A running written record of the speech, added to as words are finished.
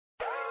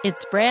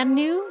It's brand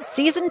new,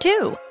 Season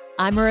 2.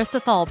 I'm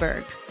Marissa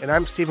Thalberg. And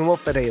I'm Stephen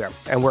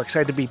Wolf-Bedeta, and we're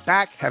excited to be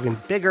back having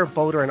bigger,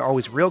 bolder, and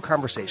always real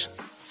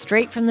conversations.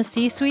 Straight from the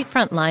C-suite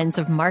front lines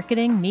of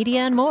marketing, media,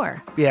 and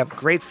more. We have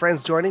great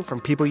friends joining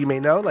from people you may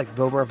know, like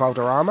Wilmer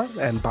Valderrama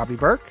and Bobby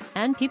Burke.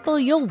 And people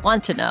you'll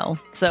want to know.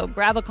 So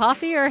grab a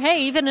coffee or,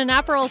 hey, even an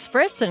Aperol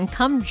Spritz and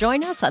come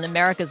join us on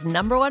America's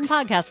 #1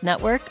 podcast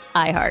network,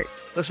 iHeart.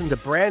 Listen to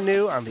Brand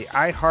New on the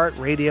iHeart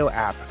Radio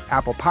app,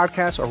 Apple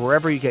Podcasts, or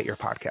wherever you get your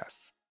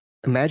podcasts.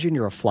 Imagine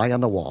you're a fly on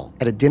the wall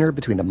at a dinner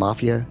between the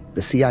Mafia,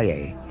 the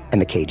CIA,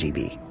 and the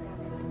KGB.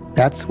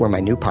 That's where my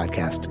new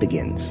podcast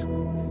begins.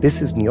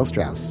 This is Neil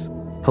Strauss,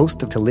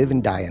 host of To Live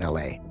and Die in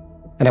LA,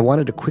 and I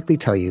wanted to quickly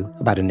tell you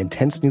about an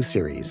intense new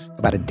series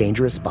about a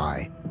dangerous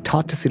spy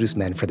taught to seduce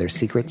men for their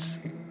secrets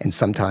and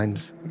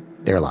sometimes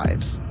their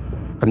lives.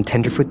 From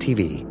Tenderfoot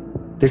TV,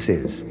 this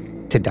is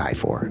To Die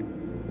For.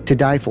 To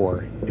Die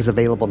For is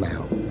available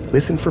now.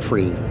 Listen for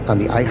free on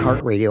the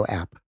iHeartRadio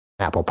app,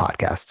 Apple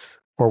Podcasts,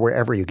 or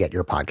wherever you get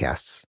your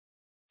podcasts.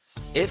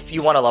 If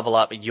you want to level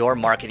up your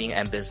marketing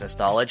and business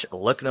knowledge,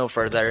 look no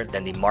further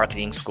than the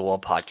Marketing School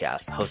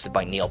podcast, hosted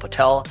by Neil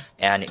Patel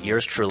and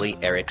yours truly,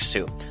 Eric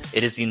Su.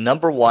 It is the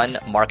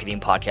 #1 marketing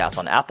podcast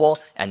on Apple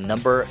and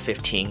number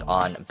 15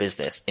 on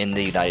business in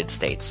the United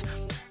States.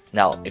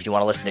 Now, if you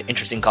want to listen to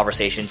interesting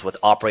conversations with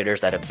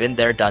operators that have been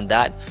there, done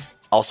that,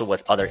 also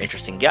with other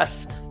interesting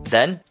guests,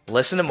 then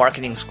listen to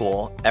Marketing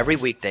School every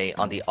weekday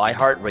on the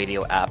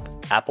iHeartRadio app,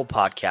 Apple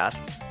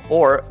Podcasts,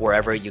 or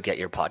wherever you get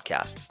your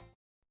podcasts.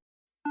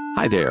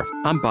 Hi there,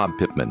 I'm Bob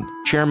Pittman,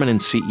 Chairman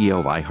and CEO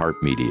of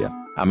iHeartMedia.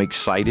 I'm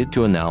excited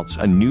to announce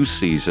a new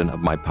season of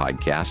my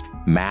podcast,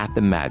 Math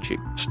and Magic,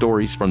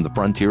 Stories from the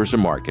Frontiers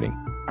of Marketing.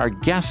 Our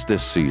guests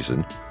this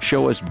season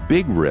show us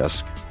big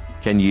risk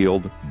can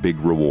yield big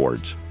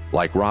rewards.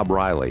 Like Rob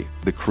Riley,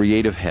 the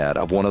creative head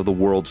of one of the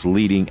world's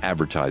leading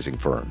advertising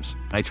firms.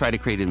 I try to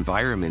create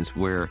environments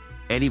where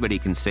anybody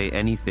can say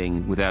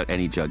anything without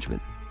any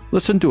judgment.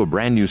 Listen to a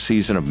brand new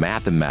season of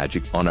Math and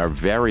Magic on our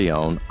very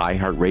own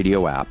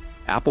iHeartRadio app,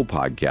 Apple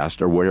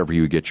Podcast, or wherever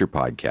you get your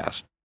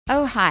podcast.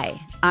 Oh, hi,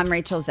 I'm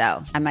Rachel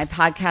Zoe, and my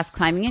podcast,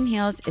 Climbing in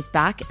Heels, is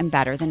back and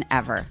better than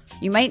ever.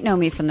 You might know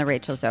me from the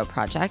Rachel Zoe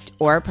Project,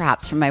 or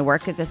perhaps from my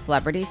work as a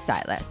celebrity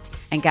stylist.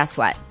 And guess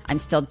what? I'm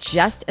still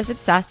just as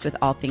obsessed with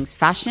all things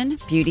fashion,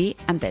 beauty,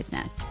 and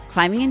business.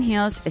 Climbing in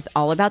Heels is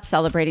all about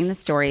celebrating the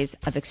stories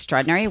of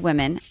extraordinary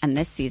women, and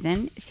this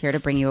season is here to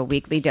bring you a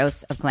weekly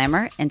dose of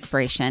glamour,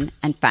 inspiration,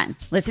 and fun.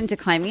 Listen to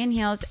Climbing in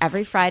Heels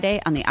every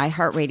Friday on the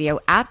iHeartRadio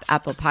app,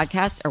 Apple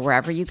Podcasts, or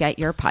wherever you get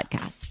your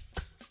podcasts.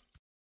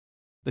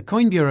 The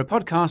Coin Bureau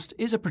podcast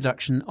is a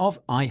production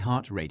of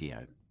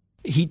iHeartRadio.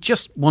 He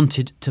just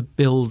wanted to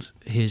build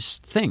his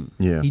thing.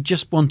 Yeah. He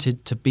just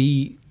wanted to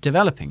be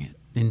developing it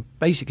and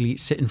basically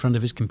sit in front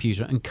of his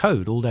computer and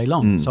code all day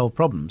long, solve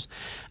problems.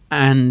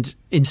 And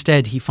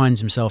instead, he finds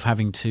himself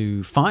having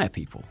to fire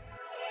people.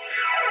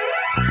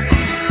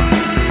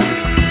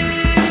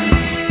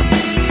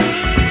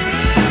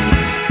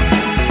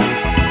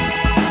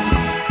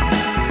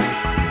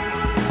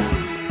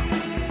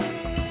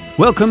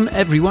 Welcome,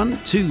 everyone,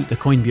 to the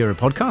Coin Bureau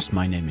podcast.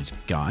 My name is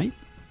Guy,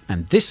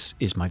 and this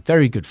is my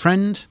very good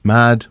friend...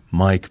 Mad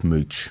Mike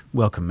Mooch.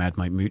 Welcome, Mad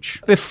Mike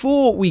Mooch.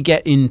 Before we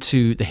get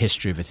into the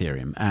history of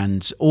Ethereum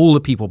and all the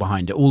people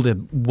behind it, all the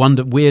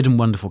weird and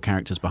wonderful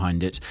characters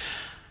behind it,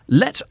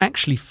 let's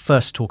actually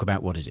first talk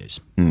about what it is.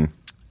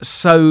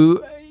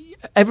 So...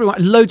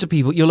 loads of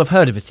people, you'll have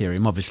heard of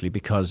Ethereum, obviously,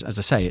 because, as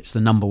I say, it's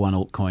the #1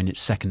 altcoin. It's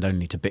second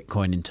only to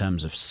Bitcoin in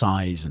terms of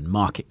size and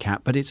market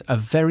cap, but it's a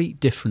very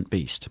different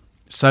beast.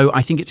 So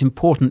I think it's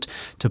important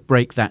to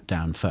break that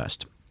down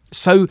first.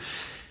 So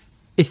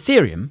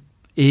Ethereum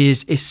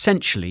is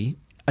essentially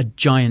a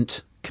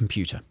giant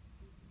computer.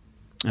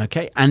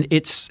 Okay, and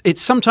it's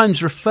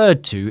sometimes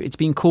referred to, it's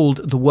been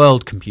called the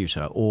world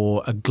computer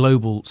or a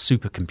global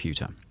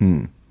supercomputer.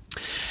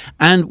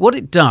 And what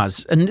it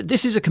does, and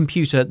this is a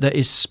computer that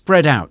is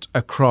spread out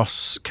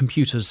across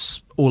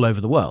computers all over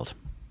the world,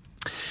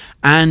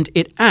 and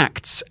it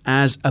acts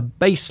as a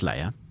base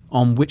layer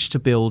on which to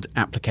build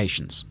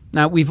applications.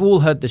 Now, we've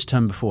all heard this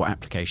term before,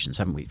 applications,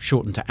 haven't we?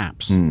 Shortened to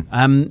apps.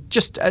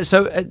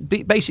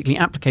 Basically,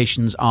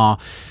 applications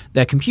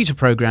they're computer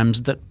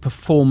programs that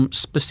perform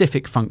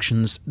specific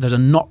functions that are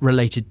not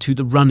related to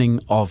the running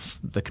of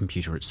the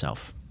computer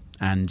itself.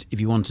 And if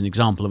you want an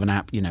example of an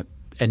app,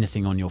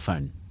 anything on your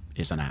phone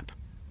is an app.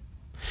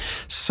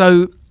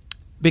 So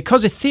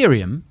because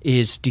Ethereum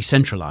is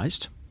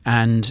decentralized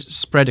and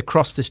spread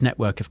across this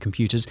network of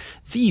computers,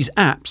 these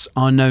apps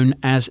are known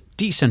as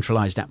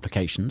decentralized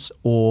applications,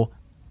 or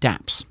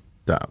dApps.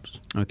 dApps.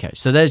 Okay,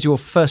 so there's your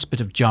first bit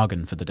of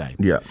jargon for the day.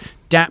 Yeah.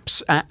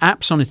 dApps,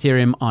 apps on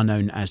Ethereum are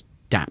known as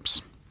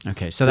dApps.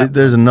 Okay, so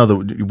there's another,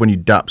 when you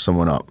dApp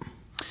someone up.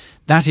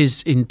 That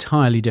is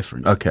entirely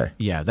different. Okay.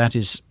 Yeah, that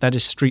is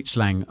street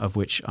slang of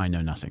which I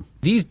know nothing.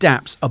 These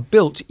dApps are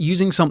built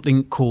using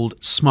something called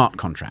smart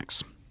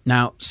contracts.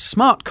 Now,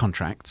 smart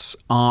contracts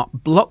are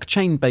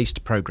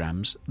blockchain-based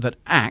programs that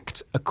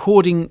act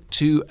according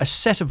to a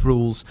set of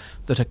rules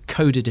that are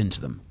coded into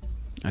them.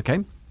 Okay?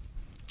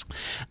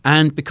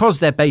 And because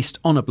they're based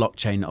on a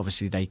blockchain,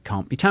 obviously they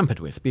can't be tampered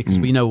with, because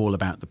we know all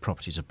about the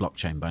properties of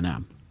blockchain by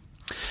now.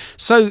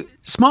 So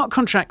smart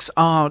contracts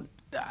are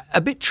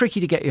a bit tricky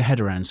to get your head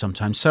around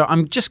sometimes. So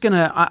I'm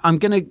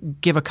going to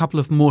give a couple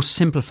of more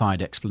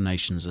simplified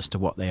explanations as to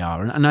what they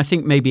are. And I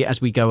think maybe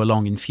as we go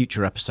along in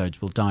future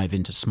episodes, we'll dive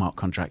into smart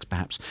contracts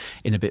perhaps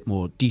in a bit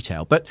more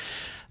detail. But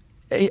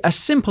a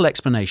simple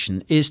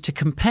explanation is to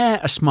compare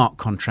a smart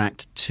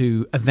contract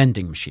to a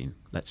vending machine,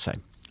 let's say.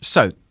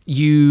 So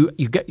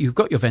you've got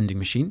your vending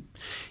machine,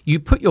 you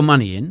put your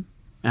money in,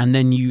 and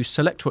then you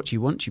select what you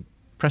want, you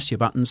press your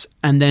buttons,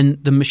 and then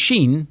the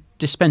machine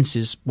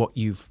dispenses what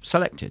you've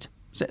selected.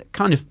 So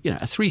kind of,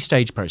 a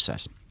 3-stage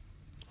process.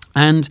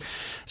 And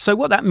so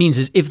what that means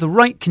is if the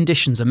right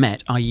conditions are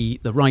met, i.e.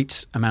 the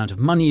right amount of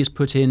money is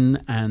put in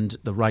and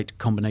the right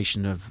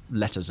combination of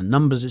letters and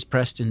numbers is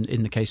pressed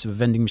in the case of a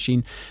vending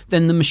machine,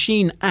 then the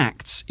machine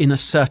acts in a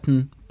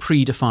certain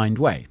predefined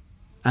way.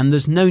 And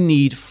there's no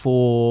need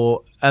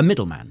for a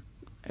middleman.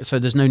 So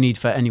there's no need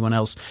for anyone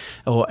else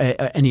or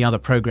any other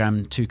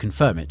program to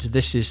confirm it.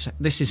 This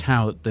is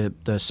how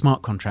the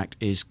smart contract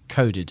is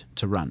coded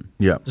to run.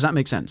 Yeah. Does that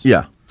make sense?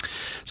 Yeah.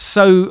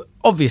 So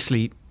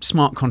obviously,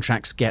 smart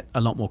contracts get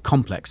a lot more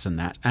complex than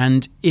that.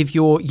 And if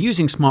you're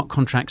using smart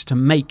contracts to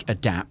make a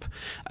dApp,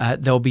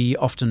 there'll be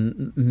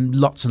often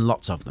lots and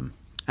lots of them.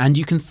 And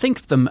you can think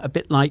of them a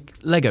bit like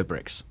Lego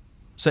bricks.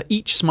 So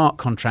each smart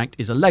contract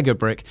is a Lego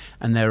brick,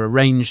 and they're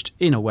arranged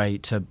in a way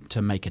to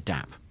make a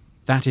dApp.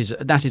 That is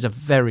a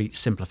very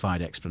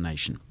simplified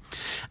explanation.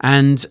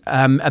 And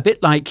a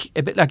bit like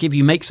if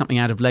you make something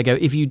out of Lego,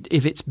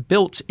 if it's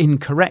built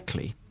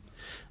incorrectly,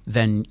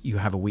 then you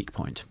have a weak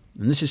point.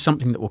 And this is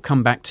something that we'll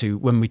come back to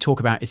when we talk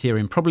about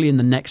Ethereum, probably in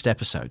the next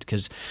episode,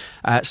 because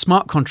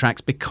smart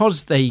contracts,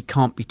 because they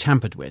can't be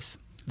tampered with,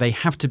 they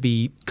have to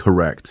be...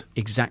 Correct.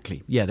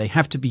 Exactly. Yeah, they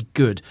have to be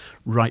good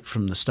right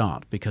from the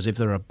start, because if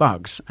there are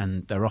bugs,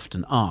 and there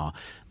often are,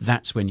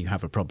 that's when you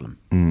have a problem.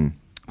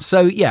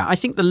 So, yeah, I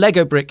think the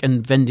Lego brick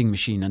and vending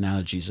machine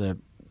analogies are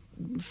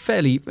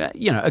fairly,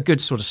 a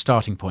good sort of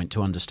starting point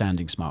to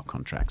understanding smart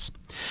contracts.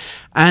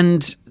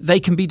 And they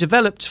can be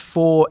developed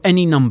for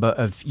any number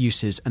of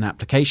uses and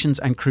applications,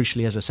 and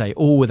crucially, as I say,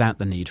 all without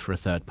the need for a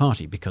third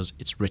party, because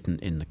it's written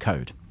in the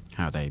code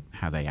how they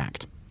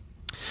act.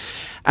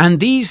 And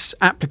these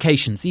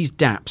applications, these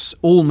dApps,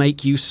 all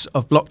make use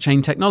of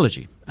blockchain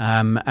technology,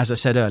 as I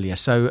said earlier.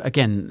 So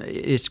again,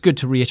 it's good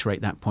to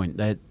reiterate that point.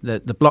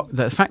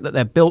 The fact that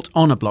they're built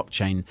on a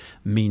blockchain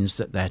means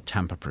that they're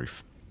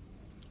tamper-proof.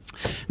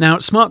 Now,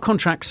 smart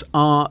contracts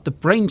are the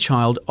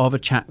brainchild of a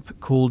chap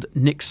called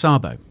Nick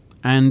Szabo.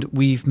 And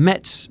we've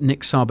met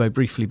Nick Szabo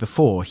briefly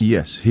before.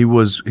 Yes, he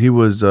was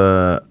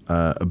a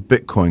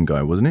Bitcoin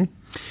guy, wasn't he?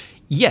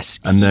 Yes.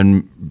 And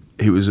then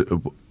he was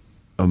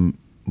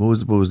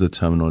what was the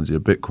terminology? A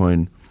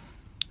Bitcoin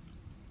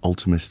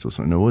ultimist or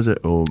something? No, was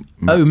it? Or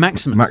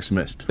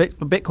maximist.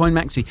 Bitcoin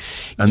maxi.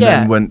 And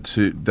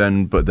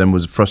then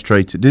was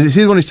frustrated. Is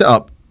he the one who set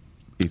up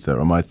Ether?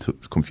 Or am I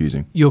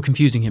confusing? You're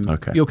confusing him.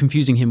 Okay. You're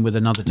confusing him with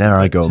another. There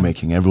I go,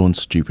 making everyone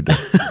stupider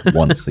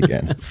once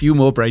again. A few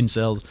more brain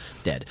cells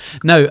dead.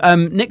 No,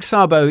 Nick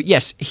Szabo,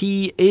 yes,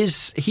 he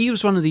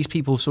was one of these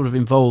people sort of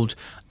involved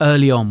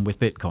early on with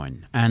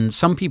Bitcoin. And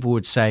some people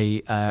would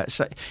say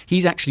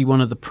he's actually one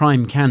of the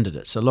prime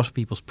candidates, a lot of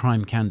people's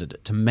prime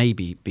candidate to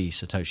maybe be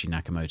Satoshi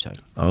Nakamoto.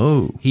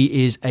 Oh.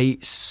 He is a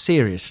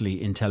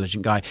seriously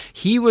intelligent guy.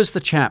 He was the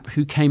chap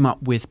who came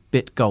up with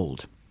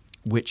BitGold,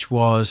 which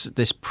was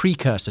this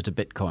precursor to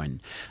Bitcoin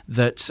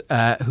that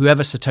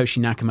whoever Satoshi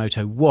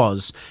Nakamoto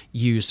was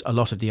used a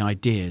lot of the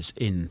ideas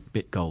in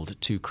BitGold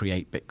to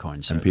create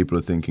Bitcoin. So, and people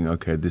are thinking,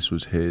 okay, this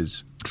was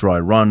his dry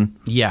run.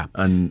 Yeah.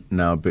 And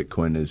now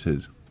Bitcoin is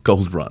his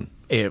gold run.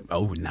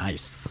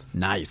 Nice.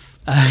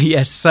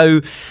 Yes. So,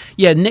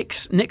 yeah, Nick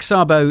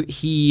Szabo,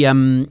 he,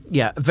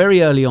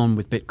 very early on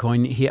with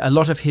Bitcoin, a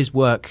lot of his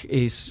work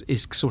is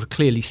sort of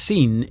clearly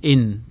seen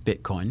in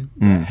Bitcoin,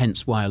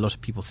 hence why a lot of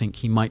people think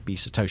he might be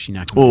Satoshi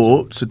Nakamoto.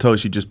 Or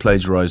Satoshi just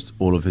plagiarized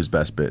all of his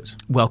best bits.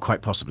 Well,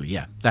 quite possibly,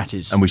 yeah. That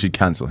is. And we should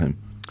cancel him.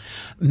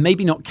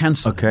 Maybe not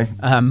cancel. Okay.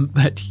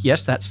 But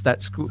yes,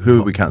 that's who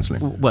are we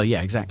cancelling? Well,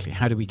 yeah, exactly.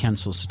 How do we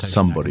cancel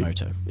Satoshi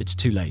Nakamoto? It's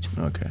too late.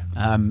 Okay.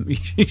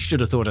 You should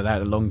have thought of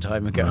that a long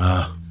time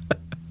ago.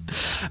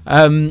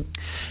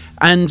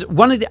 And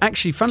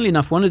funnily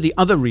enough, one of the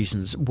other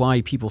reasons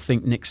why people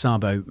think Nick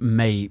Szabo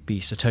may be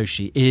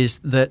Satoshi is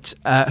that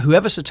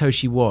whoever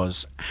Satoshi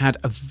was had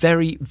a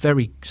very,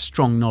 very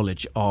strong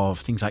knowledge of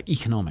things like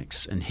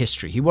economics and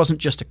history. He wasn't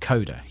just a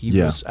coder.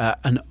 He was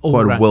an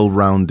quite a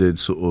well-rounded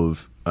sort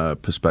of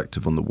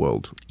perspective on the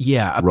world.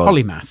 Yeah, a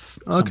polymath,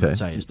 some would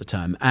say is the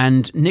term.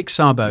 And Nick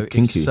Szabo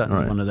is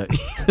certainly one of those.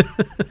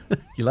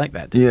 You like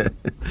that? Yeah.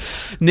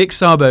 Nick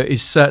Szabo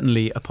is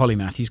certainly a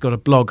polymath. He's got a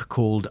blog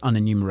called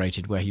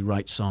Unenumerated where he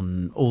writes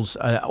on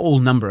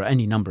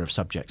any number of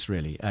subjects,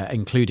 really,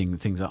 including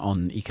things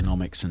on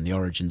economics and the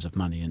origins of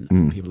money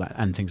and people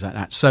and things like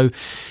that. So,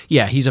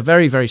 yeah, he's a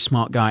very, very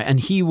smart guy, and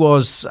he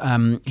was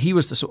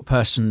the sort of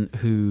person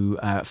who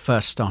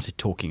first started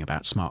talking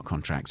about smart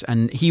contracts,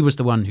 and he was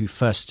the one who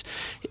first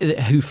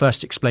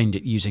explained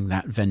it using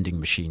that vending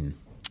machine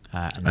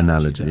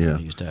analogy that I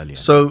used earlier.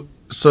 So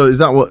is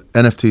that what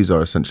NFTs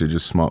are, essentially,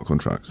 just smart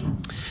contracts?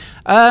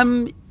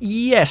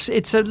 Yes,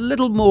 it's a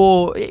little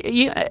more.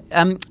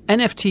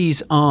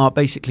 NFTs are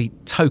basically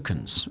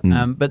tokens,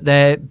 but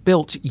they're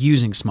built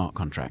using smart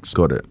contracts.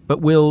 Got it. But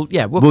we'll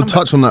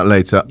touch on that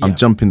later. Yeah. I'm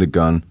jumping the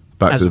gun.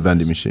 Back to the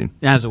vending machine.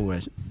 As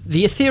always.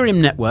 The Ethereum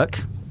network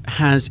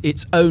has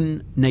its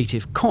own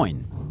native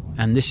coin,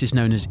 and this is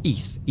known as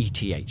ETH.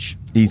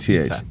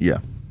 ETH, yeah.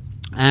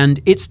 And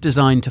it's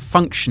designed to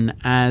function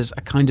as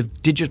a kind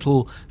of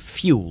digital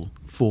fuel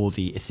for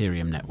the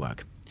Ethereum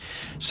network.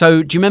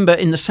 So do you remember,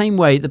 in the same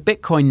way, the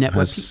Bitcoin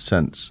network... Has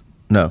cents.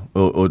 No,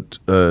 or what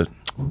are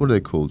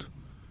they called?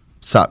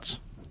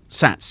 Sats.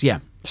 Sats, yeah.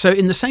 So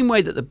in the same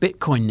way that the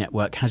Bitcoin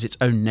network has its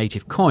own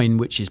native coin,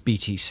 which is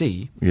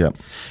BTC, the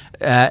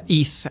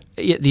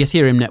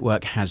Ethereum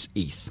network has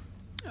ETH.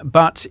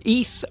 But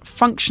ETH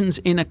functions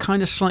in a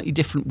kind of slightly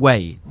different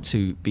way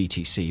to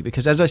BTC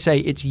because, as I say,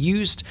 it's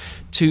used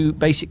to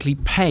basically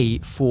pay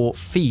for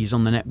fees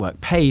on the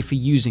network, pay for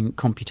using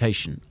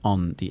computation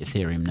on the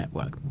Ethereum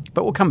network.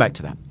 But we'll come back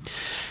to that.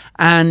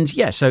 And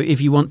yeah, so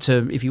if you want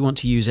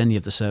to use any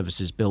of the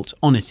services built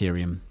on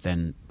Ethereum,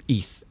 then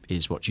ETH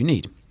is what you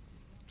need.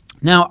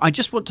 Now, I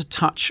just want to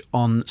touch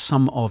on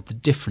some of the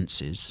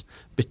differences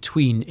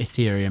between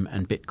Ethereum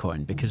and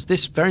Bitcoin, because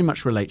this very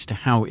much relates to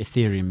how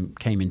Ethereum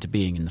came into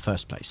being in the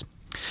first place.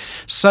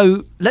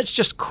 So let's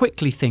just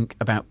quickly think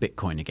about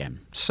Bitcoin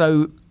again.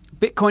 So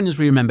Bitcoin, as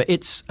we remember,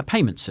 it's a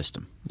payment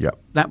system. Yeah.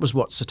 That was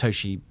what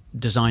Satoshi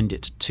designed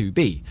it to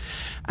be.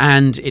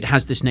 And it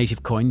has this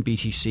native coin,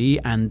 BTC,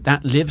 and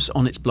that lives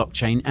on its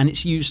blockchain, and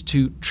it's used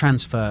to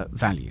transfer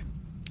value.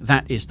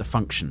 That is the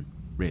function,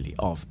 really,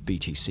 of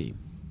BTC.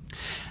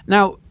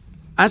 Now,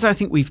 as I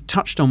think we've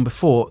touched on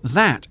before,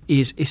 that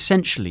is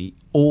essentially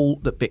all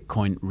that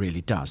Bitcoin really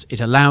does. It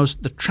allows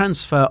the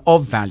transfer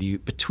of value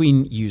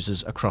between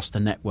users across the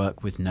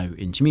network with no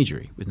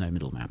intermediary, with no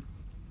middleman.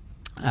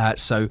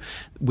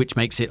 Which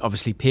makes it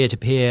obviously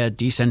peer-to-peer,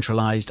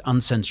 decentralized,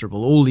 uncensorable,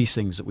 all these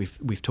things that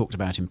we've talked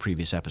about in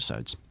previous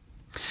episodes.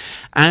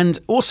 And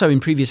also in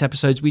previous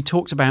episodes, we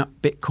talked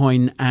about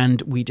Bitcoin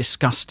and we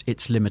discussed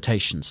its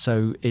limitations.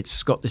 So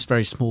it's got this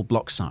very small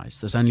block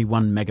size. There's only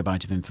 1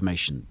 megabyte of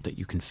information that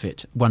you can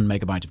fit, 1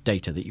 megabyte of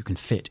data that you can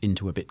fit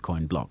into a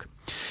Bitcoin block.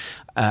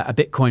 A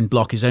Bitcoin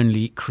block is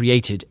only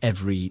created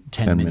every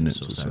 10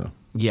 minutes or so.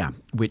 Yeah,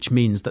 which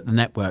means that the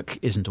network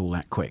isn't all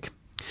that quick.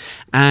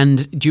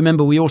 And do you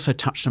remember we also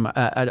touched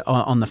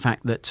on the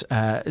fact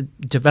that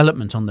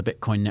development on the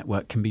Bitcoin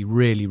network can be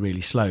really,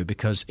 really slow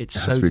because it's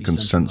so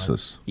decentralized.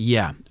 Consensus.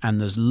 Yeah, and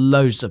there's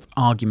loads of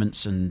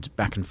arguments and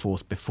back and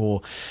forth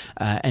before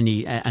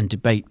and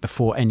debate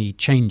before any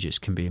changes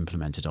can be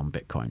implemented on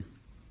Bitcoin.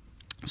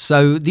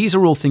 So these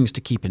are all things to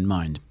keep in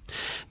mind.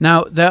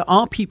 Now, there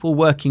are people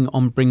working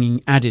on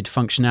bringing added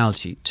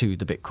functionality to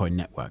the Bitcoin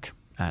network.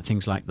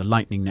 Things like the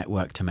Lightning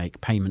Network to make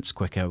payments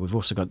quicker. We've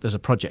also there's a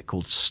project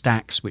called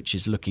Stacks, which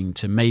is looking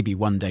to maybe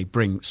one day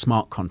bring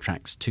smart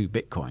contracts to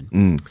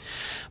Bitcoin.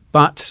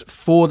 But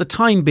for the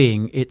time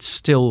being, it's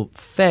still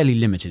fairly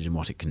limited in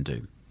what it can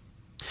do.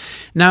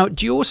 Now,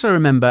 do you also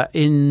remember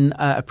in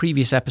a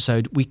previous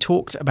episode, we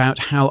talked about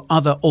how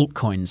other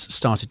altcoins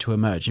started to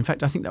emerge? In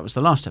fact, I think that was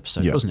the last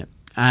episode, wasn't it?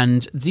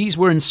 And these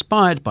were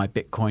inspired by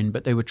Bitcoin,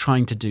 but they were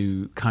trying to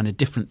do kind of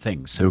different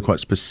things. They were quite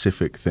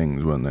specific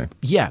things, weren't they?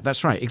 Yeah,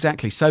 that's right,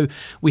 exactly. So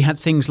we had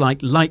things like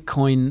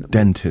Litecoin.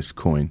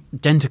 Dentistcoin.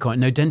 Dentacoin.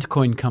 No,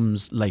 Dentacoin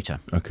comes later.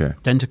 Okay.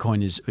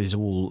 Dentacoin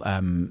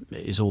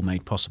is all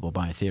made possible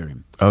by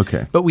Ethereum.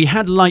 Okay. But we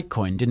had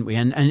Litecoin, didn't we?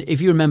 And if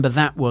you remember,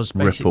 that was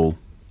basically... Ripple.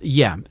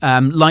 Yeah.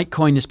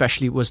 Litecoin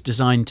especially was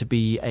designed to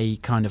be a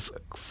kind of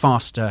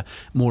faster,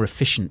 more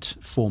efficient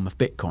form of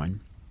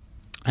Bitcoin.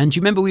 And do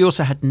you remember we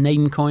also had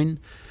Namecoin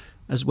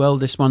as well,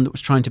 this one that was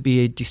trying to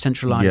be a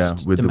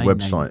decentralized with domain the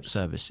website name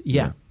service.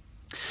 Yeah.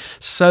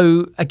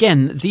 So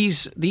again,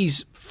 these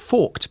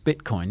forked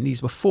Bitcoin,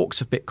 these were forks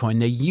of Bitcoin.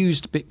 They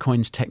used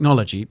Bitcoin's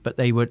technology, but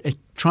they were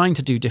trying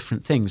to do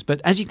different things.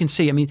 But as you can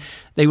see, I mean,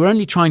 they were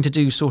only trying to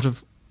do sort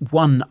of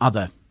one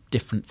other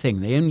different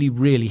thing. They only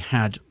really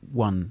had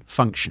one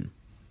function.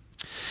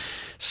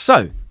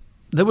 So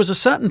there was a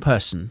certain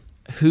person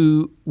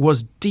who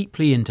was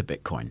deeply into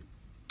Bitcoin.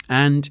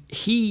 And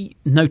he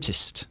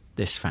noticed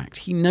this fact.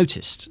 He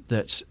noticed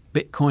that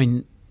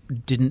Bitcoin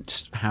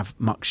didn't have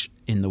much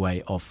in the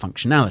way of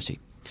functionality.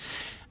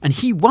 And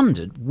he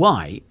wondered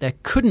why there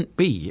couldn't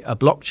be a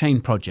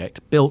blockchain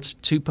project built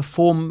to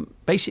perform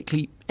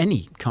basically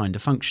any kind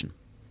of function.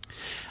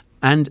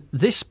 And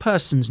this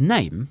person's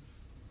name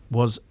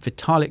was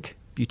Vitalik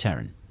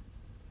Buterin.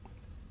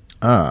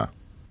 Ah.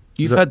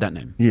 You've heard that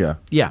name? Yeah.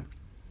 Yeah.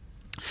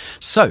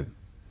 So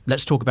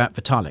let's talk about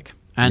Vitalik.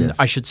 And Yes.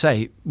 I should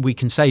say, we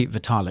can say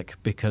Vitalik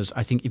because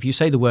I think if you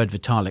say the word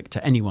Vitalik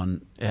to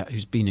anyone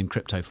who's been in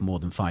crypto for more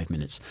than 5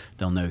 minutes,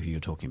 they'll know who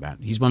you're talking about.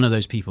 He's one of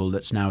those people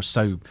that's now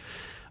so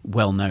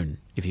well known,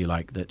 if you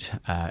like, that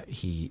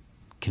he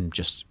can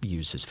just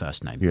use his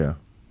first name. Yeah.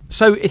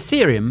 So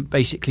Ethereum,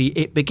 basically,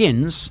 it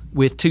begins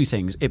with two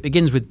things. It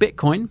begins with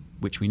Bitcoin,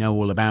 which we know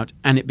all about,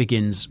 and it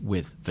begins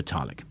with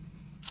Vitalik.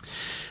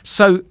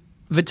 So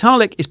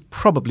Vitalik is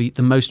probably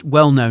the most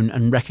well-known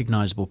and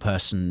recognizable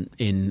person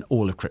in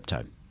all of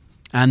crypto.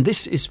 And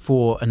this is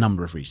for a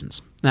number of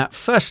reasons. Now,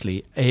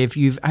 firstly, have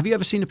you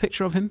ever seen a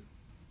picture of him?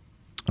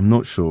 I'm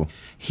not sure.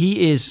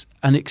 He is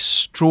an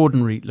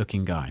extraordinary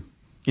looking guy.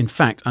 In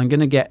fact, I'm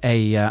going to get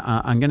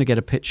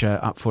a picture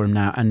up for him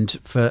now. And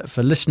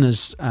for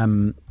listeners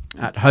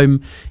at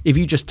home, if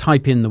you just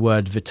type in the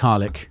word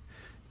Vitalik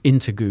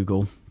into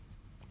Google,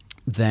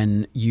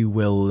 then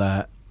you'll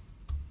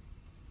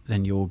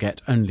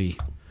get only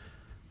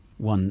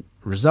one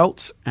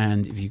result.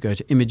 And if you go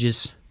to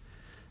images,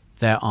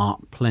 there are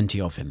plenty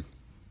of him.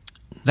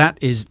 That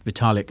is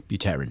Vitalik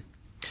Buterin.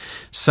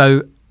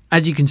 So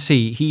as you can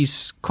see,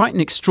 he's quite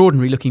an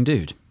extraordinary looking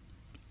dude.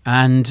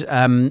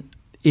 And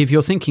if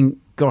you're thinking,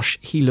 gosh,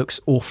 he looks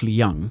awfully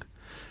young,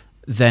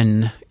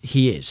 then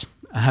he is.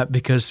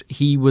 Because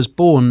he was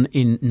born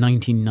in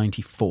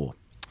 1994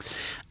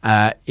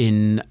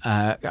 in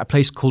a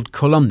place called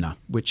Kolomna,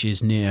 which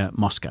is near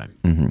Moscow.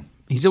 Mm-hmm.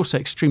 He's also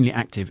extremely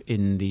active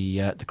in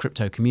the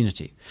crypto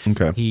community.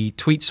 Okay. He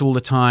tweets all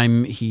the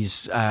time.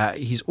 He's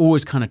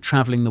always kind of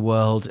traveling the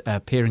world,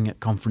 appearing at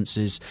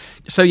conferences.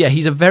 So yeah,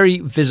 he's a very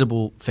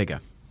visible figure,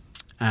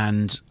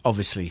 and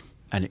obviously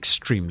an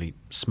extremely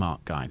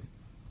smart guy.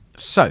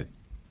 So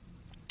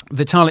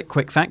Vitalik,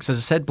 quick facts, as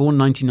I said, born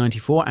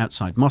 1994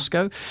 outside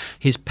Moscow.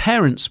 His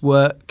parents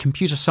were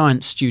computer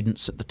science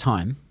students at the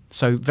time,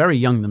 so very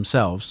young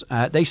themselves.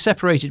 They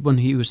separated when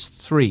he was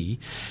 3,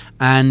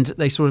 and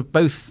they sort of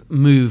both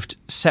moved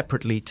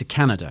separately to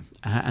Canada.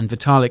 And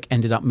Vitalik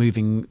ended up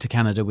moving to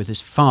Canada with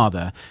his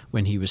father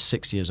when he was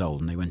 6 years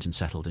old, and they went and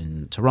settled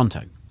in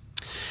Toronto.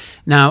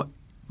 Now,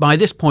 by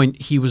this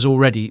point, he was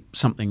already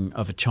something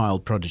of a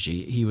child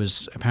prodigy. He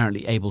was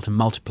apparently able to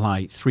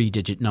multiply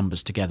 3-digit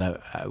numbers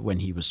together when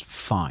he was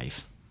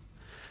 5.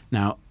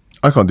 Now,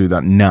 I can't do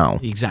that now.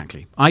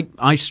 Exactly.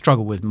 I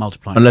struggle with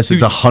multiplying. Unless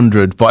it's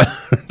 100 by,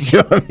 do you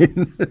know what I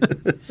mean?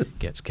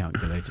 Gets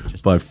calculated.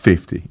 Just by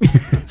 50.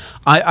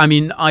 I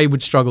mean, I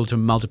would struggle to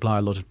multiply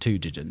a lot of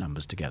 2-digit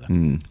numbers together.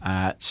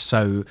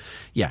 So,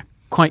 yeah,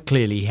 quite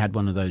clearly he had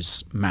one of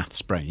those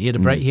maths brain. He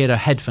had a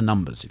head for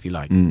numbers, if you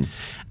like.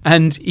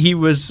 And he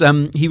was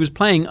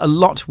playing a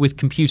lot with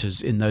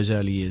computers in those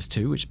early years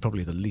too, which is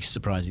probably the least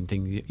surprising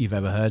thing you've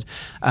ever heard.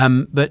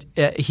 But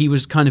he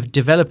was kind of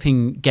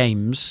developing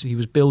games. He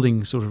was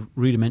building sort of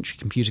rudimentary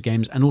computer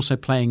games and also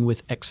playing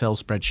with Excel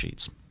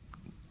spreadsheets.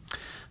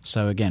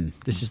 So again,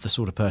 this is the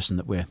sort of person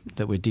that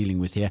we're dealing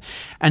with here.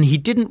 And he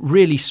didn't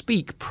really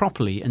speak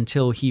properly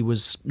until he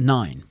was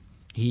 9.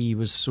 He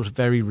was sort of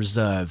very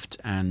reserved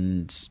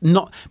and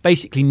not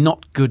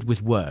good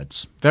with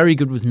words. Very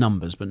good with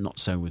numbers, but not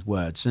so with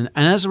words. And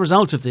as a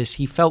result of this,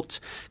 he felt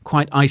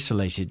quite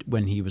isolated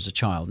when he was a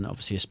child, and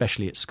obviously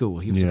especially at school.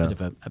 He was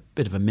a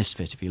bit of a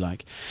misfit, if you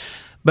like.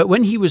 But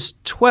when he was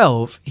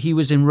 12, he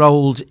was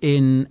enrolled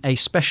in a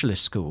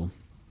specialist school,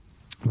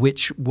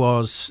 which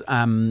was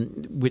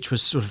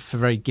sort of for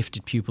very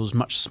gifted pupils,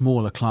 much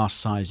smaller class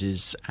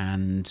sizes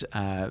and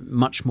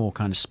much more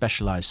kind of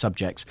specialized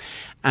subjects.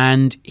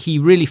 And he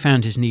really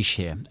found his niche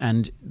here.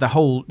 And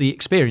the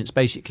experience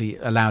basically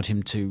allowed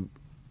him to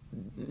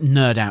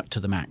nerd out to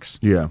the max,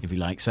 if you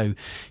like. So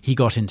he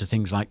got into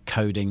things like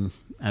coding,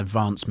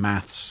 advanced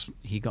maths.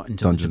 He got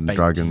into Dungeons and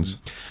Dragons.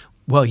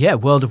 Well, yeah,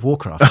 World of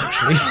Warcraft,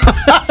 actually.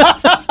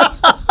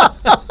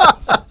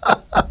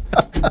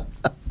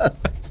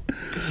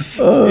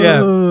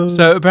 Yeah.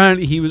 So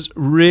apparently he was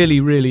really,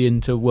 really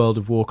into World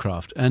of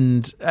Warcraft.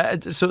 And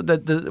so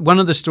one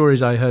of the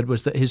stories I heard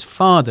was that his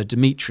father,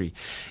 Dmitry,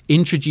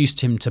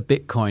 introduced him to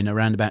Bitcoin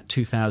around about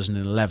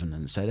 2011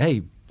 and said,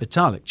 "Hey,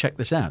 Vitalik, check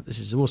this out. This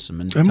is awesome."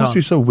 And it must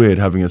be so weird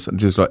having us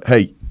just like,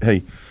 hey,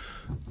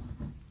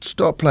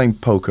 start playing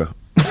poker.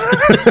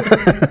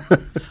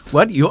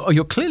 Well,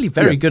 you're clearly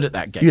very good at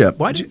that game. Yeah.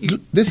 Why don't you?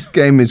 This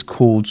game is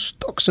called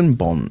Stocks and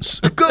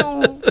Bonds.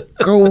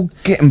 Go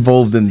get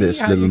involved in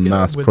this little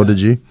math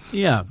prodigy. That.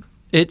 Yeah.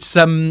 It's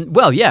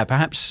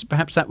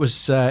perhaps that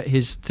was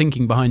his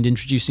thinking behind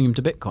introducing him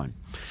to Bitcoin.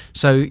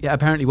 So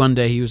apparently one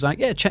day he was like,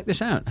 "Yeah, check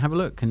this out, have a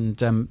look." And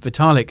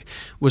Vitalik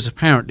was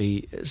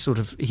apparently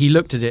he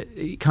looked at it,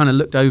 he kind of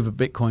looked over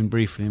Bitcoin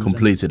briefly, and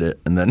completed it,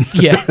 and then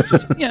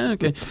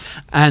okay.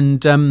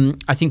 And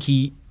I think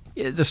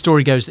the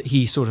story goes that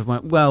he sort of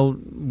went, "Well,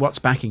 what's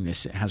backing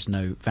this? It has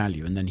no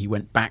value." And then he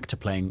went back to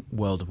playing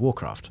World of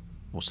Warcraft.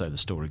 or so the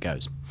story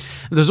goes.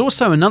 There's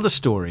also another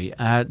story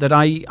that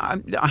I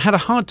had a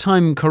hard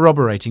time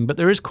corroborating, but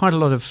there is quite a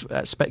lot of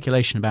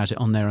speculation about it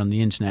on there on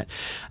the internet.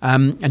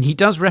 And he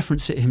does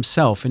reference it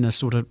himself in a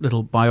sort of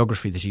little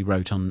biography that he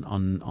wrote on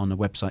a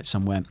website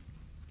somewhere.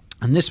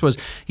 And this was,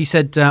 he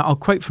said, I'll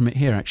quote from it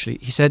here actually,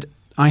 he said,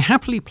 "I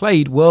happily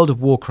played World of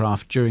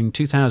Warcraft during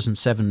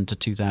 2007 to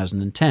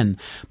 2010,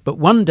 but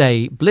one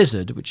day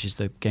Blizzard, which is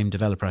the game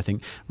developer I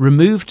think,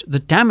 removed the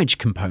damage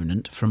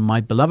component from my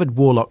beloved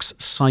Warlock's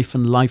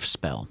Siphon life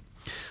spell.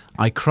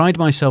 I cried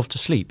myself to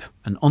sleep,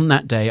 and on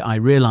that day I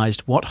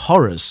realised what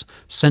horrors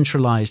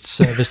centralised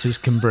services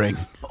can bring.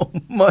 Oh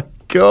my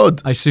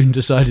God. I soon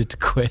decided to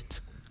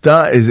quit."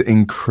 That is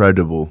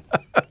incredible.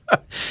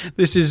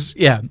 This is...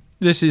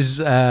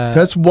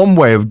 That's one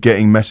way of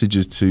getting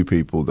messages to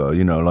people, though.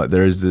 You know, like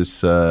there is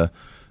this, what's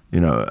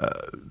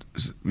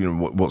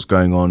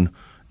going on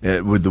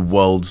with the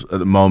world at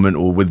the moment,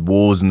 or with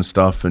wars and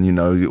stuff, and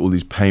all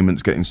these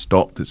payments getting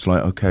stopped. It's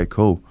like, okay,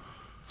 cool.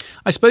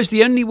 I suppose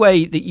the only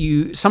way that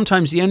you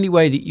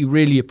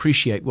really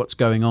appreciate what's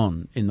going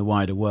on in the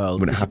wider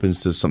world when it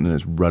happens to something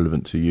that's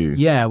relevant to you.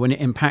 Yeah, when it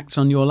impacts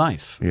on your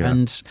life. Yeah.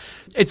 And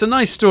it's a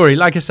nice story.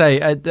 Like I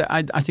say,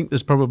 I think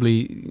there's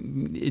probably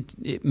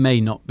it may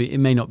not be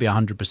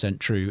 100%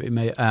 true. It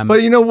may.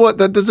 But you know what?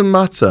 That doesn't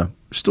matter.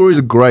 Stories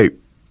are great.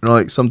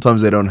 Like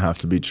sometimes they don't have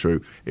to be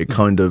true. It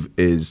kind of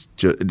is.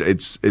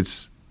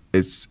 It's.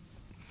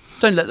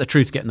 Don't let the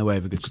truth get in the way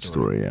of a good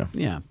story. Yeah.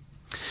 Yeah.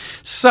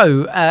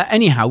 So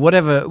anyhow,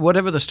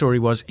 whatever the story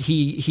was,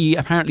 he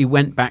apparently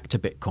went back to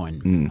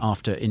Bitcoin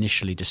after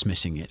initially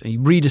dismissing it. He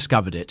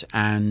rediscovered it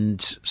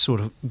and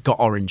sort of got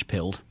orange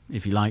pilled,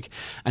 if you like,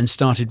 and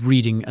started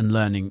reading and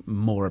learning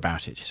more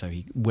about it. So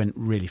he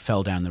really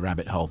fell down the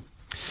rabbit hole.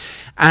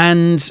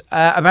 And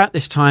about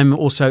this time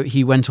also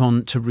he went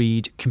on to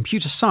read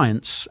computer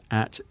science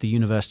at the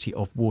University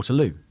of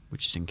Waterloo,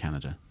 which is in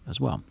Canada as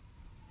well.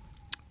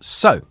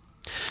 So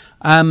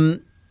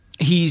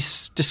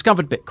he's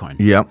discovered Bitcoin.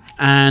 Yeah.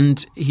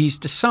 And he's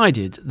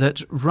decided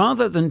that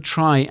rather than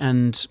try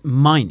and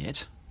mine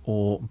it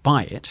or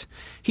buy it,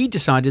 he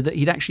decided that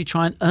he'd actually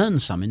try and earn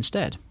some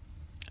instead.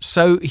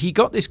 So he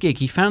got this gig.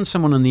 He found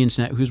someone on the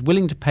internet who was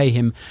willing to pay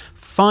him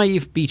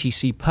 5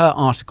 BTC per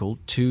article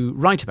to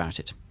write about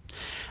it.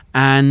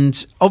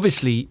 And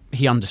obviously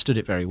he understood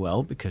it very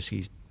well because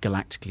he's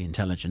galactically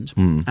intelligent.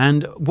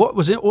 And what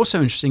was also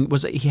interesting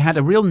was that he had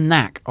a real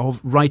knack of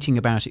writing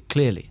about it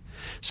clearly.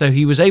 So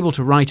he was able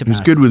to write about it. He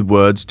was good with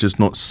words, just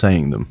not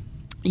saying them.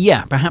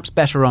 Yeah, perhaps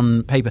better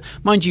on paper.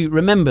 Mind you,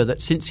 remember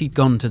that since he'd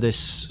gone to this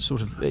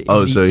sort of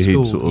elite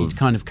school, he'd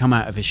kind of come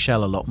out of his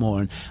shell a lot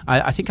more. And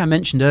I think I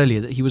mentioned earlier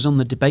that he was on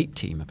the debate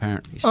team,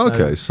 apparently. So,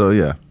 okay, so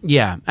yeah.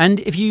 Yeah, and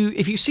if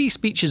you see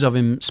speeches of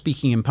him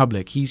speaking in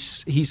public,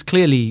 he's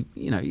clearly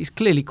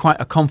quite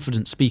a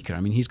confident speaker.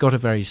 I mean, he's got a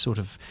very sort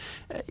of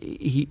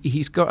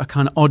he's got a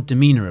kind of odd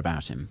demeanour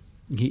about him.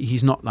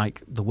 He's not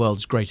like the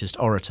world's greatest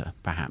orator,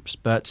 perhaps,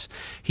 but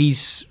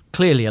he's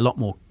clearly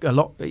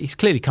he's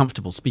clearly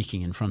comfortable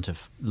speaking in front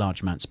of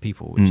large amounts of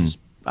people, which is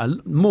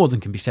more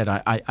than can be said,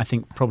 I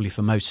think, probably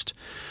for most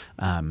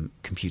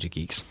computer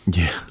geeks.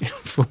 Yeah.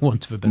 For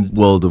want of a better term.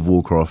 World of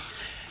Warcraft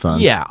fan.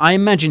 Yeah, I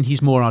imagine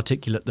he's more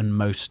articulate than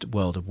most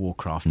World of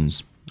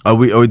Warcrafters. Are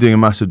we doing a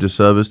massive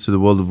disservice to the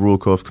World of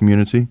Warcraft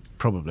community?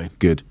 Probably.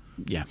 Good.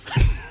 Yeah.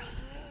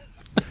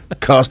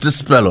 Cast a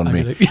spell on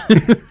me.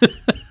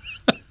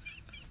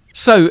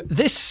 So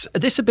this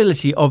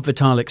ability of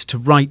Vitalik's to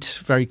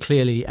write very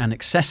clearly and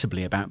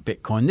accessibly about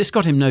Bitcoin, this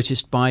got him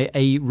noticed by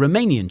a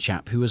Romanian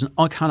chap who was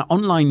a kind of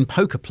online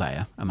poker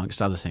player,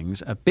 amongst other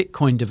things, a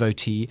Bitcoin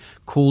devotee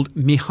called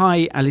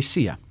Mihai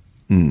Alisia.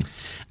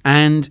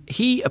 And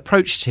he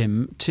approached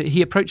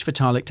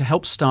Vitalik to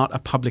help start a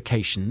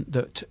publication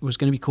that was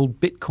going to be called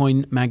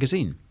Bitcoin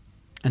Magazine.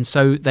 And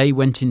so they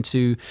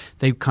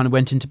kind of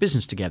went into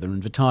business together,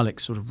 and Vitalik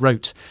sort of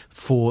wrote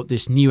for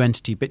this new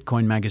entity,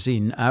 Bitcoin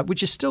Magazine,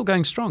 which is still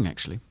going strong,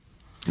 actually.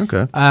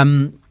 Okay.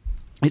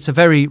 It's a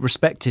very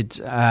respected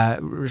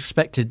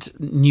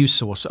news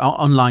source,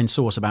 online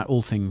source about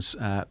all things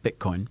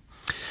Bitcoin.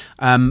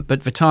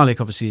 But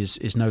Vitalik obviously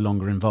is no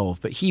longer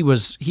involved, but he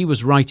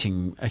was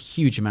writing a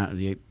huge amount of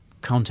the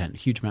content, a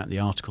huge amount of the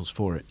articles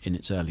for it in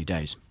its early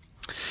days.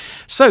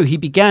 So he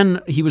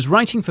was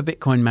writing for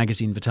Bitcoin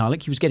Magazine,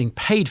 Vitalik. He was getting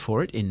paid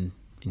for it in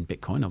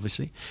Bitcoin,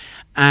 obviously.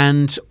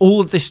 And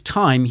all this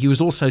time, he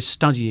was also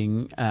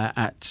studying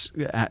at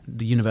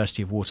the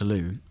University of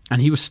Waterloo.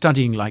 And he was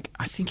studying, I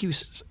think he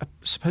was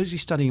supposedly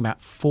studying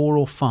about 4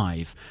 or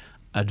 5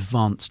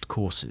 advanced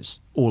courses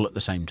all at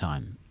the same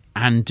time,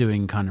 and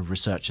doing kind of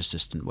research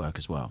assistant work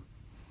as well.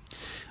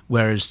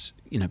 Whereas,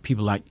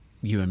 people like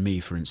you and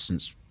me, for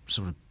instance,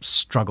 sort of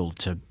struggled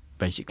to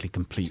basically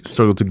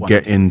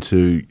get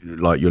into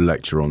your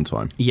lecture on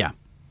time. Yeah.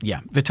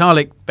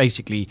 Vitalik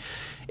basically,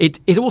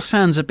 it all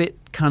sounds a bit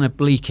kind of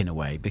bleak in a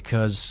way,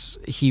 because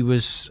he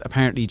was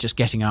apparently just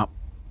getting up,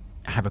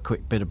 have a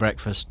quick bit of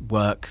breakfast,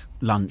 work,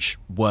 lunch,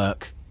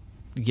 work,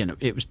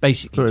 it was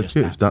basically So just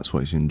if that's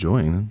what he's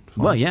enjoying, then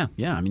fine. Well, yeah.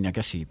 I mean, I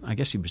guess he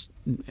was,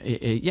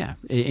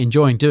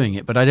 enjoying doing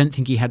it, but I don't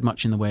think he had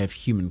much in the way of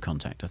human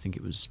contact. I think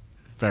it was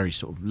very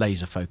sort of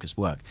laser-focused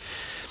work.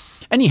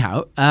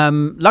 Anyhow,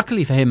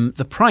 luckily for him,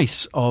 the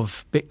price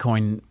of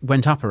Bitcoin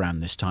went up around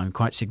this time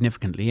quite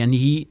significantly, and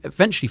he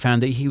eventually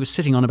found that he was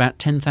sitting on about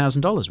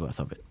 $10,000 worth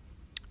of it.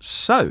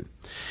 So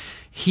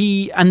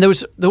there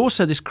was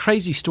also this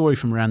crazy story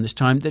from around this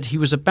time that he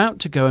was about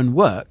to go and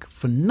work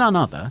for none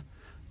other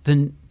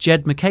than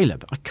Jed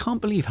McCaleb. I can't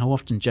believe how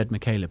often Jed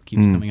McCaleb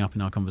keeps coming up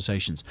in our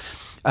conversations.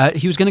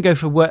 He was going to go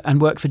for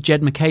work for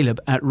Jed McCaleb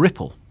at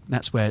Ripple.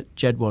 That's where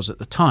Jed was at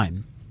the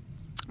time.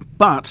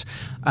 But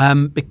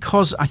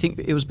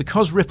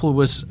because Ripple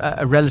was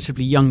a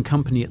relatively young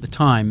company at the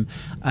time,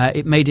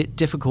 it made it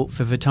difficult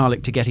for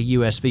Vitalik to get a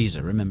US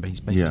visa. Remember, he's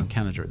based in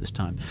Canada at this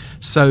time.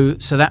 So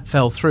that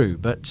fell through.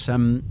 But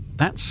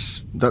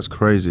that's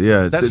crazy.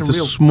 Yeah, it's a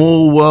real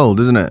small world,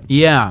 isn't it?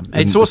 Yeah,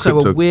 it's also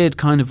a weird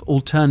kind of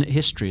alternate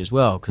history as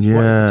well.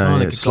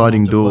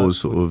 Sliding doors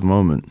sort of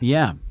moment.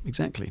 Yeah,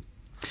 exactly.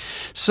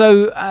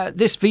 So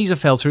this visa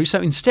fell through.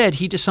 So instead,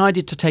 he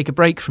decided to take a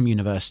break from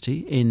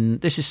university.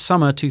 This is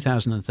summer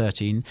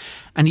 2013,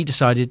 and he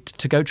decided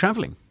to go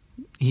travelling.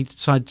 He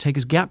decided to take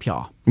his gap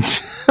year.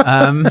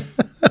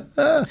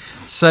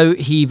 So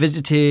he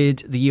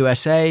visited the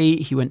USA.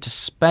 He went to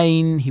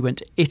Spain. He went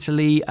to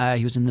Italy.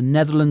 He was in the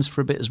Netherlands for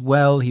a bit as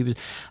well. He was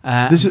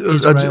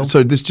Israel.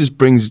 So this just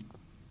brings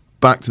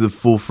back to the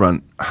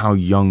forefront how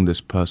young this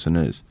person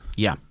is.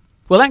 Yeah.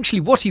 Well, actually,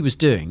 what he was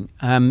doing,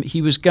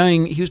 he was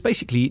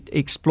basically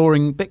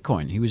exploring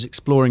Bitcoin. He was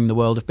exploring the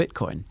world of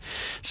Bitcoin.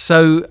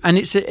 So, and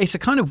it's a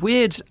kind of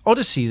weird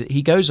odyssey that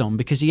he goes on,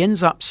 because he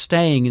ends up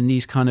staying in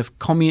these kind of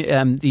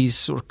these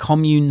sort of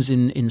communes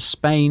in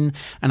Spain,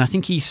 and I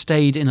think he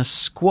stayed in a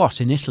squat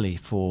in Italy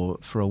for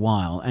a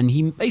while, and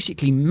he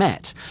basically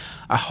met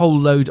a whole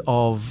load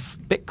of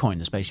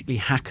Bitcoiners, basically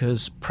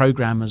hackers,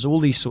 programmers, all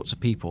these sorts of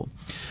people,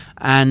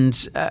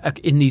 and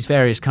in these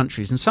various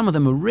countries. And some of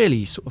them are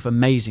really sort of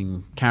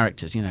amazing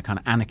characters, kind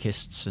of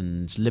anarchists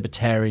and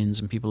libertarians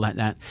and people like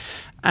that.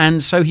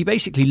 And so he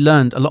basically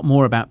learned a lot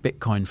more about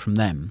Bitcoin from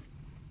them.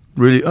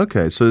 Really?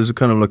 Okay, so there's a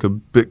kind of like a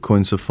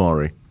Bitcoin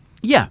safari.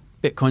 Yeah,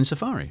 Bitcoin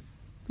safari.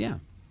 Yeah,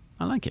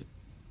 I like it.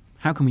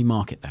 How can we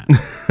market that?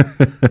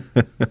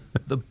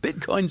 The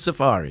Bitcoin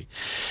safari.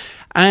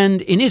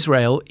 And in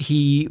Israel,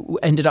 he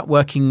ended up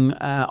working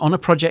on a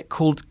project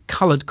called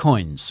Colored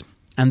Coins.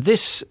 And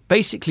this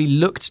basically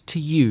looked to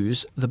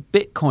use the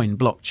Bitcoin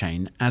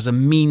blockchain as a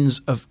means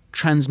of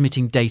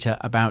transmitting data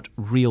about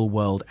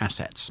real-world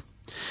assets.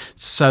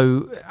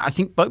 So I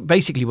think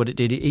basically what it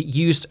did, it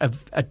used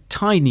a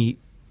tiny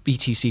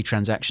BTC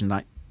transaction,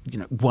 like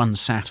 1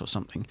 sat or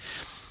something,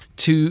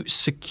 to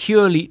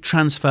securely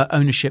transfer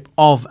ownership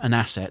of an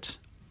asset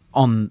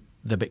on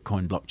the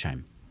Bitcoin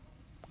blockchain.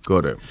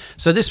 Got it.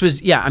 So this was,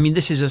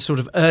 this is a sort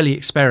of early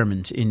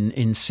experiment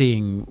in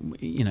seeing,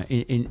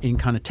 in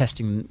kind of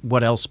testing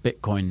what else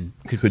Bitcoin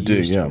could be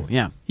used for.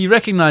 Yeah. He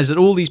recognized that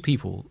all these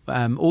people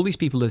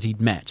that he'd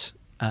met,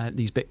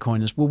 these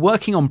Bitcoiners, were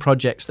working on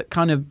projects that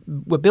kind of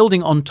were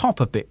building on top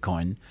of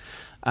Bitcoin,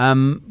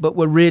 but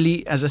were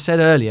really, as I said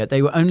earlier,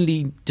 they were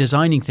only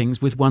designing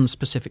things with one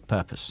specific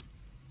purpose.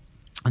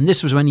 And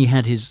this was when he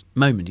had his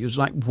moment. He was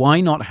like, why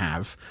not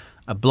have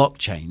a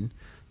blockchain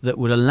that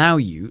would allow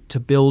you to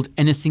build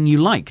anything you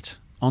liked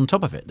on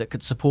top of it, that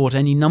could support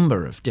any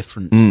number of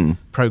different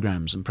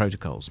programs and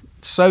protocols.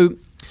 So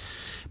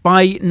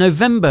by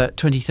November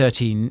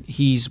 2013,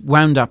 he's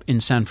wound up in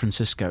San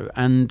Francisco.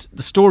 And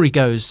the story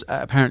goes,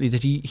 apparently,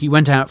 that he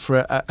went out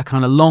for a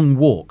kind of long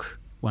walk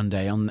one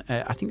day on,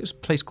 I think it was a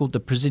place called the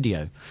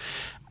Presidio.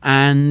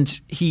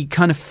 And he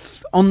kind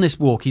of, on this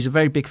walk, he's a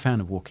very big fan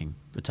of walking,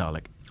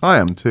 Vitalik. I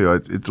am too.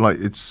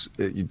 It's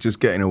you're just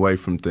getting away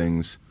from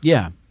things.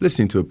 Yeah.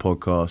 Listening to a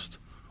podcast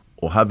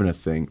or having a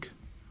think.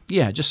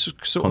 Yeah, just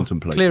sort of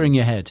clearing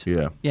your head.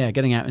 Yeah. Yeah,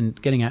 getting out in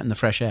the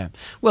fresh air.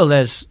 Well,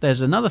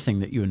 there's another thing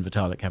that you and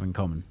Vitalik have in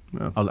common,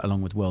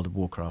 along with World of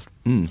Warcraft.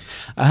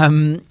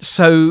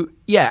 So,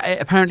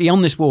 apparently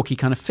on this walk he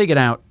kind of figured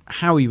out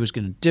how he was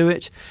going to do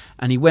it,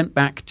 and he went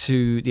back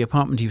to the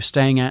apartment he was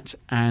staying at,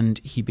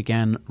 and he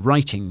began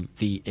writing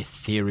the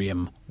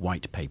Ethereum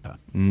white paper.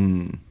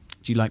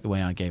 Do you like the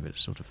way I gave it?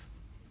 Sort of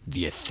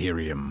the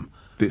Ethereum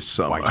this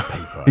summer white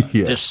paper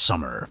this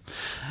summer.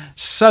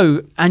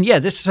 So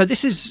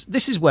this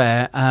is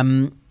where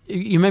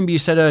you remember you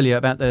said earlier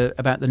about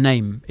the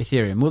name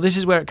Ethereum. Well, this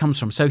is where it comes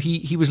from. So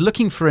he was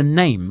looking for a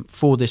name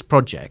for this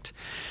project,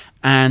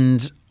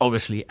 and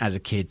obviously as a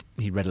kid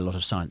he read a lot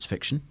of science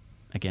fiction.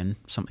 Again,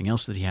 something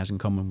else that he has in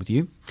common with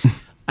you.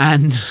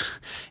 And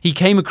he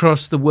came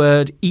across the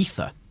word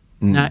ether.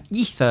 Now,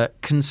 ether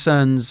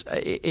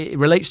it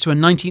relates to a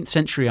 19th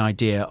century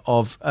idea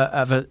of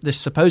this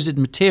supposed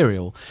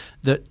material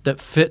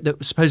that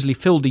supposedly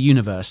filled the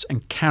universe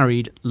and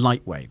carried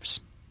light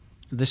waves.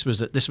 This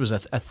was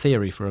a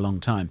theory for a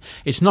long time.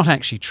 It's not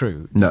actually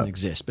true. It doesn't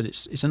exist, but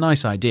it's a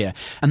nice idea.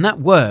 And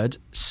that word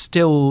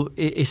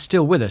is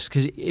still with us,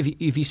 because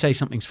if you say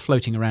something's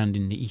floating around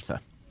in the ether,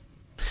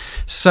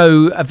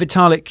 So,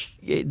 Vitalik,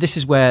 this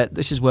is where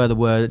the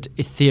word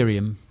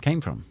Ethereum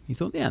came from. He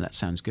thought, yeah, that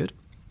sounds good.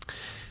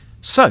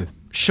 So,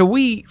 shall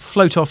we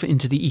float off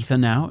into the ether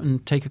now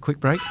and take a quick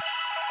break?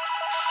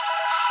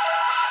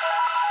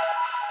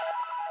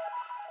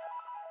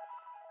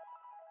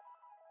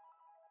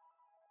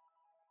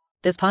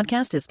 This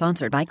podcast is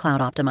sponsored by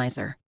Cloud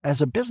Optimizer.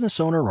 As a business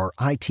owner or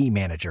IT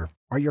manager,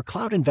 are your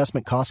cloud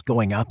investment costs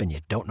going up and you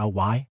don't know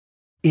why?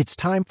 It's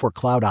time for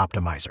Cloud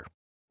Optimizer.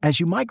 As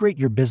you migrate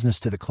your business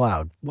to the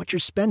cloud, what you're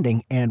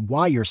spending and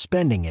why you're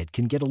spending it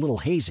can get a little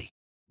hazy.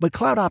 But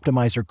Cloud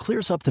Optimizer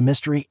clears up the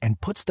mystery and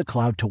puts the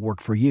cloud to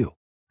work for you.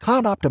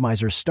 Cloud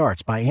Optimizer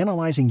starts by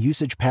analyzing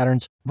usage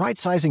patterns,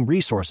 right-sizing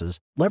resources,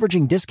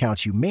 leveraging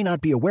discounts you may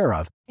not be aware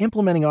of,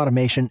 implementing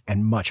automation,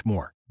 and much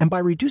more. And by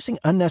reducing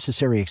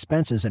unnecessary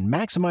expenses and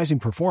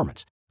maximizing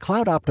performance,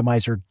 Cloud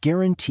Optimizer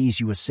guarantees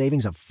you a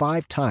savings of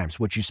 5 times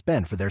what you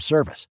spend for their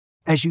service.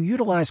 As you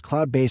utilize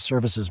cloud-based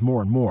services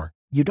more and more,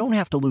 you don't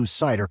have to lose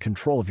sight or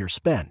control of your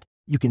spend.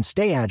 You can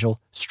stay agile,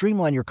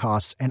 streamline your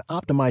costs, and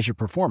optimize your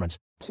performance,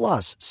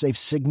 plus save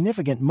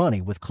significant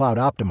money with Cloud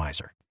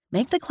Optimizer.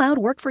 Make the cloud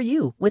work for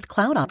you with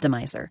Cloud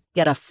Optimizer.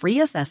 Get a free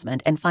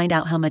assessment and find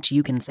out how much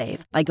you can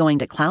save by going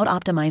to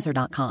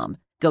cloudoptimizer.com.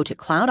 Go to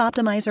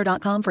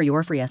cloudoptimizer.com for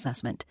your free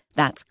assessment.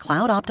 That's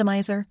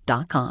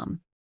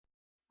cloudoptimizer.com.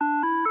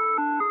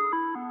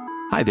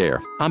 Hi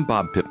there, I'm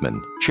Bob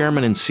Pittman,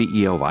 Chairman and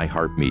CEO of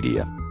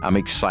iHeartMedia. I'm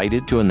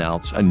excited to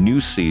announce a new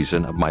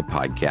season of my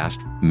podcast,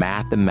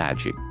 Math and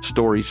Magic,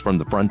 Stories from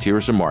the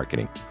Frontiers of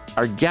Marketing.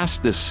 Our guests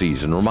this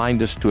season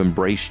remind us to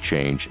embrace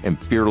change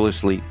and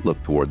fearlessly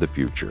look toward the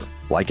future.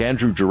 Like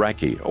Andrew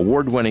Jarecki,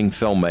 award-winning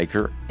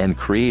filmmaker and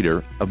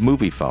creator of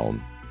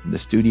Moviefone. The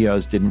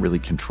studios didn't really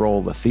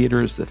control the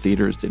theaters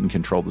didn't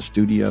control the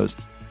studios.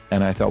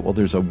 And I thought, well,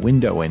 there's a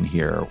window in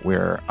here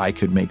where I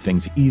could make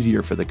things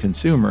easier for the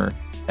consumer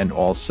and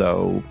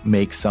also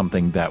make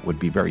something that would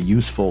be very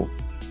useful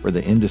for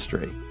the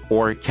industry.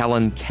 Or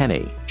Kellen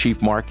Kenny,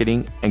 Chief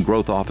Marketing and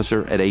Growth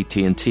Officer at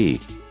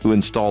AT&T, who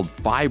installed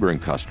fiber in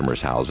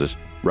customers' houses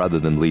rather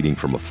than leading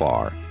from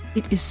afar.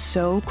 It is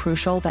so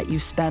crucial that you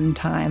spend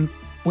time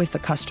with the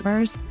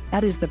customers.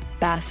 That is the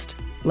best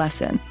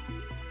lesson.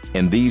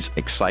 In these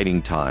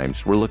exciting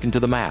times, we're looking to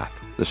the math,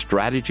 the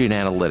strategy and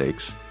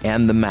analytics,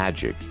 and the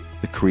magic,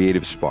 the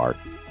creative spark,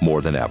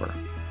 more than ever.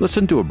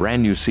 Listen to a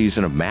brand new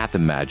season of Math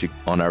and Magic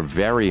on our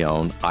very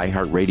own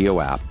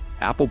iHeartRadio app,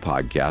 Apple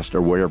Podcast,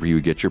 or wherever you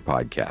get your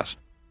podcast.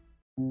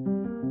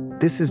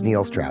 This is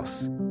Neil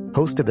Strauss,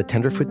 host of the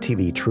Tenderfoot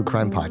TV true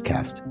crime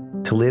podcast,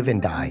 To Live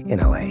and Die in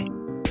LA.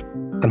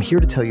 I'm here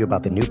to tell you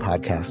about the new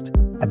podcast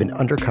I've been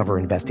undercover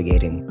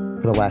investigating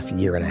for the last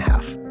year and a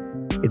half.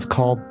 It's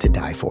called To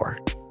Die For.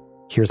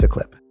 Here's a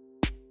clip.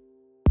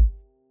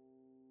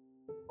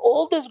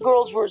 All these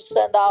girls were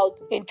sent out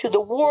into the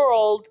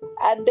world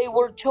and they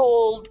were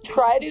told,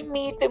 try to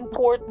meet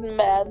important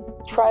men,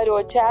 try to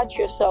attach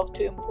yourself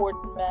to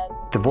important men.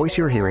 The voice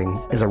you're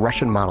hearing is a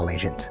Russian model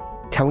agent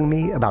telling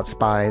me about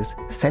spies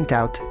sent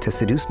out to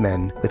seduce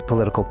men with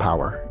political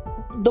power.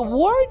 The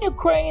war in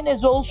Ukraine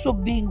is also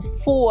being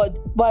fought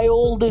by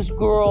all these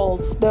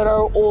girls that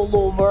are all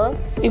over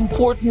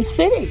important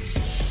cities.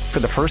 For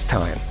the first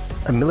time,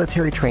 a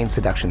military-trained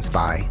seduction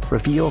spy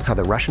reveals how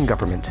the Russian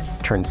government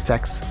turned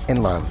sex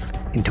and love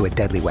into a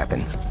deadly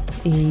weapon.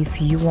 If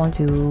you want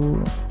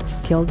to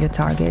kill your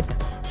target,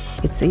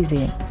 it's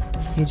easy.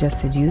 You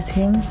just seduce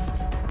him,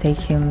 take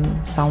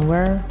him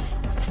somewhere,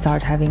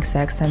 start having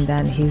sex, and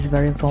then he's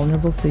very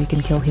vulnerable, so you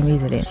can kill him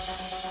easily.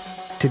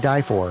 To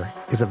Die For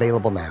is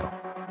available now.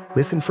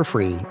 Listen for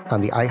free on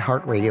the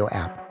iHeartRadio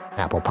app,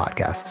 Apple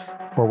Podcasts,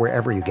 or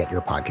wherever you get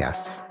your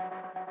podcasts.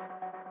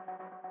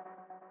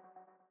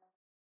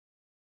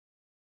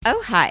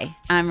 Oh, hi,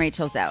 I'm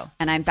Rachel Zoe,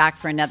 and I'm back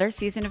for another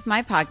season of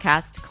my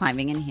podcast,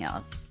 Climbing in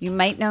Heels. You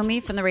might know me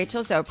from the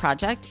Rachel Zoe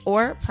Project,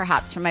 or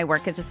perhaps from my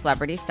work as a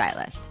celebrity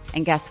stylist.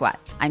 And guess what?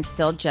 I'm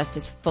still just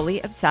as fully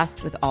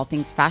obsessed with all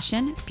things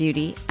fashion,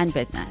 beauty, and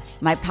business.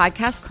 My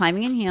podcast,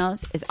 Climbing in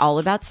Heels, is all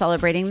about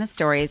celebrating the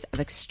stories of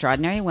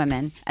extraordinary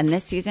women, and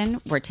this season,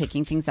 we're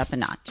taking things up a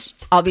notch.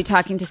 I'll be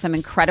talking to some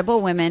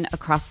incredible women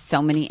across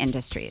so many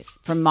industries,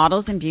 from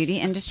models and beauty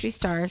industry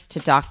stars to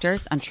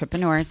doctors,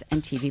 entrepreneurs,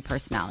 and TV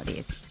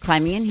personalities.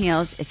 Climbing in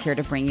Heels is here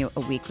to bring you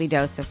a weekly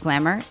dose of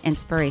glamour,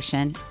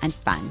 inspiration, and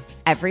fun.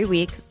 Every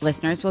week,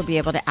 listeners will be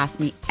able to ask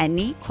me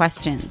any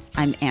questions.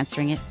 I'm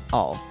answering it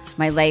all.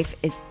 My life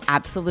is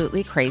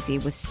absolutely crazy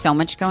with so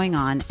much going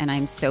on, and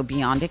I'm so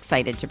beyond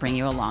excited to bring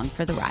you along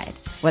for the ride.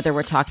 Whether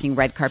we're talking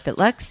red carpet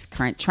looks,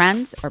 current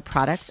trends, or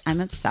products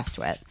I'm obsessed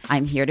with,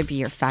 I'm here to be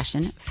your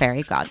fashion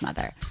fairy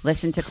godmother.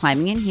 Listen to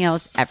Climbing in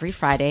Heels every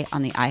Friday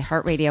on the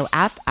iHeartRadio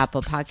app,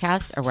 Apple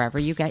Podcasts, or wherever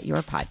you get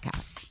your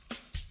podcasts.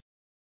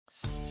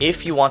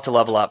 If you want to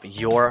level up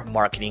your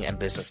marketing and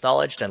business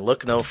knowledge, then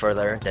look no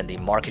further than the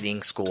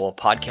Marketing School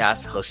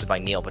podcast hosted by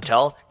Neil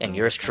Patel and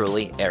yours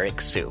truly, Eric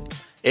Su.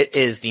 It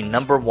is the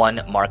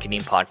 #1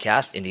 marketing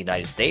podcast in the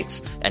United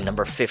States and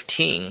number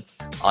 15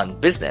 on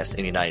business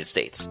in the United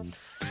States.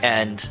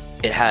 And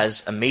it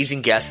has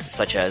amazing guests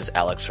such as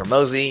Alex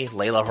Hormozi,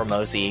 Layla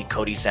Hormozi,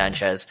 Cody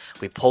Sanchez.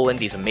 We pull in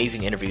these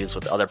amazing interviews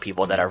with other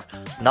people that are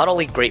not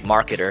only great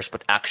marketers,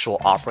 but actual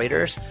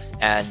operators.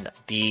 And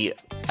the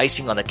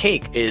icing on the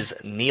cake is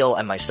Neil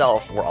and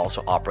myself were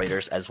also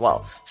operators as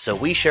well. So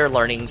we share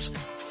learnings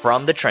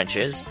from the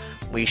trenches.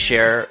 We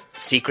share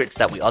secrets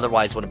that we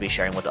otherwise wouldn't be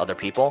sharing with other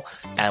people.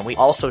 And we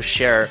also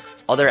share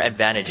other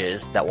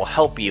advantages that will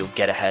help you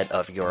get ahead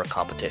of your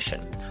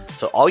competition.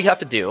 So all you have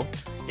to do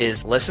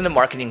is listen to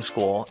Marketing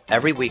School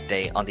every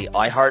weekday on the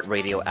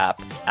iHeartRadio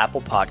app,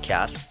 Apple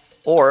Podcasts,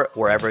 or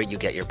wherever you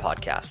get your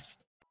podcasts.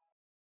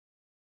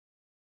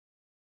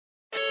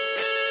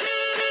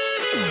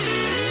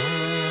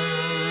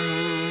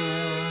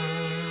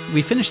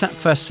 We finished that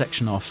first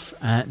section off.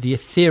 The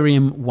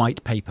Ethereum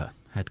white paper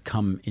had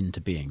come into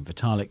being.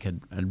 Vitalik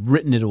had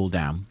written it all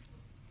down,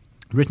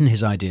 written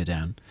his idea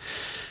down.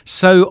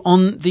 So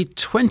on the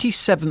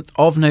 27th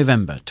of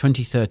November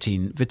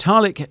 2013,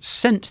 Vitalik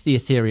sent the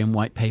Ethereum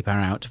white paper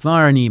out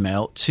via an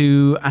email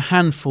to a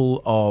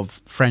handful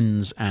of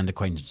friends and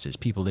acquaintances,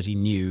 people that he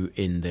knew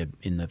in the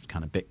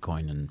kind of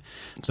Bitcoin and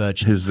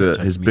Virgin. His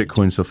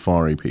Bitcoin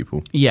Safari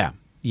people. Yeah,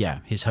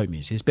 his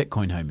homies, his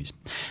Bitcoin homies.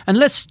 And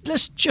let's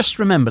just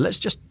remember, let's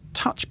just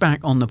touch back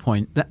on the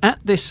point that at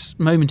this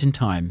moment in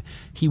time,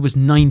 he was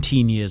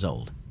 19 years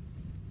old.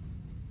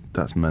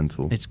 That's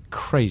mental. It's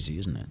crazy,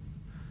 isn't it?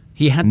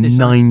 He had this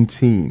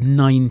 19.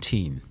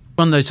 19.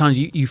 One of those times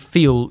you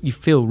feel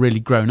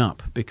really grown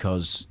up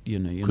because you're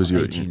not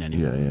 18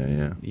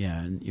 anymore.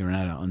 Yeah, and you're an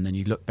adult, and then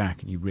you look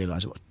back and you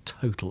realise what a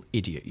total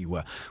idiot you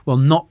were. Well,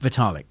 not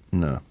Vitalik.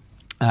 No.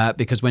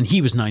 Because when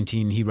he was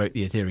 19, he wrote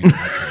the Ethereum white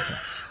paper.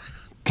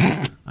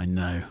 I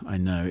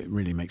know. It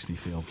really makes me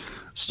feel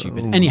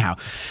stupid. Oh. Anyhow,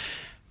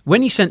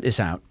 when he sent this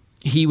out,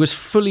 he was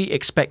fully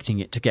expecting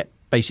it to get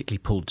basically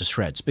pulled to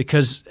shreds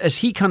because, as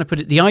he kind of put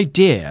it, the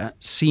idea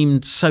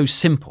seemed so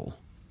simple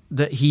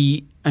that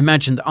he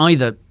imagined that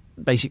either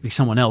basically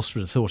someone else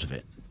would have thought of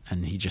it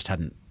and he just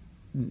hadn't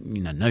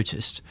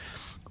noticed,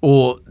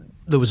 or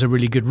there was a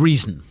really good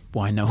reason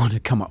why no one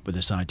had come up with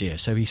this idea.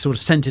 So he sort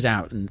of sent it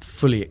out and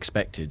fully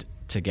expected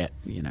to get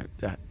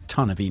a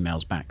ton of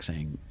emails back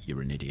saying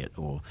you're an idiot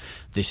or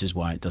this is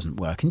why it doesn't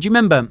work. And do you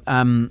remember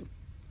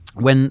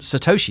when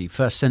Satoshi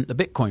first sent the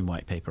Bitcoin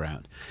white paper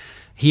out?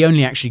 He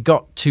only actually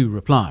got 2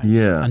 replies,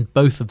 and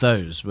both of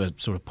those were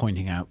sort of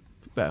pointing out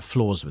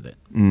flaws with it.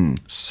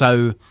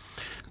 So,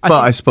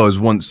 I suppose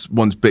once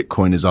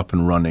Bitcoin is up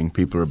and running,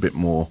 people are a bit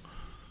more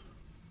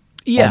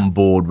on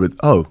board with,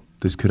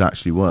 this could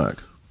actually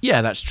work.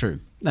 Yeah, that's true.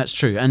 That's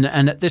true. And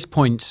at this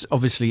point,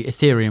 obviously,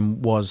 Ethereum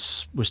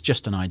was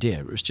just an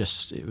idea. It was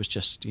just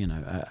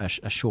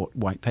a short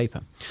white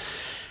paper.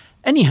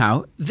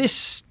 Anyhow,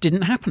 this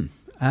didn't happen.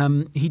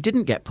 He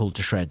didn't get pulled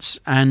to shreds,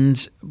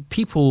 and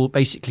people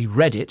basically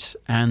read it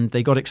and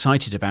they got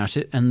excited about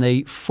it and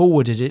they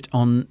forwarded it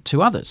on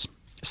to others.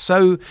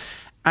 So,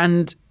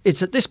 and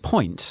it's at this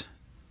point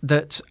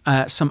that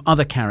some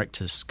other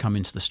characters come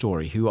into the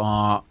story who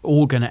are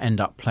all going to end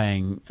up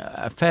playing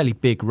a fairly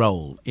big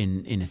role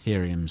in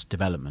Ethereum's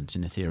development,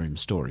 in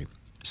Ethereum's story.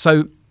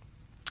 So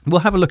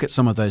we'll have a look at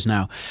some of those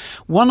now.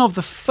 One of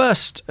the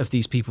first of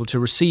these people to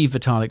receive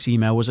Vitalik's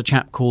email was a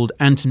chap called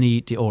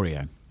Anthony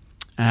D'Orio.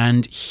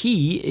 And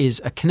he is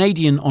a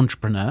Canadian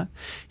entrepreneur.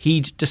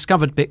 He'd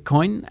discovered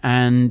Bitcoin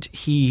and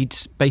he'd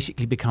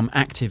basically become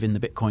active in the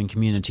Bitcoin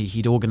community.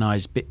 He'd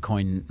organized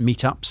Bitcoin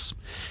meetups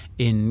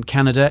in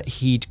Canada.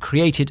 He'd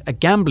created a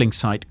gambling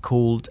site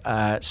called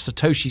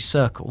Satoshi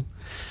Circle,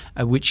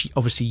 which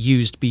obviously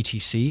used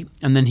BTC.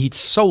 And then he'd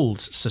sold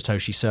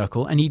Satoshi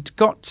Circle and he'd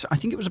got, I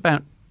think it was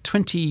about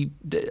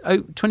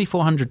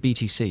 2,400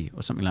 BTC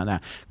or something like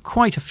that.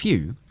 Quite a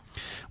few,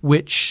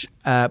 which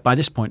by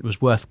this point was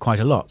worth quite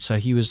a lot. So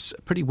he was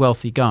a pretty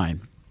wealthy guy.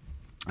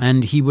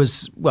 And he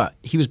was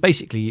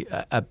basically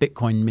a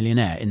Bitcoin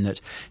millionaire in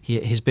that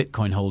his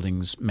Bitcoin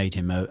holdings made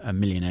him a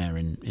millionaire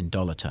in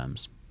dollar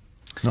terms.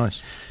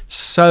 Nice.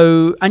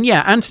 So, and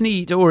yeah,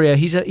 Anthony D'Orio,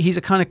 he's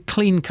a kind of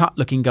clean-cut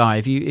looking guy.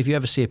 If you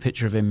ever see a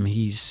picture of him,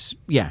 he's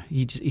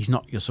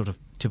not your sort of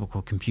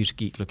typical computer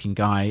geek looking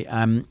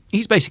guy.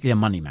 He's basically a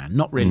money man,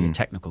 not really a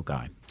technical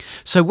guy.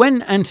 So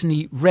when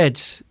Anthony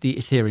read the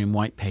Ethereum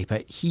white paper,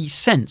 he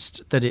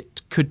sensed that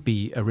it could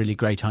be a really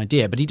great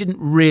idea, but he didn't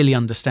really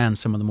understand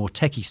some of the more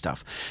techie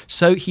stuff.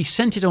 So he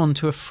sent it on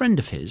to a friend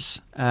of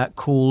his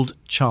called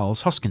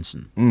Charles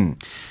Hoskinson.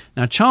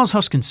 Now, Charles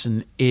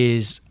Hoskinson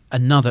is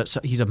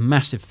he's a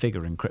massive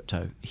figure in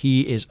crypto.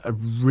 He is a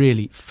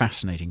really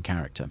fascinating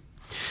character.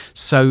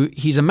 So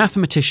he's a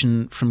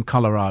mathematician from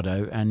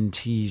Colorado, and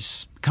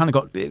he's kind of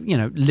got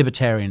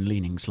libertarian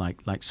leanings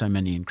like so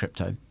many in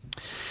crypto.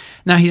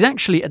 Now he's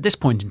actually at this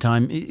point in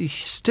time he's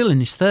still in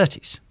his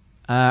 30s.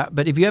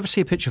 But if you ever see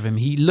a picture of him,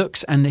 he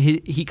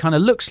kind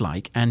of looks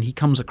like and he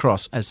comes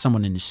across as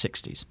someone in his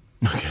 60s.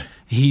 Okay.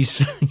 He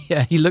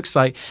looks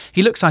like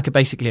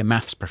basically a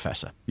maths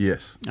professor.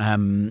 Yes.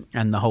 And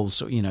the whole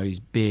sort, his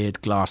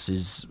beard,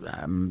 glasses,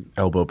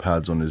 elbow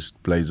pads on his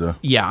blazer.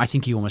 Yeah, I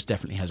think he almost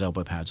definitely has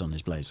elbow pads on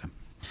his blazer.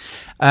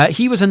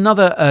 He was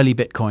another early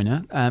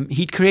Bitcoiner.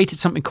 He'd created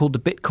something called the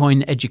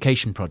Bitcoin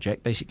Education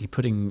Project, basically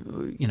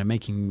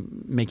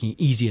making it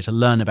easier to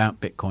learn about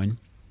Bitcoin.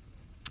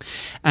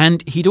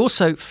 And he'd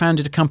also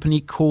founded a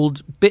company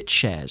called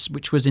BitShares,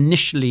 which was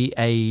initially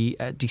a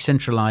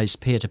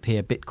decentralized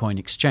peer-to-peer Bitcoin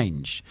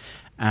exchange.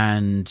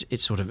 And it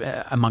sort of,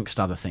 amongst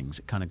other things,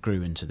 it kind of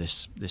grew into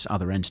this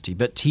other entity.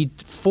 But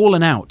he'd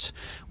fallen out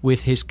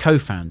with his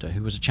co-founder,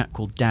 who was a chap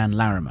called Dan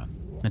Larimer.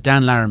 Now,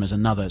 Dan Larimer is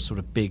another sort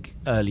of big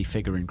early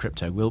figure in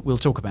crypto. We'll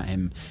talk about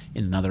him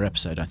in another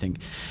episode, I think.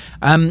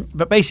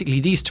 But basically,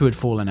 these two had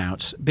fallen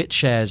out.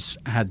 BitShares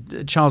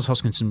Charles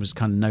Hoskinson was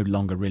kind of no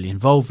longer really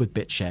involved with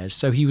BitShares,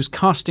 so he was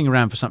casting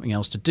around for something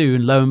else to do.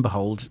 And lo and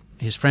behold,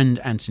 his friend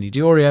Anthony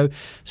Diorio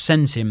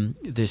sends him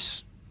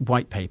this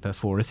white paper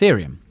for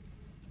Ethereum.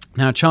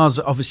 Now, Charles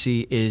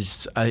obviously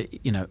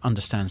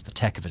understands the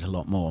tech of it a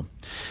lot more,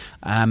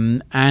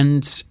 and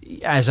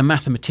as a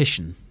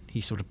mathematician, he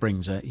sort of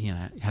brings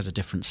has a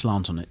different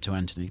slant on it to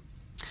Anthony.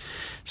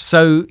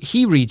 So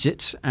he reads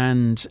it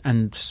and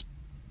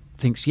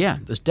thinks, yeah,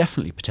 there's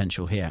definitely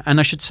potential here.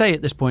 And I should say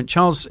at this point,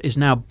 Charles is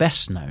now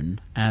best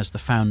known as the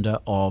founder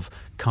of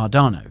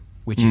Cardano,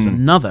 which is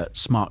another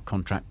smart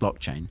contract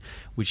blockchain,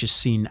 which is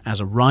seen as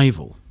a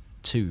rival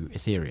to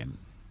Ethereum.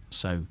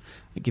 So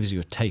it gives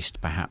you a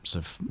taste, perhaps,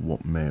 of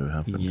what may have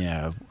happened.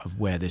 Yeah, of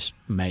where this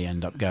may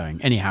end up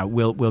going. Anyhow,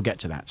 we'll get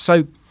to that.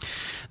 So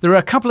there are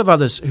a couple of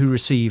others who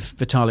receive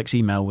Vitalik's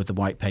email with the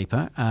white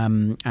paper,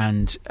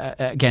 and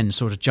again,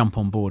 sort of jump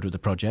on board with the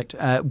project.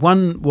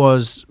 One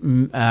was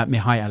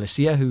Mihai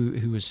Alisia,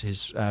 who was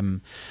his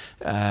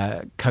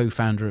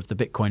co-founder of the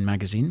Bitcoin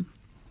magazine,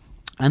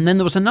 and then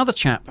there was another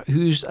chap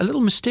who's a little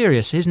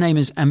mysterious. His name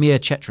is Amir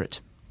Chetrit,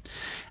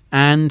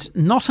 and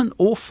not an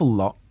awful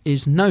lot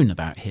is known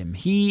about him.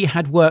 He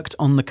had worked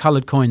on the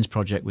Colored Coins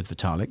project with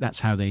Vitalik.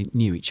 That's how they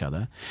knew each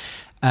other.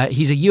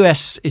 He's a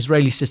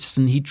US-Israeli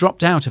citizen. He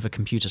dropped out of a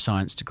computer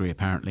science degree,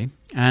 apparently,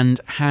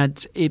 and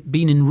had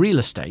been in real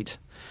estate,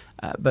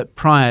 but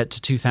prior to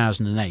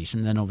 2008.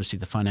 And then obviously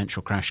the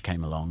financial crash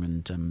came along,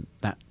 and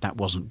that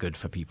wasn't good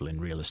for people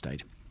in real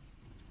estate.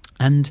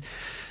 And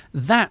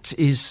that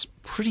is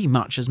pretty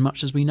much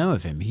as we know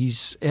of him. He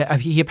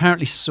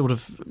apparently sort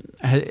of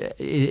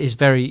is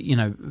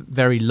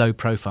very low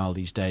profile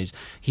these days.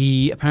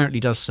 He apparently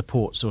does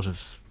support sort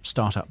of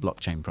startup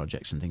blockchain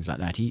projects and things like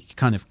that. He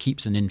kind of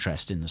keeps an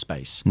interest in the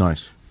space.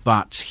 Nice.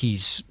 But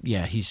he's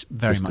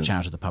very much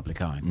out of the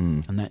public eye.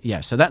 And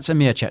so that's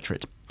Amir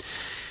Chetrit.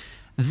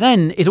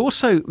 Then it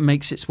also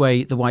makes its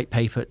way, the white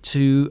paper,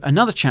 to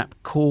another chap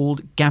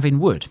called Gavin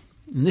Wood.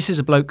 And this is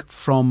a bloke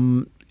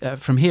from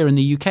here in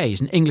the UK.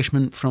 He's an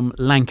Englishman from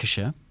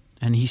Lancashire,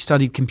 and he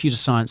studied computer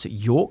science at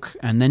York,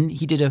 and then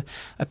he did a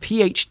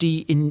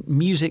PhD in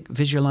music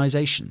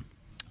visualization.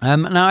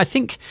 Now, I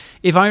think,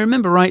 if I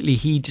remember rightly,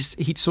 he'd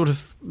sort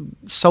of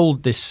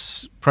sold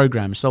this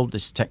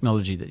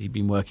technology that he'd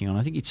been working on.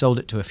 I think he'd sold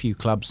it to a few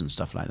clubs and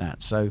stuff like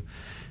that. So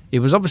it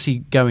was obviously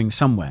going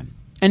somewhere.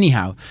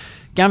 Anyhow,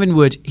 Gavin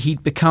Wood,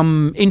 he'd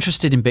become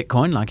interested in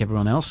Bitcoin like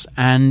everyone else,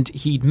 and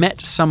he'd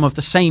met some of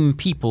the same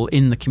people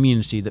in the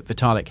community that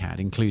Vitalik had,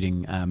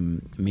 including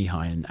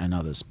Mihai and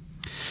others.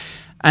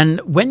 And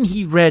when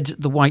he read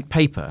the white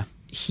paper,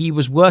 he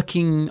was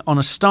working on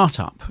a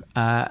startup.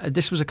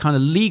 This was a kind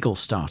of legal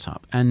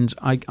startup, and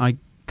I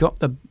got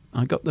the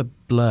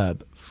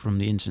blurb from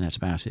the internet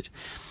about it.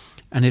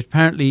 And it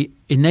apparently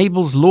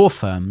enables law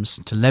firms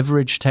to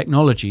leverage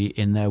technology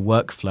in their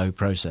workflow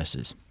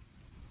processes.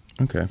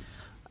 Okay.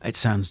 It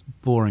sounds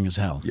boring as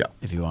hell,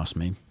 if you ask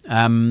me.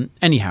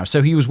 Anyhow,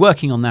 so he was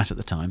working on that at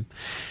the time.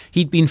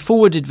 He'd been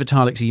forwarded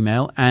Vitalik's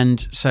email,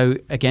 and so,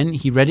 again,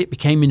 he read it,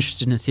 became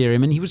interested in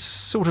Ethereum, and he was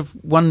sort of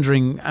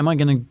wondering, am I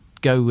going to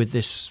go with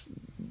this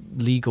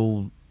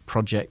legal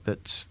project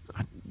that,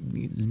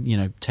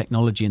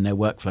 technology in their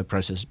workflow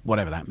process,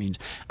 whatever that means?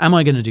 Am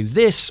I going to do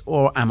this,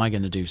 or am I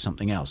going to do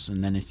something else?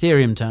 And then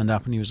Ethereum turned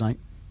up, and he was like,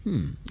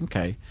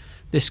 okay,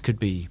 this could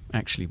be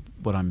actually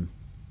what I'm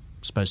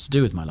supposed to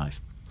do with my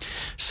life.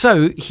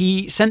 So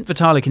he sent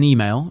Vitalik an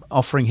email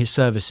offering his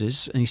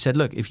services, and he said,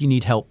 look, if you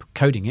need help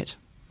coding it,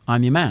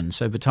 I'm your man.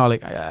 So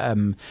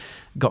Vitalik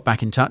got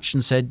back in touch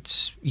and said,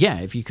 yeah,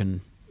 if you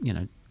can,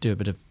 do a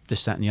bit of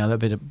this, that, and the other,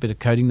 a bit of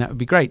coding, that would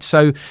be great.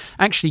 So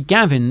actually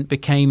Gavin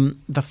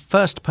became the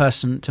first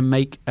person to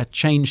make a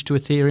change to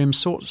Ethereum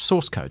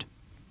source code.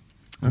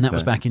 And that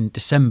was back in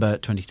December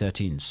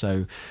 2013,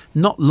 so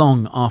not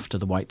long after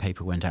the white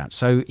paper went out.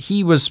 So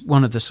he was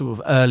one of the sort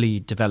of early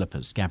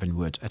developers, Gavin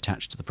Wood,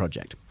 attached to the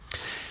project.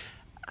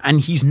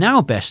 And he's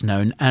now best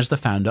known as the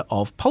founder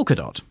of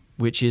Polkadot,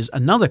 which is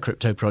another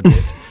crypto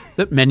project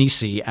that many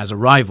see as a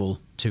rival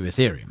to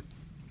Ethereum.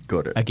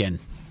 Got it. Again,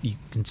 you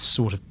can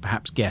sort of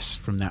perhaps guess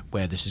from that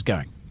where this is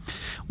going.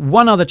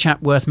 One other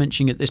chap worth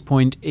mentioning at this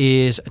point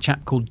is a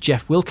chap called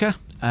Jeff Wilker.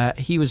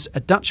 He was a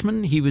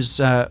Dutchman. He is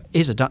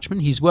a Dutchman.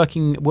 Was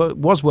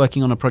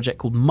working on a project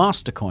called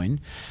Mastercoin,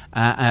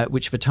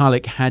 which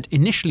Vitalik had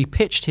initially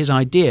pitched his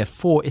idea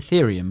for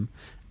Ethereum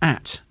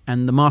at,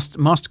 and the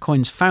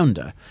Mastercoin's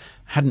founder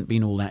hadn't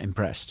been all that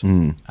impressed.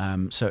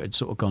 So it had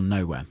sort of gone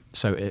nowhere.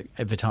 So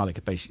Vitalik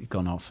had basically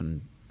gone off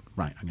and,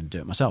 right, I'm going to do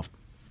it myself.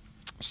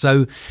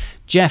 So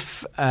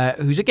Jeff,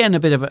 who's again a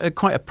bit of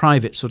quite a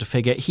private sort of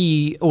figure,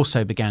 he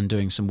also began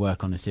doing some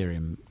work on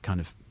Ethereum kind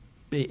of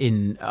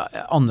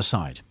on the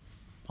side,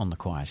 on the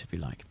quiet, if you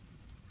like.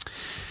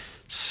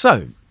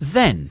 So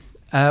then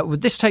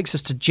this takes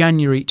us to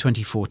January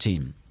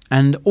 2014.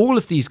 And all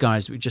of these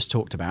guys we just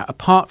talked about,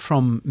 apart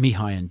from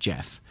Mihai and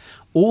Jeff,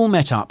 all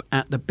met up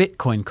at the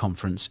Bitcoin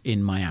conference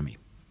in Miami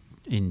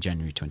in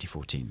January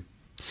 2014.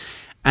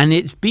 And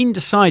it'd been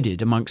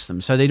decided amongst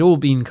them, so they'd all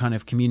been kind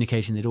of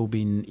communicating, they'd all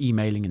been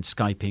emailing and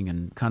Skyping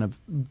and kind of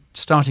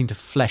starting to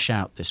flesh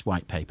out this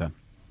white paper.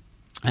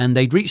 And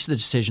they'd reached the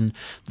decision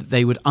that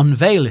they would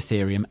unveil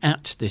Ethereum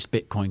at this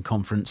Bitcoin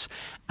conference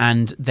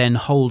and then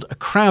hold a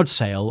crowd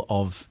sale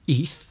of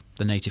ETH,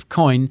 the native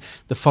coin,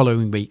 the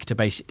following week to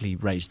basically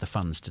raise the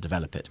funds to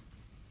develop it.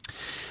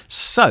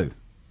 So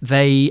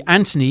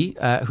Anthony,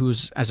 who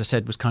was, as I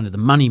said, was kind of the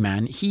money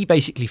man, he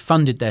basically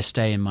funded their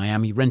stay in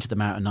Miami, rented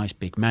them out a nice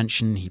big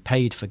mansion. He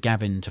paid for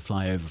Gavin to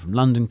fly over from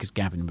London because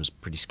Gavin was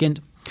pretty skint.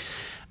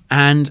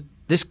 And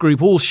this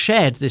group all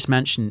shared this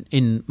mansion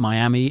in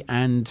Miami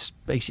and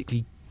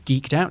basically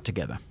geeked out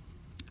together.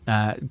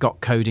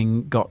 Got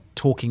coding, got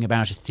talking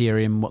about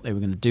Ethereum, what they were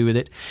going to do with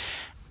it.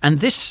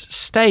 And this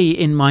stay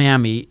in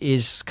Miami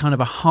is kind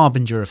of a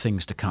harbinger of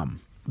things to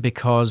come,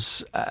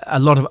 because a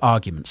lot of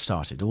arguments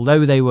started.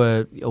 Although they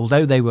were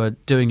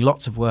doing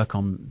lots of work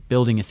on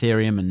building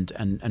Ethereum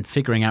and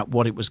figuring out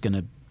what it was going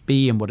to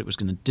be and what it was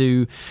going to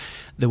do,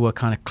 there were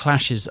kind of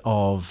clashes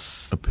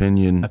of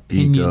opinion,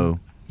 ego.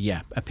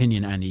 Yeah,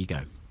 opinion and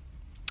ego.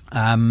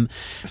 It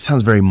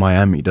sounds very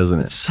Miami,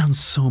 doesn't it? It sounds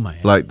so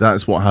Miami. Like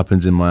that's what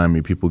happens in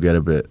Miami. People get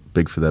a bit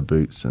big for their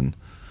boots and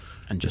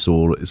just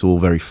it's all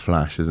very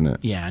flash, isn't it?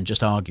 Yeah, and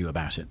just argue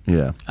about it.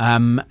 Yeah.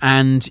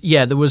 And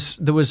yeah, there was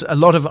a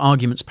lot of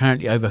arguments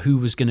apparently over who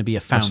was going to be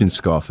a founder. I've seen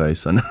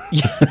Scarface, I know.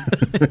 Yeah,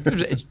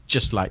 it's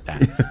just like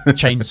that.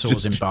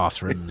 Chainsaws in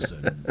bathrooms,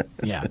 and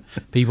yeah,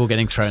 people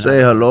getting thrown.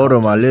 Say hello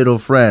to my little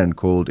friend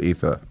called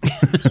Ether.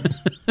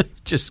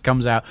 Just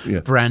comes out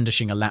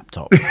brandishing a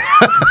laptop.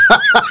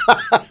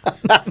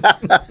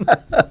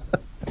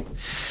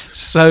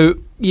 So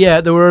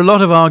yeah, there were a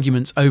lot of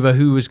arguments over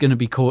who was going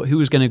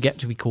to get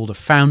to be called a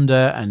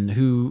founder and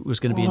who was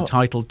going to be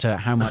entitled to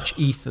how much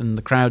ETH and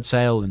the crowd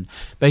sale. And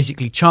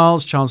basically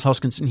Charles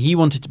Hoskinson, he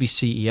wanted to be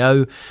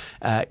CEO.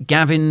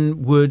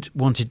 Gavin Wood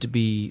wanted to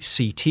be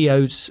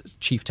CTO,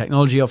 Chief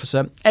Technology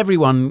Officer.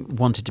 Everyone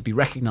wanted to be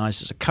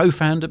recognized as a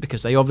co-founder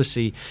because they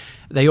obviously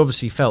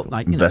felt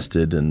like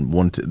invested and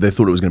wanted. They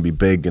thought it was going to be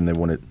big and they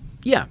wanted.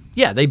 Yeah,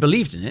 they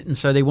believed in it, and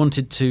so they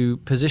wanted to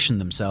position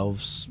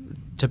themselves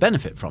to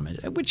benefit from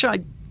it, which I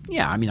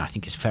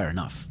think is fair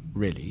enough,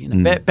 really.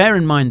 Bear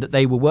in mind that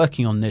they were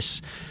working on this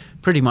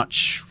pretty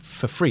much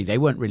for free. They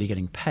weren't really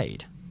getting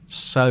paid.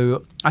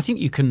 So I think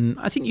you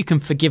can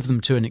forgive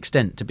them to an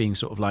extent, to being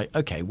sort of like,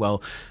 okay,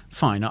 well,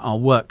 fine,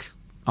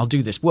 I'll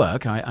do this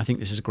work. I think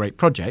this is a great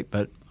project,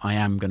 but I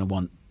am going to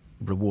want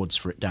rewards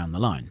for it down the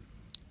line.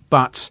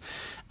 But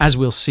as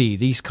we'll see,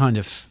 these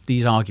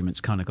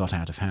arguments kind of got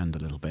out of hand a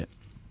little bit.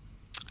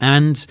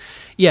 And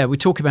yeah, we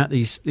talk about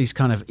these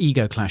kind of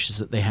ego clashes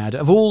that they had.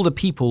 Of all the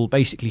people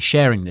basically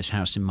sharing this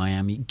house in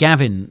Miami,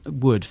 Gavin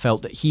Wood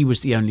felt that he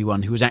was the only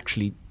one who was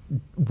actually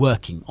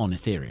working on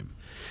Ethereum.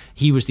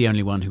 He was the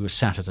only one who was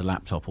sat at a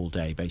laptop all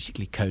day,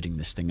 basically coding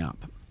this thing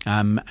up.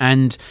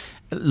 And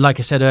like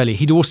I said earlier,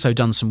 he'd also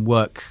done some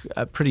work,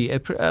 a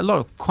lot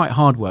of quite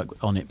hard work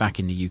on it back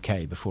in the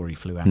UK before he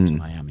flew out to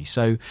Miami.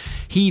 So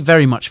he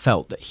very much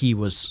felt that he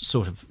was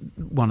sort of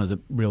one of the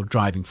real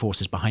driving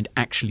forces behind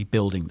actually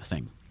building the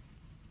thing.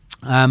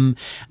 And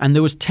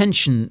there was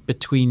tension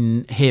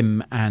between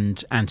him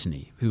and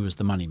Anthony, who was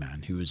the money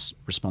man, who was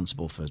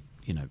responsible for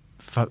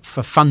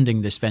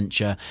funding this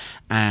venture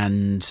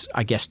and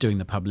I guess doing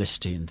the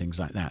publicity and things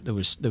like that. There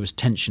was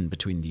tension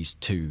between these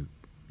two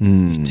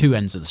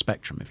ends of the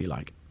spectrum, if you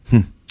like.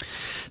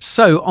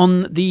 So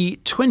on the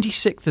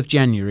 26th of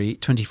January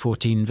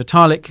 2014,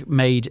 Vitalik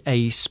made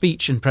a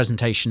speech and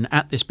presentation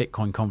at this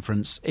Bitcoin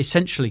conference,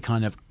 essentially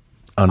kind of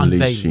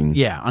unleashing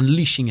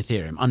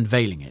Ethereum,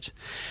 unveiling it.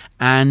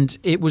 And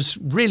it was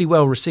really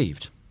well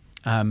received,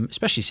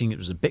 especially seeing it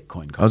was a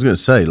Bitcoin conference. I was going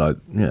to say,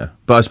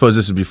 but I suppose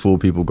this is before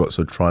people got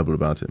so tribal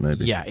about it,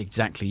 maybe. Yeah,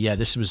 exactly. Yeah,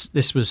 this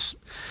was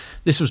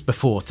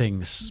before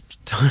things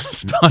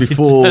started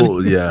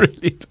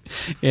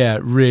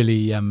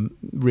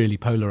really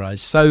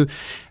polarized. So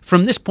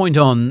from this point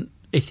on,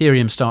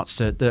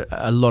 Ethereum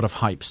a lot of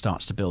hype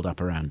starts to build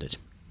up around it.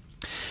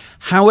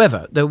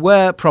 However, there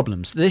were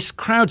problems. This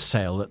crowd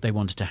sale that they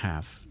wanted to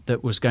have,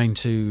 that was going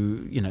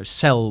to,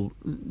 sell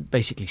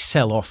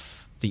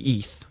off the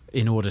ETH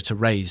in order to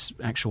raise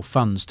actual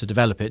funds to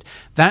develop it.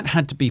 That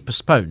had to be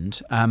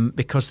postponed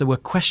because there were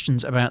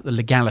questions about the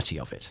legality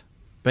of it.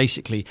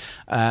 Basically,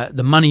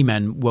 the money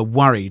men were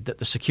worried that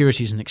the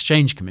Securities and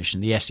Exchange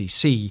Commission, the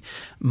SEC,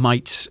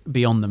 might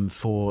be on them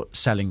for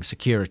selling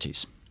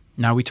securities.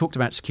 Now, we talked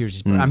about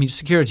securities. I mean,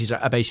 securities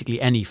are basically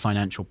any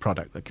financial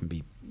product that can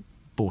be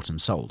bought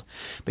and sold.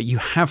 But you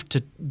have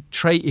to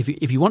trade,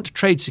 if you want to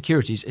trade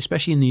securities,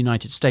 especially in the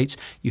United States,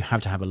 you have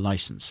to have a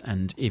license.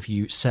 And if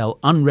you sell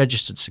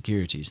unregistered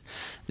securities,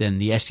 then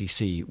the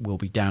SEC will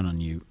be down on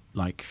you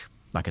like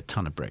a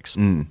ton of bricks.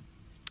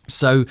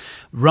 So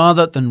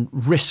rather than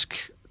risk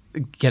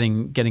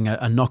getting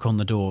a knock on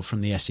the door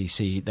from the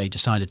SEC, they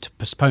decided to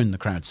postpone the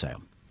crowd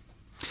sale.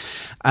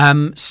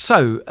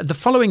 So the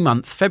following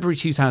month, February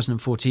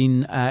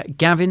 2014,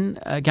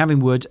 Gavin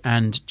Wood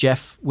and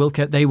Jeff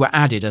Wilker, they were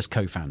added as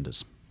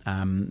co-founders.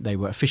 They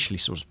were officially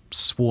sort of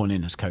sworn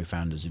in as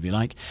co-founders, if you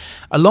like,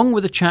 along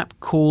with a chap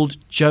called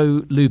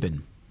Joe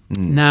Lubin.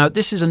 Now,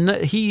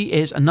 he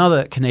is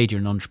another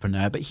Canadian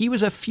entrepreneur, but he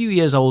was a few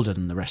years older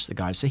than the rest of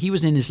the guys. So he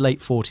was in his late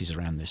 40s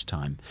around this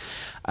time.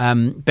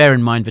 Bear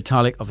in mind,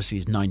 Vitalik obviously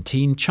is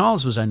 19.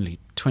 Charles was only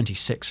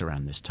 26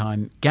 around this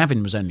time.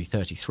 Gavin was only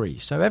 33.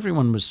 So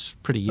everyone was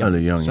pretty young.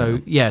 Fairly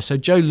young, So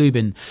Joe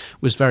Lubin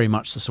was very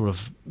much the sort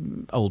of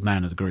old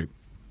man of the group.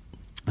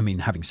 I mean,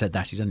 having said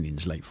that, he's only in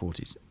his late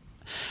 40s.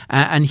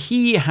 And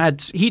he'd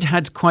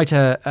had quite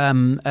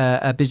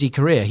a busy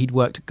career. He'd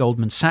worked at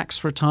Goldman Sachs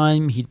for a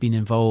time. He'd been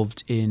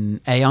involved in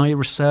AI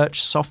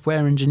research,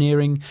 software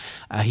engineering.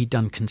 He'd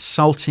done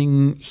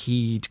consulting.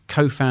 He'd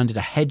co-founded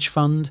a hedge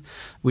fund,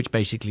 which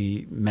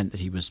basically meant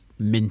that he was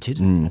minted,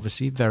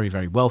 obviously, very,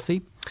 very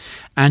wealthy.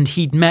 And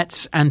he'd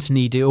met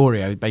Anthony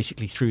D'Orio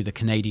basically through the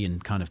Canadian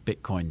kind of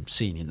Bitcoin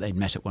scene. They'd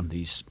met at one of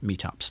these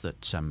meetups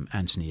that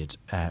Anthony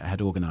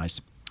had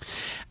organised.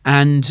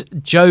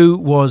 And Joe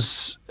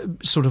was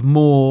sort of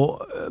more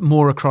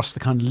across the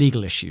kind of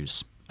legal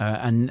issues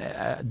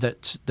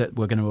that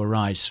were going to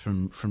arise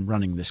from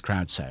running this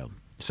crowd sale.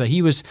 So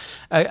he was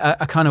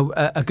a kind of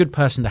a good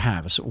person to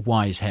have, a sort of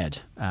wise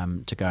head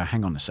to go,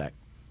 hang on a sec,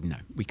 no,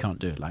 we can't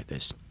do it like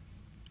this.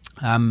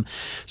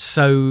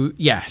 So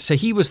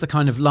he was the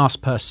kind of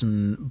last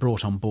person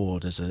brought on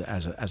board as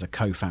a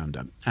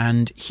co-founder,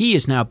 and he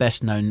is now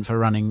best known for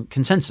running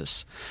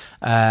Consensus,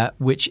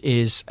 which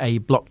is a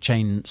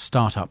blockchain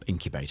startup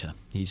incubator.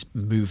 He's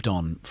moved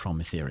on from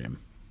Ethereum,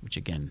 which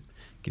again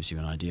gives you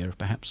an idea of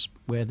perhaps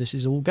where this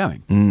is all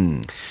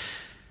going.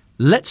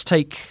 Let's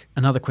take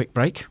another quick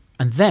break,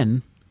 and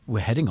then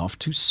we're heading off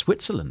to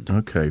Switzerland.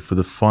 Okay, for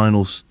the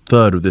final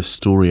third of this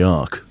story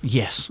arc.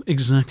 Yes,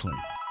 exactly.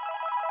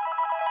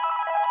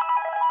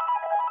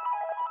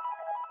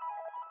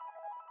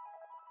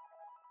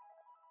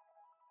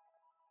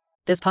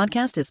 This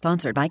podcast is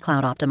sponsored by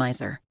Cloud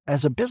Optimizer.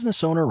 As a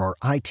business owner or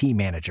IT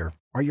manager,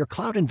 are your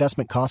cloud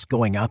investment costs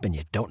going up and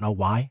you don't know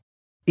why?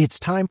 It's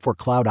time for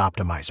Cloud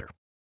Optimizer.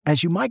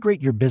 As you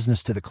migrate your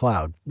business to the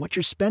cloud, what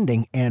you're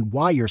spending and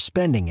why you're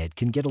spending it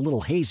can get a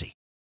little hazy.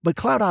 But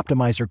Cloud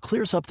Optimizer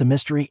clears up the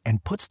mystery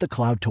and puts the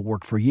cloud to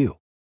work for you.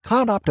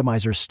 Cloud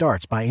Optimizer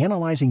starts by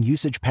analyzing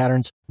usage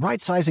patterns,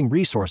 right-sizing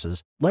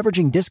resources,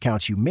 leveraging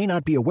discounts you may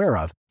not be aware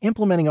of,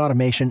 implementing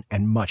automation,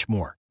 and much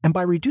more. And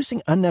by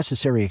reducing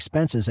unnecessary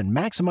expenses and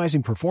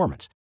maximizing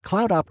performance,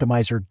 Cloud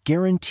Optimizer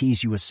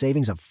guarantees you a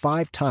savings of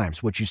 5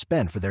 times what you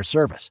spend for their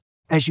service.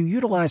 As you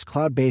utilize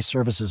cloud-based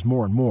services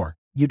more and more,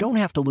 you don't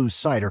have to lose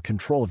sight or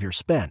control of your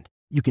spend.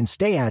 You can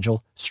stay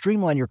agile,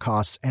 streamline your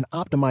costs, and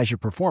optimize your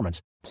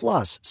performance,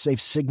 plus save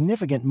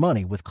significant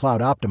money with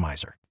Cloud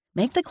Optimizer.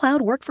 Make the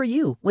cloud work for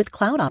you with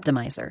Cloud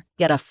Optimizer.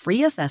 Get a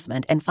free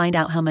assessment and find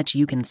out how much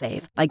you can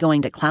save by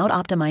going to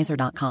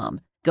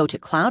cloudoptimizer.com. Go to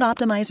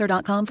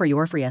cloudoptimizer.com for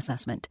your free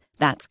assessment.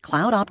 That's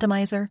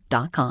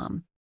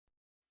cloudoptimizer.com.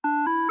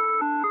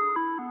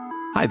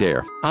 Hi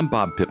there, I'm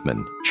Bob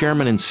Pittman,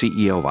 Chairman and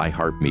CEO of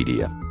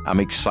iHeartMedia. I'm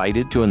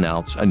excited to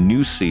announce a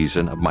new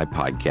season of my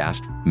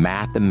podcast,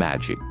 Math and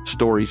Magic,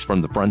 Stories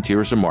from the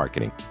Frontiers of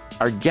Marketing.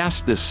 Our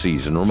guests this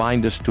season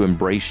remind us to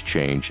embrace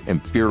change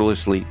and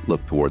fearlessly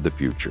look toward the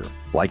future.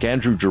 Like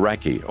Andrew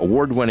Jarecki,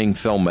 award-winning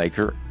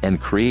filmmaker and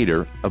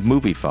creator of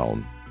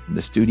MoviePhone.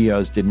 The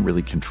studios didn't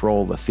really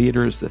control the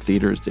theaters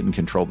didn't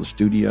control the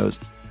studios.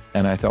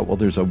 And I thought, well,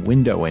 there's a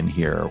window in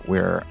here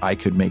where I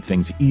could make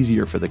things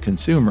easier for the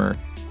consumer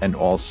and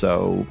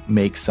also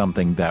make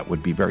something that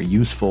would be very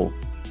useful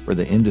for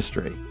the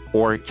industry.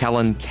 Or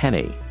Kellen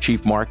Kenny,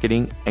 Chief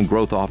Marketing and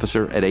Growth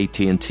Officer at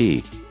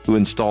AT&T, who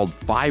installed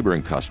fiber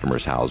in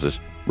customers' houses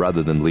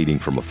rather than leading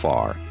from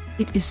afar.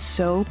 It is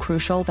so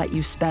crucial that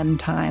you spend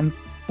time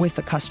with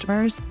the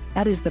customers.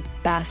 That is the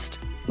best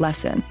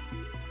lesson.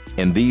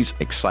 In these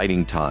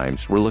exciting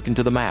times, we're looking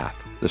to the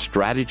math, the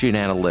strategy and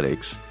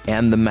analytics,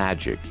 and the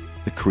magic,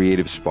 the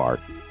creative spark,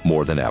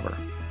 more than ever.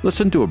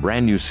 Listen to a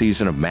brand new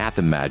season of Math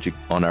and Magic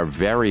on our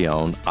very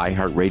own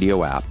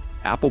iHeartRadio app,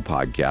 Apple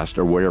Podcast,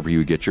 or wherever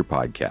you get your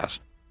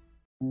podcast.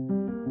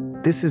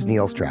 This is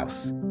Neil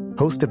Strauss,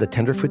 host of the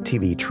Tenderfoot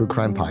TV true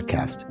crime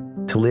podcast,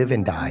 To Live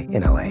and Die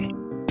in LA.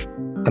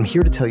 I'm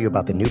here to tell you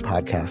about the new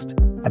podcast,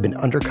 I've been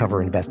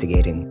undercover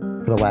investigating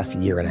for the last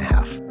year and a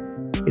half.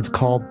 It's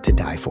called To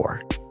Die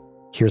For.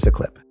 Here's a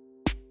clip.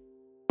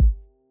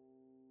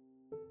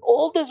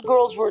 All these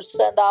girls were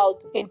sent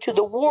out into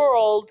the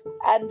world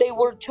and they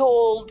were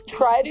told,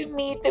 try to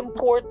meet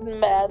important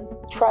men,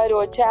 try to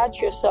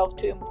attach yourself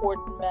to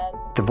important men.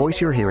 The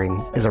voice you're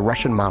hearing is a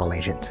Russian model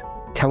agent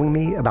telling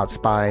me about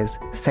spies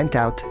sent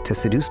out to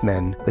seduce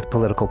men with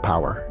political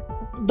power.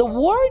 The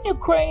war in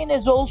Ukraine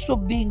is also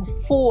being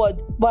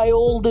fought by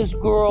all these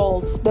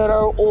girls that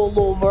are all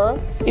over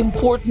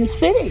important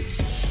cities.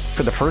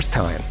 For the first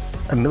time,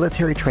 a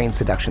military-trained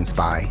seduction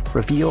spy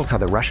reveals how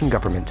the Russian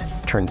government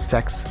turned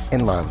sex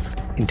and love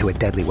into a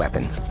deadly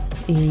weapon.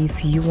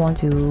 If you want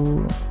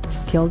to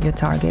kill your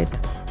target,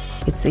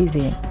 it's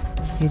easy.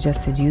 You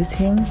just seduce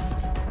him,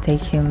 take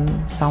him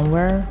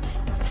somewhere,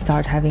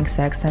 start having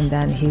sex, and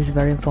then he's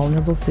very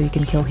vulnerable, so you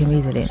can kill him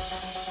easily.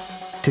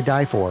 To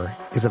Die For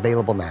is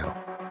available now.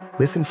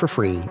 Listen for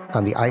free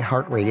on the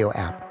iHeartRadio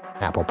app,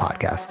 Apple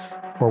Podcasts,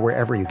 or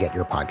wherever you get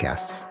your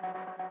podcasts.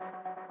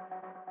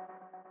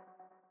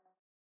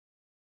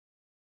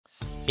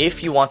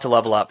 If you want to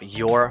level up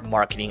your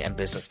marketing and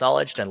business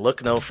knowledge, then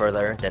look no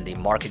further than the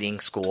Marketing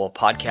School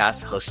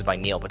podcast hosted by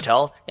Neil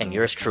Patel and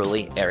yours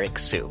truly, Eric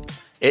Su.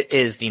 It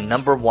is the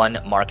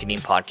 #1 marketing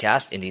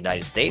podcast in the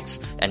United States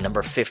and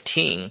number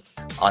 15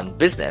 on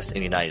business in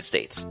the United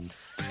States.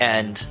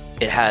 And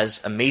it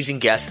has amazing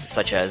guests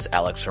such as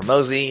Alex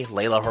Hormozi,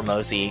 Layla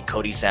Hormozi,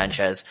 Cody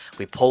Sanchez.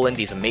 We pull in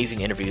these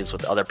amazing interviews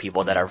with other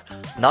people that are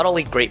not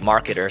only great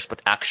marketers, but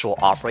actual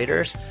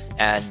operators.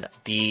 And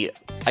the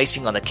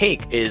icing on the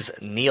cake is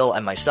Neil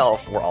and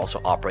myself were also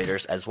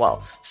operators as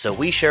well. So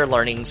we share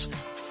learnings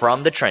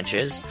from the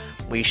trenches.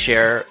 We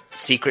share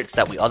secrets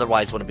that we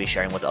otherwise wouldn't be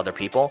sharing with other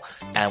people.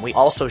 And we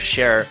also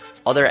share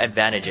other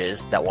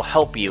advantages that will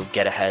help you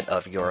get ahead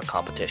of your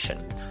competition.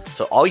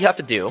 So all you have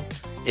to do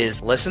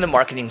is listen to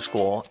Marketing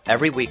School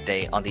every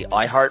weekday on the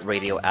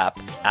iHeartRadio app,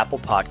 Apple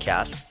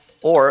Podcasts,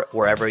 or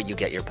wherever you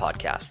get your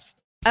podcasts.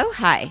 Oh,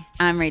 hi,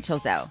 I'm Rachel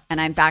Zoe, and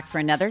I'm back for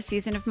another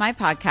season of my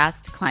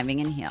podcast, Climbing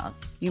in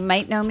Heels. You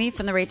might know me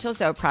from the Rachel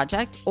Zoe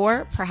Project,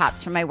 or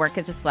perhaps from my work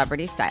as a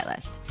celebrity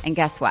stylist. And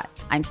guess what?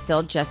 I'm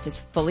still just as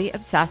fully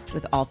obsessed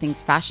with all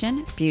things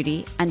fashion,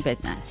 beauty, and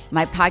business.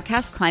 My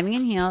podcast, Climbing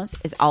in Heels,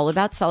 is all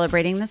about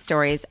celebrating the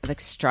stories of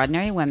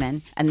extraordinary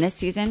women, and this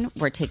season,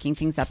 we're taking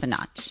things up a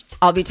notch.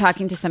 I'll be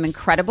talking to some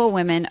incredible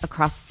women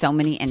across so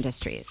many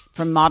industries,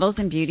 from models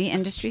and beauty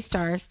industry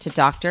stars to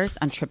doctors,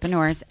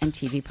 entrepreneurs, and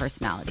TV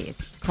personalities.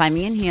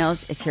 Climbing in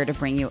Heels is here to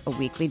bring you a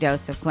weekly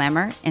dose of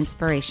glamour,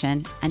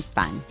 inspiration, and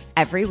fun.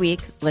 Every week,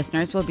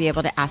 listeners will be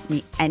able to ask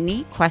me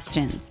any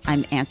questions.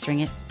 I'm answering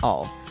it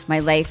all. My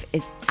life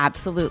is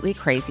absolutely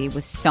crazy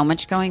with so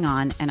much going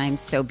on, and I'm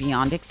so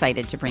beyond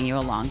excited to bring you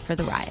along for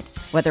the ride.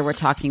 Whether we're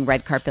talking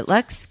red carpet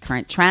looks,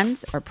 current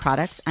trends, or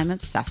products I'm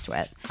obsessed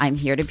with, I'm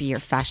here to be your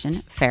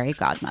fashion fairy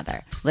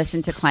godmother.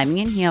 Listen to Climbing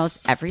in Heels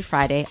every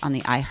Friday on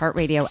the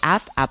iHeartRadio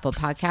app, Apple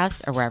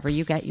Podcasts, or wherever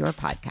you get your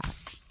podcasts.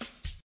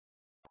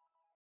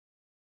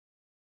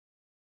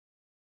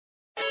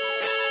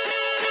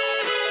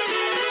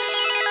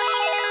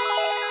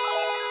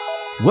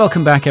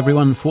 Welcome back,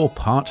 everyone, for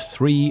part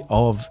 3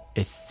 of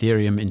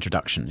Ethereum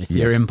Introduction.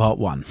 Ethereum Yes. Part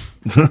 1.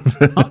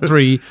 Part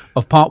 3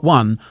 of Part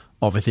 1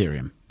 of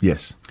Ethereum.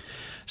 Yes.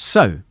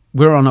 So,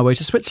 we're on our way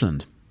to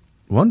Switzerland.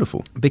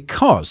 Wonderful.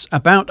 Because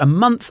about a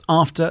month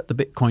after the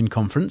Bitcoin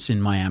conference in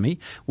Miami,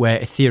 where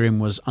Ethereum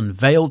was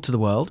unveiled to the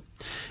world,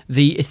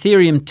 the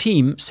Ethereum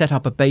team set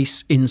up a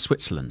base in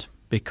Switzerland.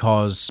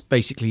 Because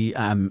basically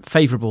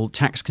favourable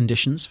tax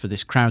conditions for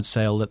this crowd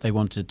sale that they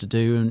wanted to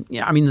do. And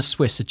yeah, I mean, the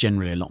Swiss are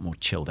generally a lot more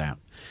chilled out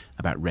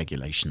about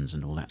regulations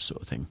and all that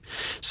sort of thing.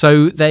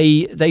 So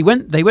they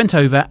went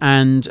over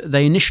and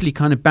they initially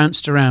kind of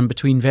bounced around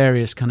between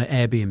various kind of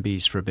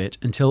Airbnbs for a bit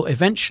until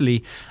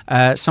eventually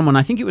someone,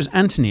 I think it was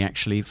Anthony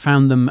actually,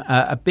 found them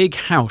a big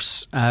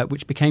house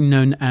which became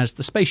known as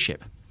the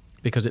Spaceship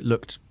because it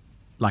looked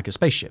like a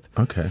spaceship.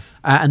 Okay.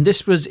 And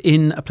this was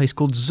in a place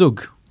called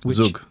Zug.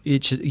 Zug.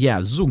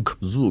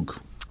 Zug.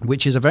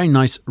 Which is a very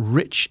nice,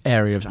 rich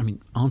area. I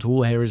mean, aren't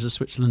all areas of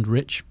Switzerland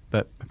rich?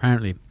 But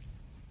apparently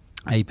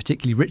a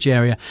particularly rich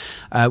area,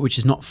 which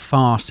is not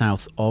far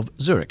south of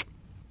Zurich.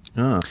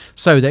 Ah.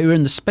 So they were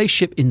in the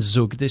Spaceship in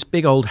Zug, this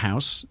big old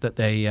house that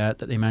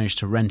they managed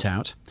to rent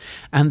out.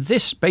 And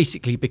this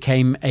basically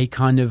became a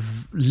kind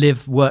of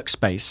live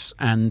workspace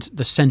and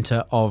the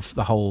center of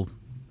the whole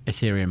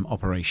Ethereum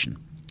operation,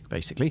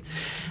 basically.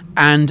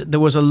 And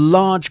there was a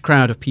large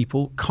crowd of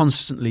people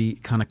constantly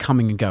kind of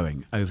coming and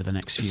going over the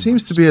next few months.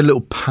 Seems to be a little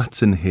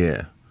pattern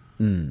here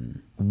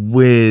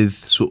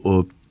with sort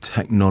of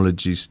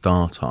technology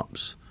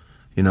startups.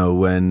 You know,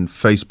 when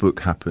Facebook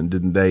happened,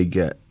 didn't they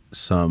get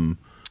some...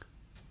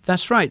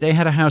 That's right. They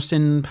had a house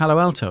in Palo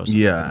Alto or something.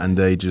 Yeah, and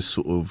they just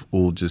sort of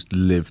all just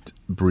lived,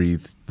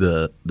 breathed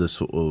the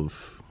sort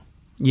of...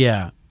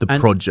 Yeah. The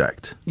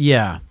project.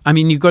 Yeah. I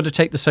mean, you've got to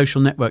take The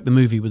Social Network, the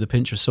movie, with a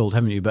pinch of salt,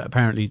 haven't you? But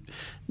apparently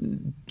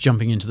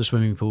jumping into the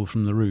swimming pool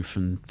from the roof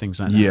and things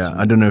like that. Yeah,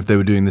 I don't know if they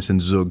were doing this in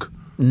Zug.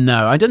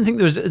 No, I don't think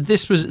there was.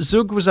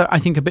 Zug was, I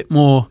think, a bit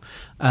more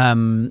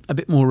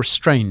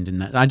restrained in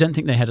that. I don't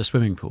think they had a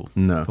swimming pool.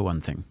 No. For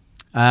one thing.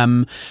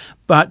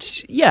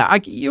 But yeah,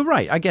 you're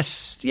right. I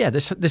guess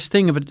this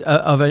thing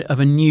of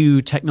a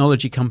new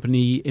technology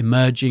company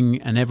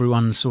emerging, and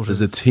everyone's sort of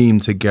as a team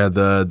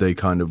together. They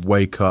kind of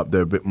wake up.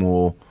 They're a bit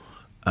more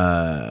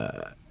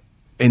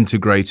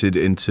integrated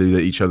into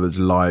each other's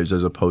lives,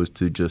 as opposed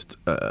to just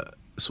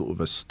sort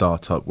of a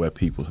startup where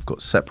people have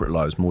got separate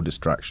lives, more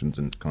distractions,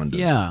 and kind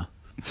of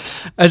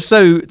And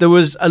so there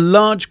was a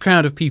large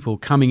crowd of people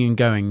coming and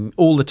going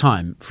all the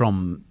time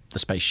from the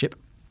spaceship.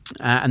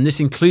 And this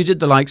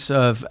included the likes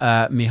of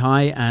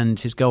Mihai and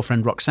his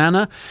girlfriend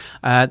Roxana.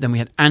 Then we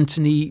had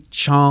Anthony,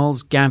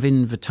 Charles,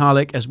 Gavin,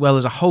 Vitalik, as well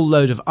as a whole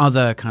load of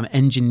other kind of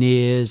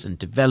engineers and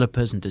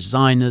developers and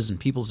designers and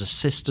people's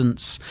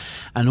assistants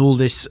and all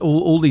these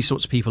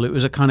sorts of people. It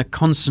was a kind of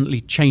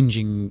constantly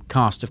changing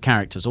cast of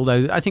characters.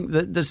 Although I think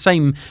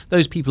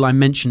those people I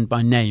mentioned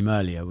by name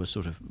earlier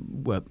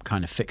were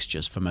kind of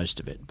fixtures for most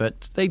of it.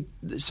 But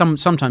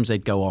sometimes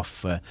they'd go off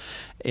for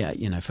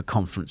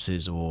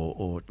conferences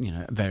or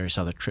various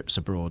other trips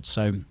abroad.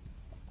 So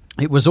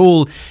it was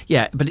all,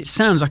 but it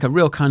sounds like a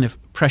real kind of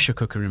pressure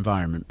cooker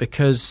environment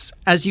because,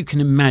 as you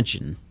can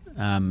imagine,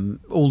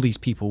 all these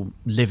people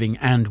living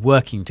and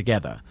working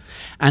together.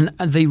 And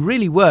they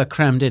really were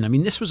crammed in. I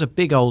mean, this was a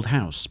big old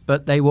house,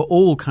 but they were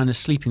all kind of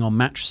sleeping on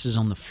mattresses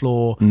on the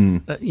floor,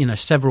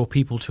 several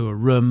people to a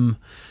room.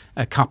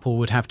 A couple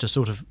would have to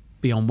sort of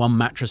be on one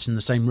mattress in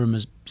the same room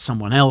as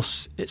someone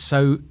else.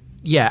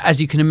 As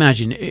you can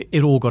imagine,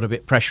 it all got a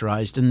bit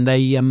pressurized, and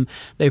they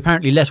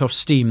apparently let off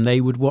steam. They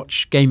would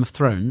watch Game of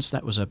Thrones.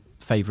 That was a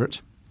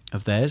favourite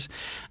of theirs.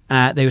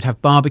 They would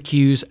have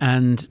barbecues,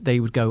 and they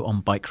would go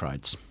on bike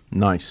rides.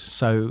 Nice.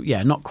 So,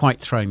 not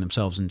quite throwing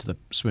themselves into the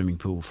swimming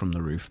pool from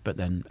the roof, but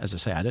then, as I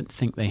say, I don't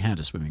think they had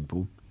a swimming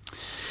pool.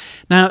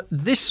 Now,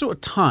 this sort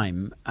of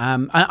time,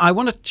 I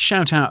want to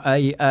shout out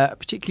a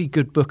particularly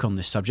good book on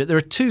this subject. There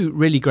are two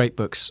really great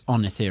books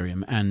on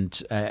Ethereum and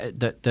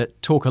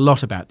that talk a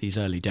lot about these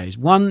early days.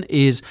 One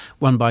is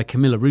one by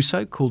Camilla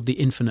Russo called The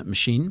Infinite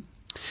Machine.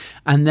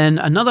 And then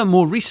another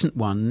more recent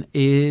one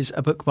is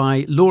a book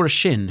by Laura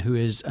Shin, who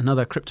is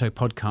another crypto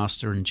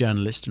podcaster and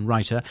journalist and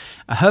writer.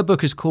 Her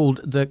book is called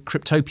The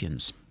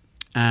Cryptopians.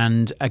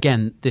 And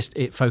again,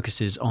 it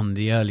focuses on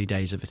the early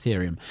days of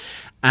Ethereum.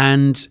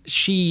 And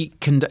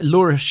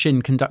Laura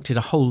Shin conducted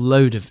a whole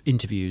load of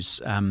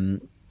interviews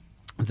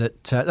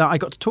that I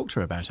got to talk to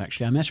her about,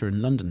 actually. I met her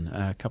in London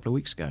a couple of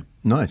weeks ago.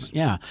 Nice.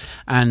 Yeah.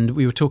 And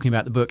we were talking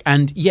about the book.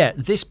 And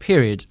this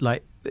period,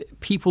 like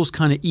people's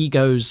kind of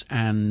egos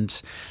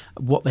and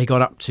what they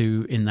got up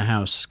to in the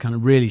house kind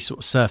of really sort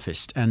of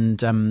surfaced.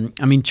 And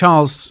I mean,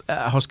 Charles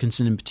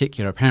Hoskinson in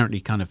particular apparently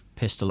kind of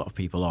pissed a lot of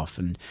people off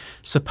and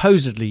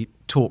supposedly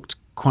talked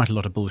quite a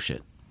lot of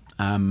bullshit,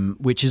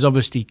 which is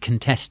obviously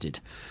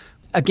contested.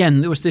 Again,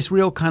 there was this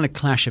real kind of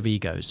clash of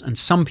egos, and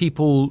some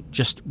people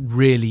just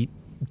really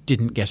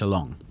didn't get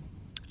along.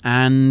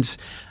 And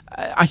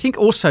I think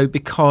also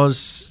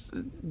because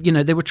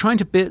they were trying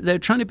to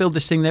build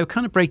this thing. They were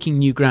kind of breaking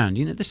new ground.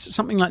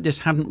 Something like this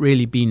hadn't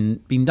really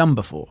been done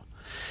before.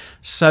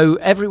 So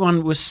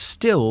everyone was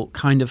still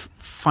kind of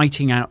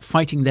fighting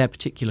their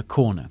particular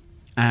corner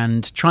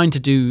and trying to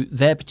do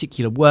their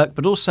particular work,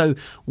 but also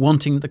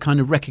wanting the kind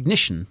of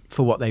recognition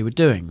for what they were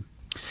doing.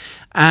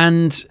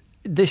 And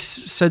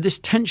this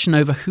tension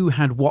over who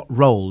had what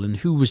role and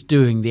who was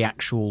doing the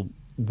actual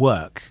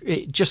work,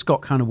 it just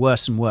got kind of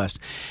worse and worse.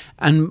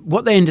 And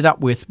what they ended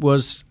up with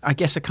was, I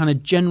guess, a kind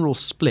of general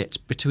split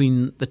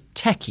between the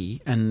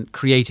techie and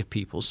creative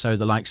people. So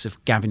the likes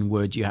of Gavin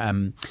Wood,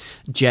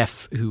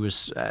 Jeff, who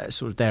was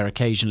sort of there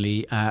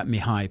occasionally,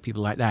 Mihai,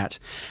 people like that.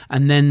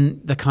 And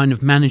then the kind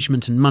of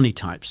management and money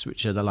types,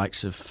 which are the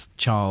likes of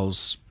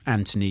Charles,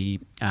 Anthony,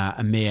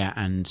 Amir,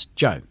 and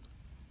Joe.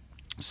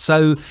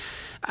 So,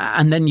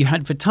 and then you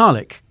had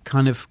Vitalik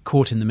kind of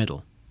caught in the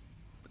middle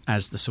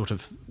as the sort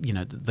of,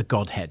 the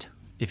godhead,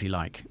 if you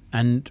like.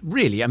 And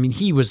really, I mean,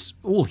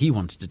 all he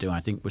wanted to do, I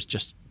think, was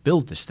just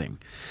build this thing.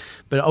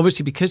 But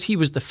obviously, because he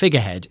was the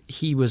figurehead,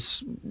 he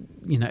was,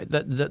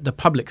 the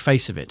public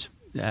face of it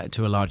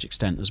to a large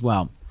extent as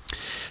well.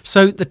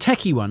 So the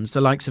techie ones,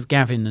 the likes of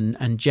Gavin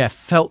and Jeff,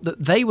 felt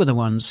that they were the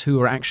ones who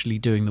were actually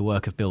doing the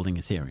work of building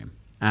Ethereum.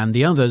 And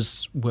the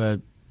others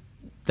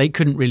they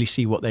couldn't really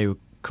see what they were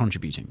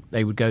contributing.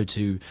 They would go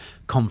to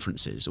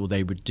conferences or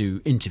they would do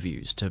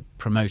interviews to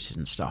promote it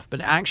and stuff. But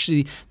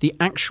actually, the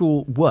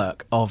actual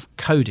work of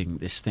coding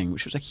this thing,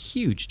 which was a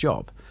huge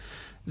job,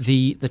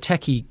 the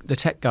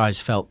tech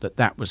guys felt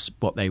that was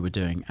what they were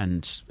doing,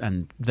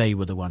 and they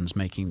were the ones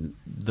making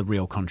the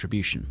real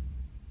contribution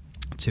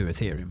to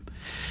Ethereum.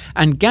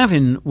 And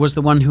Gavin was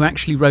the one who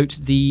actually wrote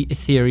the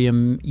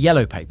Ethereum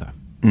yellow paper.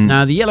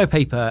 Now, the yellow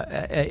paper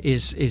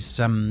is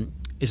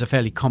a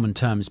fairly common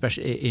term,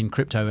 especially in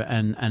crypto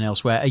and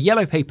elsewhere. A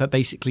yellow paper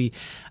basically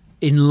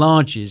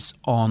enlarges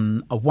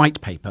on a white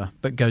paper,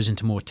 but goes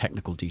into more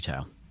technical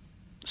detail.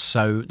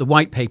 So the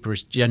white paper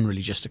is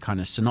generally just a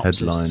kind of synopsis.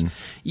 Headline.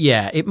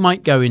 Yeah, it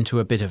might go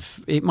into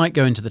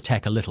the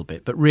tech a little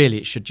bit, but really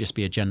it should just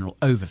be a general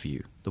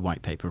overview, the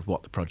white paper, of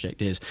what the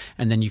project is,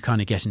 and then you kind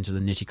of get into the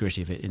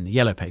nitty-gritty of it in the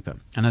yellow paper.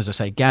 And as I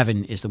say,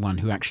 Gavin is the one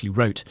who actually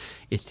wrote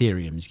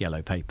Ethereum's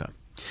yellow paper.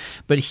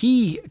 But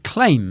he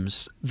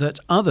claims that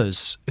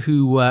others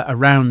who were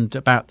around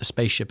about the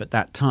spaceship at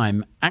that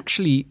time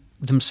actually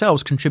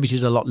themselves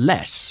contributed a lot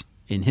less,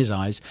 in his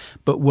eyes,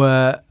 but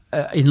were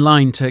in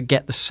line to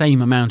get the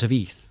same amount of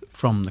ETH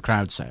from the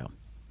crowd sale,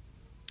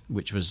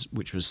 which was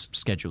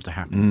scheduled to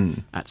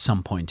happen at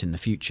some point in the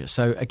future.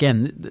 So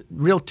again, the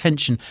real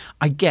tension.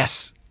 I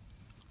guess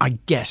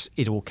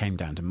it all came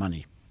down to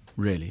money,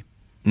 really.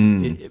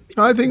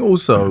 I think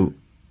also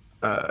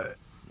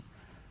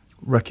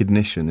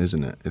recognition,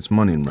 isn't it? It's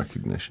money and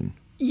recognition.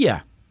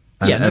 Yeah,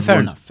 fair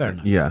enough.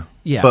 Yeah.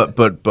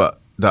 But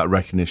that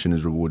recognition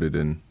is rewarded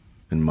in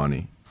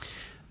money.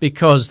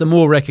 Because the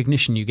more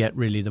recognition you get,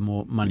 really, the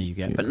more money you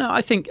get. Yeah. But no,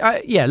 I think,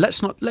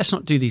 let's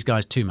not do these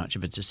guys too much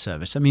of a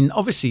disservice. I mean,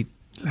 obviously,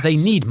 they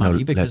need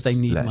money because they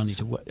need money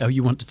to work. Oh,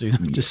 you want to do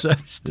them a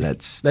disservice?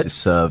 Let's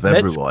serve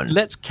everyone.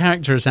 Let's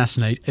character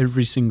assassinate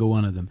every single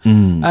one of them.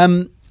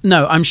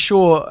 No, I'm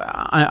sure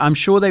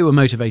they were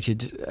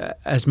motivated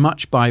as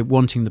much by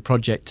wanting the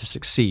project to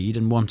succeed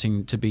and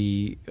wanting to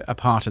be a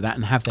part of that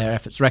and have their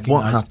efforts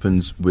recognised. What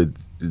happens with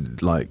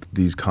like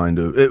these kind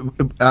of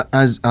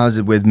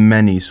as with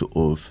many sort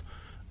of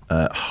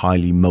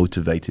highly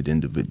motivated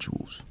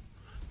individuals,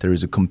 there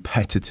is a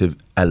competitive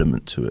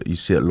element to it. You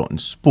see it a lot in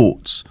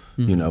sports,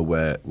 you know,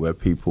 where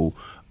people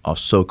are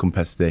so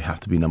competitive they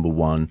have to be number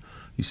one.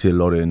 You see a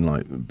lot in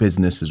like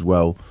business as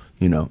well,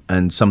 you know,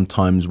 and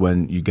sometimes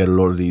when you get a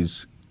lot of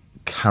these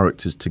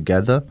characters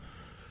together,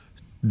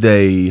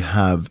 they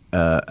have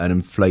an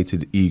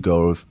inflated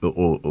ego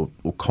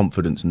or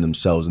confidence in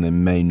themselves, and they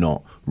may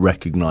not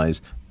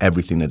recognize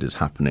everything that is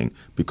happening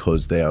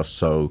because they are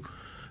so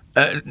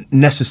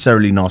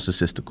necessarily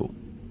narcissistical.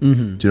 Do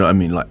you know what I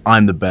mean? Like,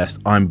 I'm the best,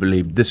 I'm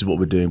believed, this is what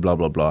we're doing, blah,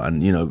 blah, blah.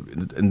 And, you know,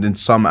 and in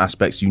some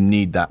aspects, you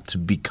need that to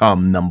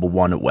become number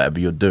one at whatever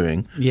you're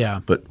doing.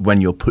 Yeah. But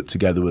when you're put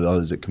together with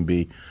others, it can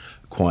be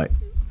quite...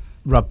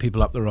 rub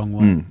people up the wrong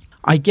way.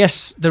 I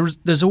guess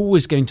there's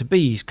always going to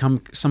be some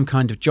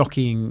kind of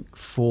jockeying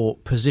for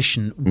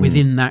position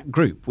within that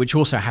group, which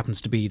also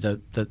happens to be the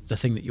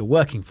thing that you're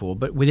working for,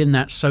 but within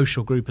that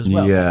social group as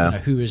well. Yeah. You know,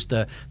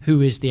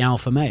 who is the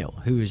alpha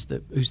male? Who's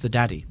the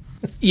daddy?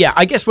 Yeah,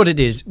 I guess what it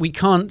is, we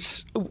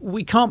can't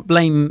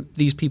blame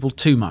these people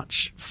too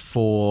much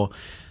for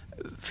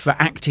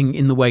acting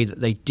in the way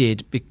that they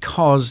did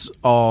because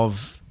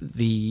of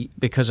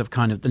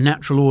kind of the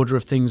natural order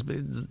of things,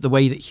 the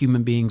way that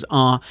human beings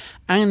are,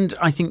 and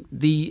I think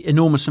the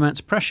enormous amounts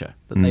of pressure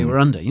that they were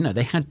under. You know,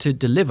 they had to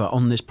deliver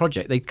on this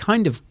project. They'd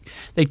kind of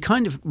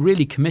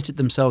really committed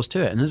themselves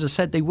to it, and as I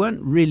said, they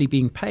weren't really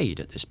being paid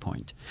at this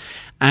point.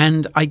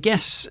 And I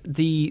guess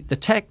the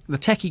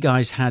techie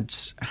guys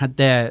had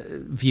their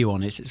view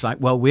on it. It's like,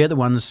 well, we're the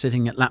ones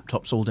sitting at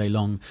laptops all day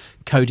long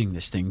coding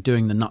this thing,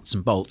 doing the nuts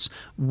and bolts.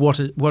 What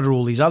are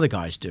all these other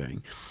guys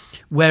doing?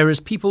 Whereas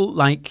people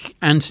like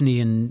Anthony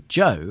and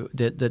Joe,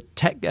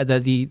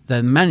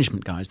 the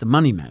management guys, the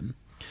money men,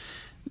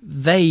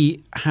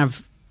 they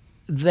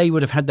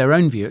would have had their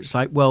own view. It's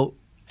like, well,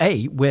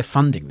 we're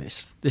funding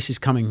this. This is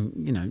coming,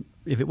 you know,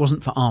 if it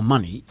wasn't for our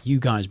money, you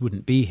guys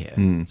wouldn't be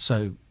here.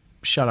 So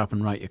shut up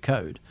and write your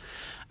code.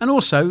 And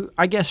also,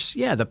 I guess,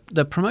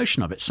 the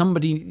promotion of it.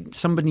 Somebody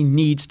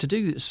needs to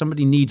do this.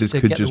 Somebody needs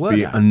to get the word out. This could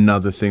just be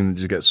another thing that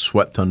just gets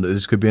swept under.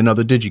 This could be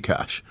another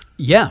DigiCash.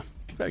 Yeah.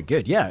 Very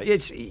good. Yeah,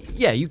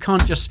 you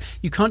can't just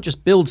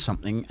build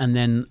something and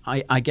then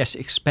I guess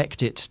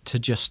expect it to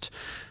just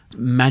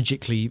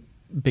magically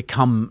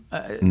become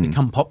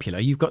popular.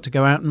 You've got to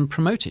go out and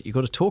promote it. You've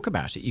got to talk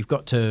about it. You've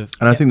got to.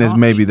 And I think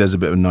there's a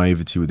bit of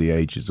naivety with the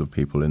ages of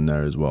people in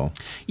there as well.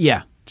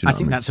 Yeah, I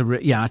think that's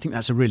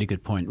a really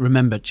good point.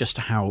 Remember just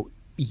how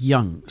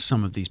young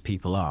some of these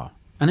people are,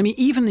 and I mean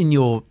even in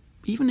your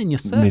 30s,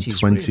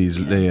 mid-20s,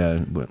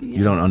 really,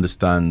 you don't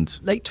understand.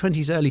 Late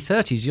 20s, early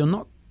 30s, you're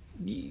not.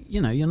 You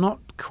know, you're not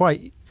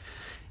quite...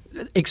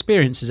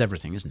 Experience is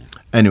everything, isn't it?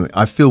 Anyway,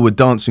 I feel we're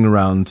dancing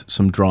around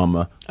some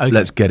drama. Okay.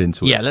 Let's get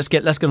into it. Yeah, let's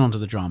get on to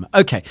the drama.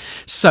 Okay,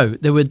 so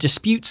there were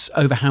disputes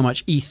over how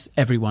much ETH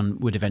everyone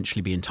would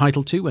eventually be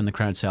entitled to when the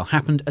crowd sale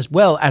happened, as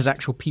well as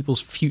actual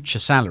people's future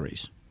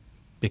salaries.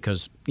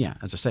 Because,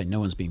 as I say,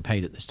 no one's being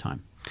paid at this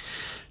time.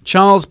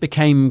 Charles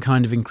became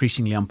kind of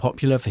increasingly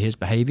unpopular for his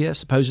behaviour,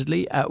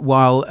 supposedly,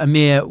 while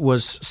Amir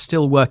was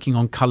still working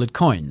on coloured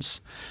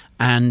coins.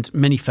 And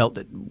many felt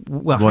that,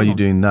 well, why are you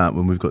doing that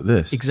when we've got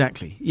this?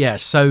 Exactly. Yeah.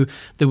 So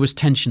there was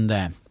tension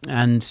there.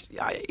 And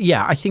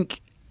I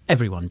think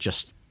everyone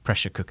just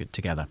pressure cooked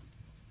together.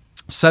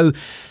 So,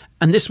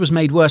 and this was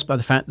made worse by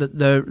the fact that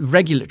the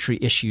regulatory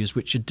issues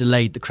which had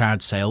delayed the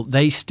crowd sale,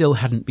 they still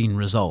hadn't been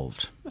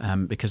resolved.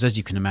 Because as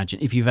you can imagine,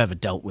 if you've ever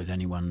dealt with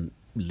anyone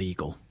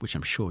legal, which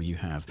I'm sure you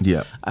have.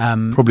 Yeah,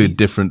 probably a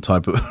different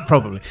type of...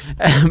 Probably.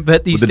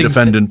 But these Would the things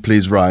defendant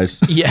please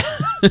rise? Yeah.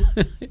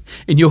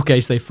 In your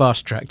case, they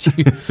fast-tracked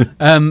you.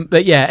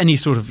 But yeah, any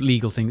sort of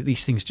legal thing,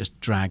 these things just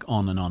drag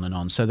on and on and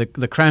on. So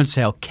the crowd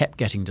sale kept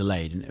getting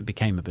delayed, and it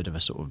became a bit of a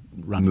sort of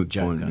running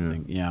joke, I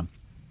think. Yeah.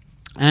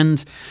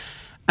 And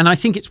I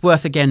think it's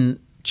worth, again,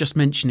 just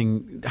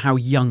mentioning how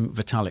young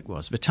Vitalik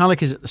was.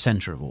 Vitalik is at the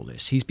center of all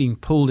this. He's being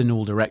pulled in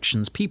all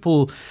directions.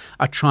 People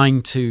are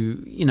trying to,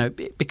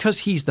 because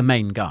he's the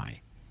main guy,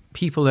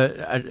 people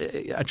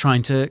are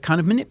trying to kind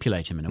of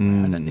manipulate him in a way.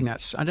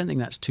 I don't think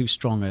that's too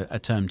strong a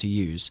term to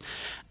use.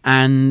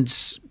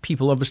 And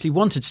people obviously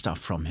wanted stuff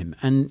from him.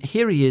 And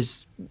here he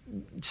is,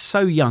 so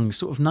young,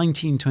 sort of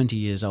 19, 20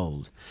 years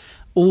old,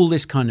 all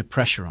this kind of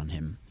pressure on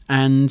him.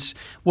 And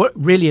what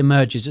really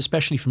emerges,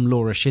 especially from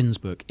Laura Shin's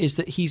book, is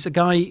that he's a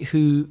guy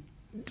who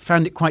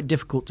found it quite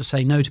difficult to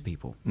say no to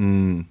people.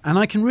 And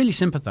I can really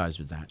sympathise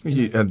with that.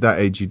 At that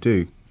age, you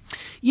do.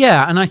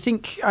 Yeah, and I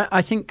think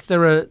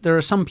there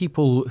are some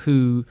people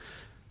who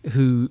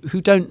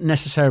don't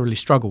necessarily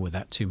struggle with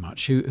that too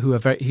much, who are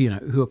very,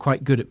 who are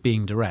quite good at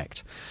being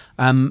direct.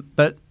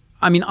 But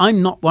I mean,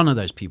 I'm not one of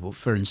those people.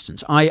 For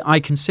instance, I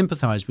can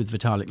sympathise with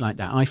Vitalik like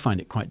that. I find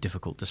it quite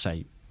difficult to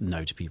say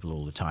no to people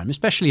all the time,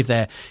 especially if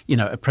they're,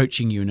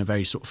 approaching you in a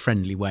very sort of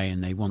friendly way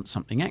and they want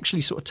something.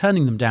 Actually sort of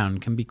turning them down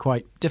can be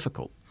quite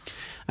difficult.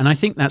 And I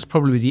think that's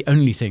probably the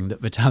only thing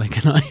that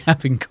Vitalik and I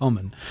have in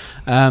common.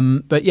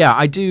 But yeah,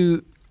 I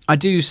do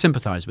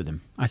sympathise with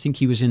him. I think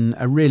he was in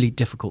a really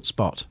difficult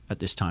spot at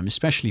this time,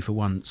 especially for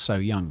one so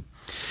young.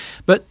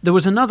 But there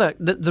was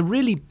the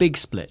really big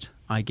split,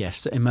 I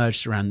guess, that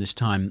emerged around this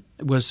time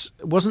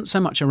wasn't so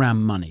much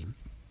around money.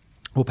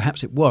 Or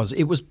perhaps it was.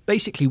 It was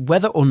basically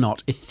whether or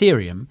not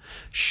Ethereum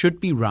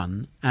should be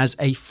run as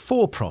a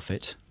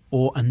for-profit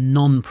or a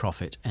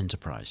non-profit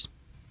enterprise.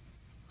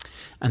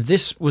 And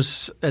this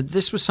was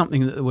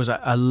something that there was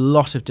a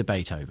lot of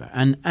debate over.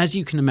 And as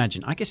you can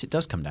imagine, I guess it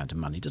does come down to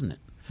money, doesn't it?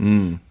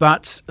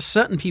 But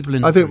certain people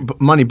in... I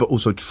think money, but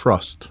also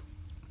trust.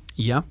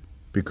 Yeah.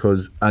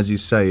 Because, as you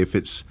say, if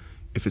it's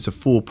a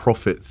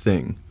for-profit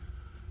thing...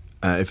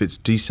 if it's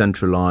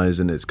decentralized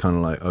and it's kind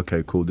of like,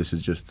 okay, cool, this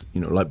is just,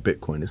 like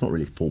Bitcoin, it's not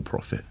really for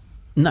profit.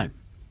 No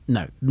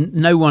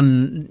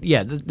one.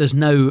 Yeah, there's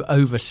no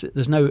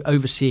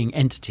overseeing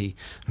entity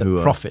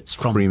that profits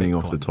from creaming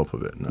Bitcoin. Off the top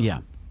of it. No.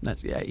 Yeah,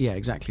 yeah,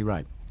 exactly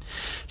right.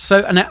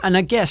 So, and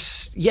I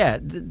guess,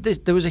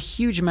 there was a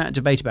huge amount of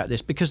debate about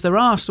this because there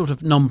are sort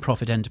of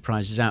non-profit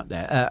enterprises out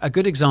there. A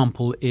good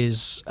example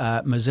is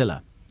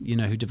Mozilla.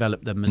 Who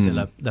developed the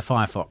Mozilla, the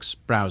Firefox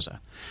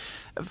browser.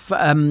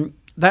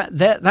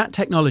 That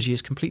technology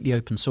is completely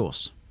open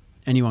source.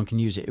 Anyone can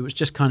use it. It was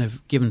just kind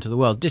of given to the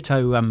world.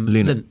 Ditto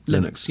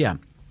Linux. Yeah.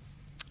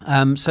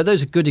 So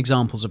those are good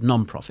examples of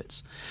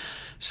non-profits.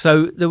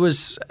 So there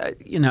was,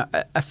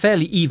 a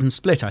fairly even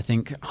split, I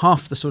think.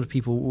 Half the sort of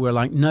people were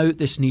like, no,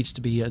 this needs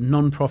to be a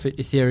non-profit.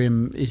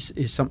 Ethereum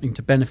is something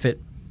to benefit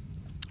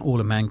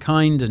all of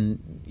mankind. And,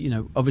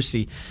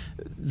 obviously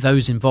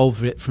those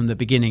involved with it from the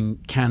beginning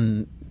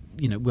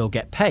will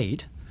get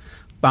paid.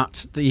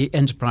 But the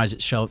enterprise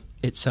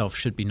itself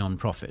should be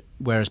non-profit.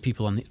 Whereas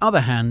people, on the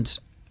other hand,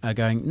 are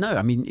going, no.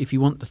 I mean, if you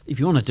want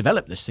to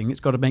develop this thing, it's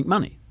got to make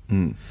money.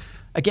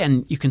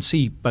 Again, you can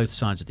see both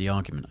sides of the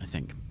argument, I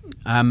think.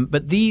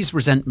 But these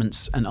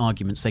resentments and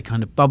arguments, they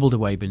kind of bubbled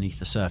away beneath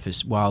the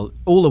surface.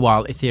 All the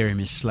while, Ethereum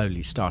is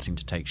slowly starting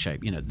to take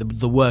shape.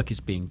 The work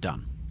is being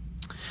done.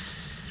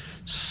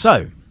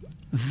 So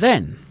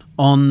then,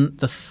 on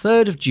the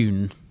 3rd of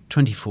June,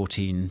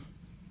 2014,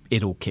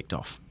 it all kicked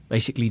off.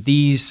 Basically,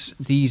 these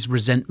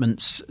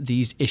resentments,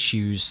 these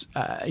issues,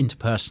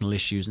 interpersonal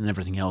issues and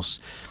everything else,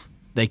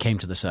 they came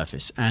to the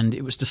surface. And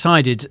it was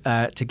decided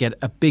to get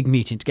a big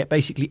meeting, to get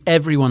basically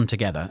everyone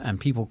together. And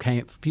people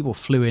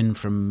flew in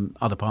from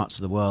other parts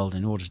of the world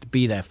in order to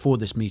be there for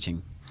this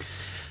meeting.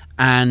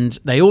 And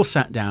they all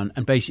sat down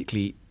and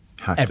basically...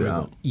 Hashed it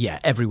out. Yeah,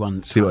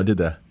 everyone... See what I did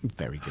there?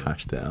 Very good.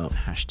 Hashed it out.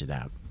 Hashed it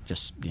out.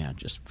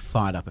 Just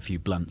fired up a few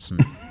blunts and...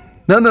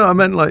 No, I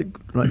meant like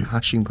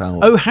hashing power.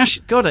 Oh,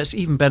 God, that's an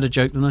even better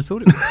joke than I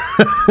thought it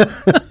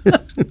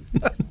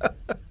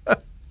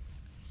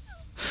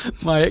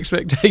was. My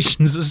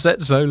expectations are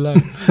set so low.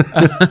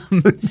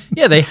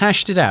 They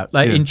hashed it out.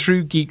 In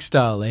true geek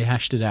style, they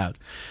hashed it out.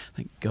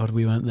 Thank God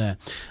we weren't there.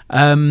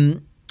 So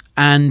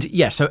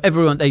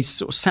everyone, they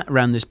sort of sat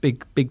around this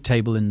big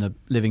table in the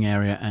living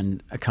area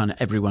and kind of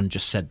everyone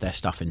just said their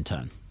stuff in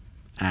turn.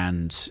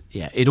 And,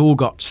 it all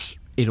got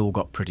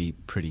pretty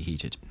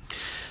heated.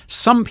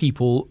 Some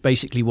people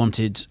basically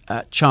wanted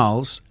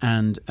Charles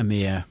and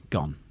Amir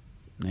gone.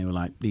 They were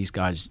like, these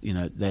guys,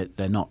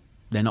 they're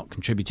not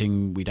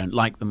contributing. We don't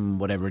like them.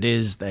 Whatever it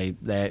is, they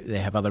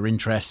have other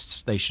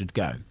interests. They should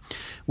go.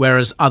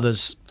 Whereas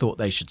others thought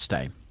they should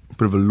stay. A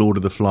bit of a Lord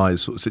of the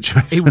Flies sort of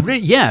situation.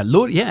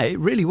 It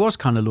really was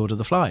kind of Lord of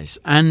the Flies,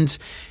 and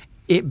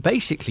it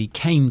basically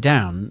came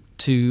down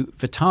to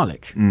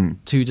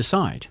Vitalik to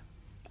decide.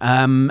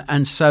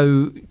 And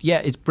so,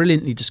 it's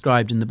brilliantly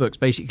described in the books.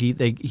 Basically,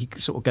 he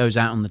sort of goes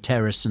out on the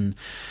terrace and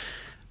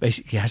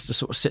basically has to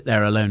sort of sit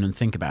there alone and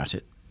think about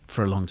it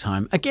for a long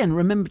time. Again,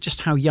 remember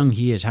just how young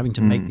he is, having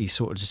to make these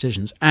sort of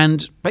decisions.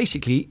 And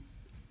basically,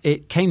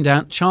 it came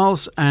down,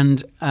 Charles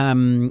and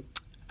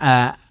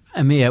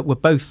Amir were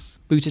both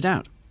booted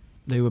out.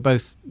 They were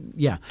both,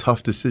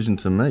 Tough decision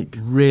to make.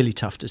 Really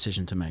tough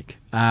decision to make.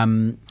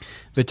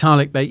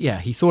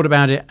 Vitalik, he thought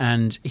about it,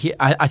 and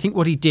I think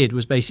what he did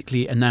was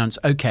basically announce,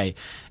 okay,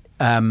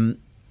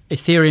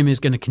 Ethereum is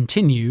going to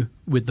continue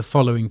with the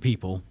following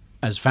people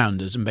as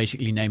founders, and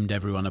basically named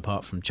everyone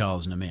apart from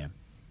Charles and Amir.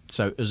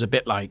 So it was a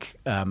bit like,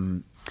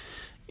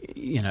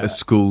 a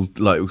school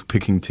like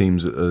picking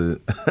teams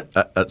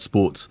at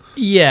sports.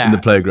 Yeah, in the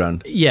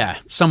playground. Yeah,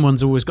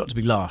 someone's always got to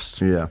be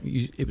last. Yeah,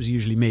 it was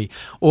usually me.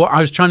 Or I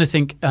was trying to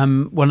think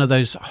one of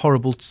those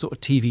horrible sort of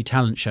TV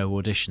talent show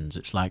auditions.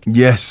 It's like,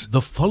 yes,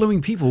 the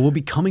following people will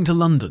be coming to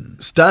London.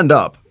 Stand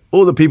up.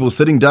 All the people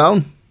sitting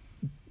down,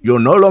 you're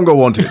no longer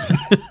wanted.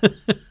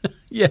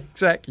 Yeah,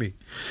 exactly.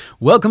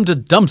 Welcome to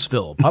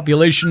Dumpsville,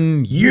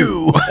 population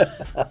you.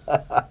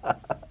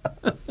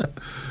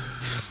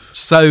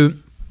 So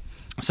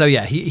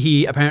yeah,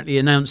 he apparently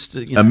announced...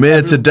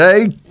 Amir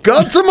today,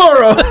 God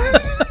tomorrow.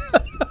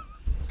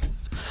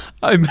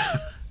 I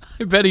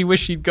bet he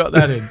wished he'd got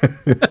that in.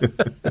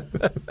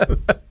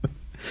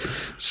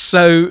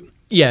 So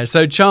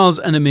Charles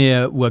and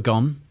Amir were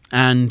gone,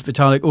 and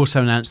Vitalik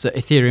also announced that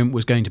Ethereum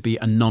was going to be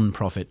a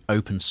non-profit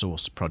open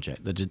source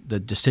project. The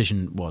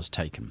decision was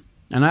taken.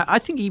 And I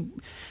think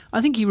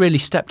he really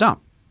stepped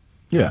up.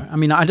 Yeah. I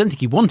mean, I don't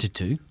think he wanted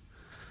to,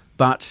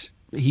 but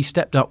he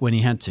stepped up when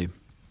he had to.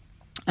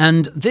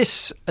 And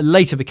this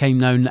later became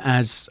known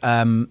as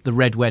the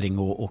Red Wedding,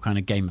 or kind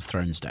of Game of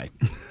Thrones Day,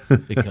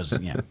 because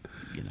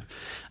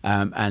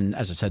and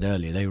as I said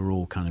earlier, they were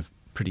all kind of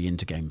pretty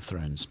into Game of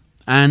Thrones.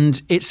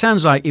 And it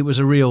sounds like it was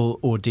a real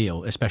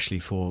ordeal, especially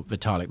for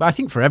Vitalik, but I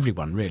think for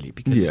everyone really,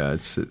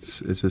 because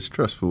it's a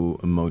stressful,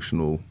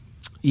 emotional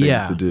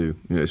thing to do,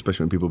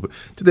 especially when people.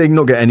 Did they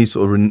not get any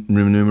sort of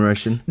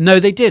remuneration?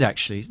 No, they did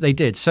actually. They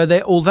did. So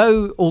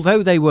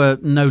although they were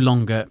no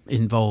longer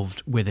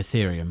involved with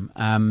Ethereum,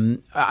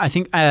 I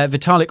think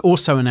Vitalik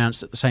also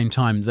announced at the same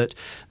time that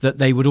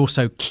they would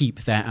also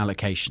keep their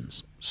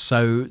allocations.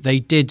 So they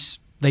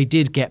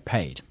did get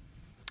paid,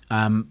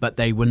 but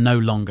they were no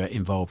longer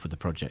involved with the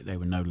project. They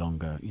were no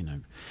longer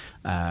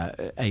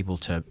able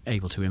to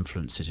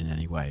influence it in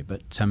any way.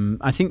 But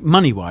I think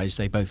money wise,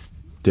 they both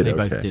did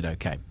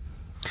okay.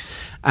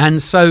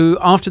 And so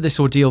after this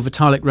ordeal,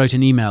 Vitalik wrote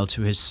an email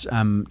to his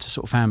to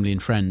sort of family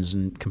and friends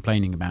and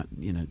complaining about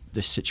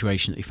this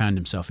situation that he found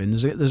himself in.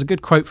 There's a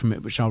good quote from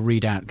it which I'll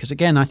read out, because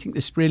again I think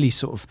this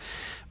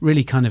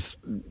really kind of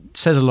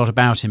says a lot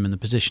about him and the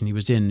position he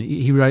was in.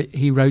 He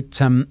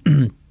wrote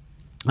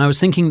I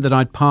was thinking that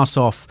I'd pass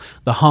off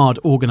the hard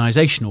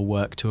organizational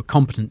work to a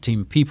competent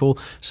team of people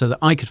so that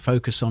I could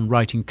focus on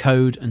writing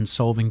code and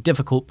solving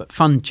difficult but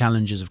fun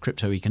challenges of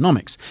crypto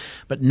economics.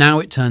 But now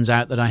it turns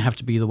out that I have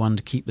to be the one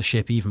to keep the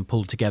ship even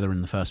pulled together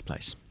in the first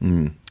place.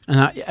 And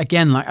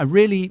I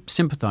really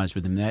sympathize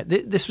with him there.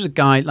 This was a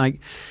guy,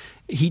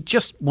 he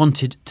just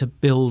wanted to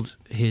build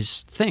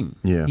his thing.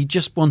 Yeah. He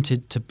just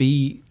wanted to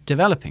be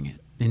developing it,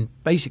 and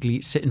basically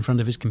sit in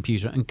front of his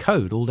computer and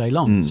code all day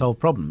long and solve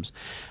problems.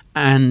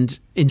 And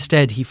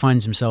instead, he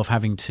finds himself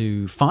having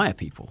to fire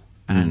people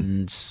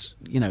and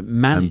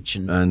manage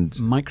and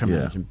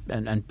micromanage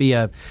and be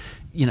a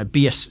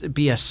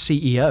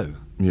CEO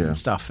and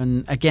stuff.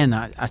 And again,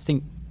 I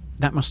think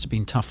that must have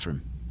been tough for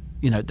him.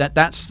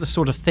 That's the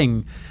sort of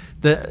thing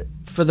that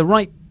for the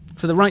right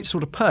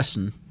sort of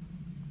person,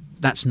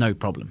 that's no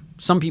problem.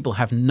 Some people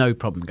have no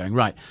problem going,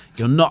 right,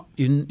 you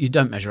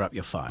don't measure up,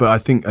 you're fired. But I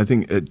think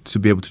to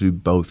be able to do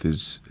both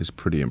is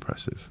pretty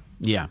impressive.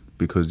 Yeah,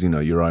 because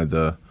you're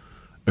either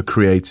a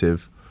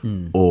creative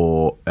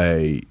or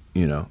a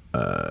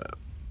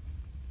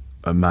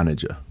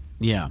manager.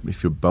 Yeah,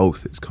 if you're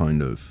both, it's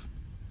kind of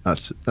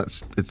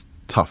it's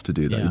tough to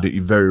do that. Yeah.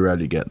 You very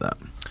rarely get that.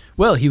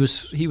 Well, he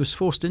was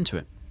forced into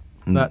it,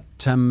 but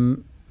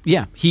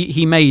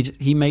he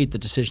made the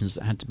decisions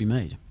that had to be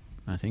made,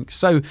 I think.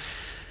 So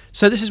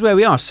this is where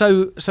we are.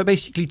 So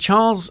basically,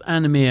 Charles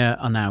and Amir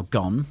are now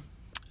gone.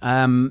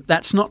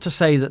 That's not to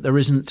say that there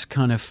isn't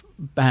kind of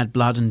bad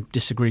blood and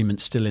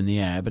disagreement still in the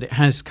air, but it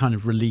has kind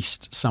of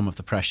released some of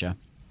the pressure.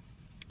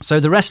 So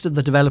the rest of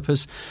the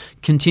developers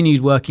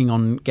continued working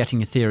on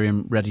getting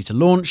Ethereum ready to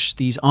launch.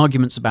 These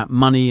arguments about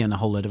money and a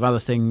whole load of other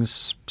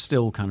things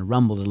still kind of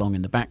rumbled along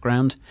in the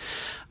background.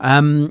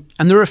 And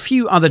there are a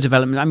few other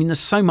developments. I mean, there's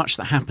so much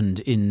that happened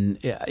in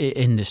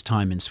this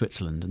time in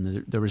Switzerland,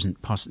 and there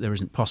isn't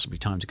possibly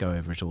time to go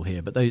over it all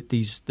here. But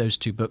those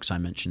two books I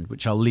mentioned,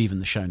 which I'll leave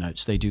in the show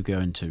notes, they do go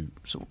into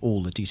sort of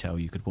all the detail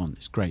you could want.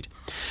 It's great.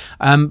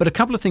 But a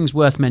couple of things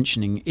worth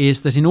mentioning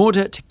is that in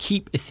order to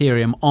keep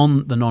Ethereum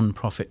on the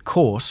non-profit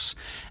course,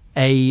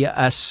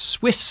 a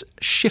Swiss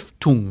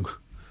Stiftung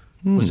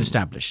was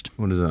established.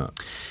 What is that?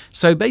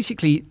 So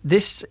basically,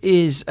 this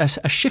is a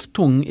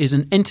Stiftung is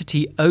an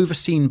entity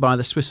overseen by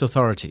the Swiss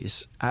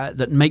authorities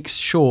that makes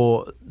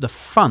sure the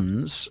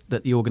funds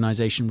that the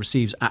organization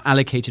receives are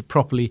allocated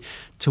properly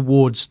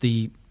towards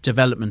the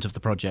development of the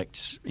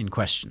project in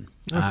question.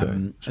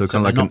 Okay. So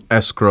kind of like an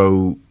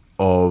escrow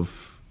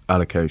of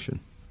allocation.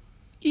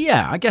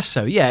 Yeah, I guess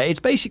so. Yeah, it's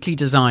basically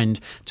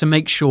designed to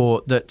make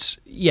sure that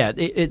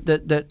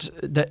that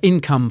the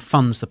income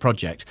funds the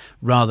project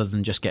rather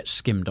than just get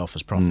skimmed off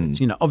as profits.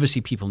 Obviously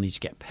people need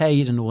to get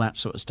paid and all that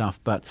sort of stuff,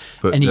 but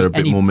they're a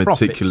bit more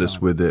meticulous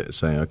with it,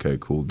 saying, okay,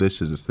 cool,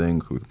 this is a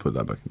thing, we can put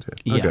that back into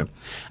it. Yeah. Okay.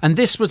 And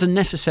this was a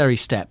necessary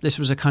step. This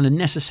was a kind of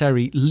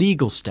necessary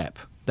legal step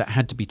that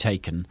had to be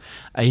taken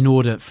in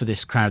order for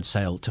this crowd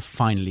sale to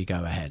finally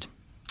go ahead.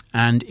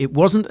 And it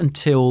wasn't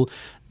until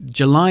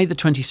July the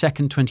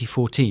 22nd,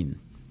 2014,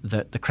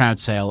 that the crowd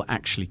sale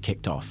actually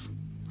kicked off.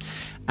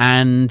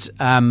 And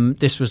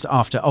this was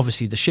after,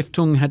 obviously, the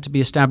Stiftung had to be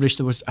established.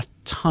 There was a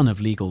ton of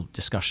legal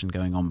discussion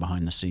going on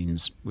behind the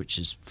scenes, which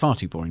is far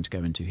too boring to go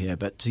into here.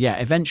 But yeah,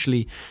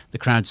 eventually the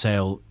crowd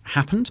sale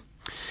happened.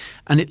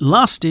 And it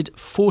lasted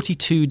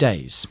 42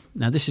 days.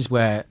 Now, this is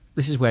where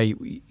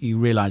you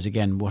realize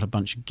again what a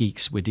bunch of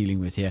geeks we're dealing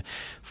with here.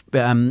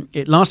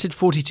 It lasted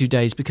 42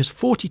 days because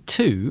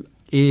 42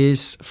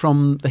 is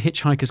from The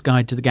Hitchhiker's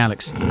Guide to the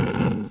Galaxy.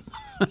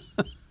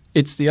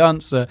 It's the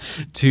answer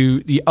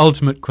to the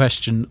ultimate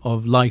question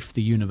of life,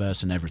 the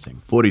universe, and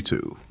everything.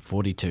 42.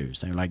 42.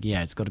 So like,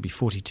 yeah, it's got to be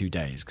 42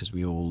 days because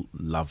we all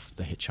love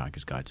The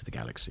Hitchhiker's Guide to the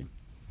Galaxy.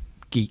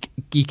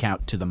 Geek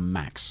out to the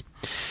max.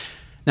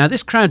 Now,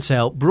 this crowd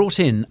sale brought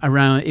in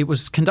around, it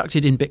was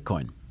conducted in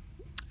Bitcoin.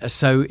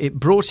 So it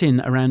brought in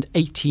around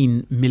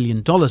 $18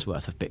 million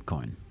worth of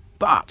Bitcoin.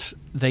 But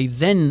they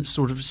then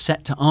sort of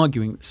set to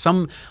arguing.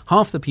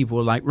 Half the people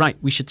were like, right,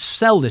 we should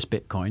sell this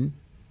Bitcoin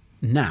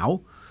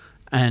now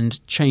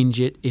and change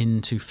it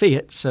into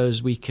fiat so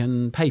as we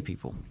can pay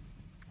people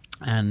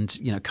and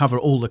cover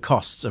all the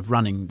costs of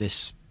running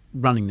this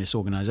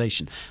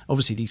organization.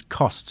 Obviously, these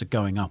costs are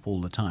going up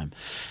all the time.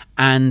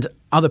 And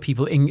other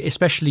people,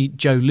 especially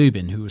Joe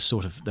Lubin, who was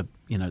sort of the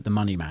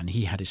money man,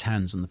 he had his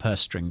hands on the purse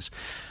strings.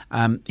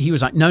 He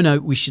was like, no,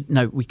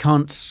 we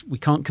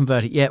can't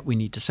convert it yet. We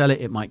need to sell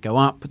it. It might go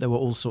up. There were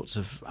all sorts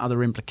of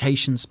other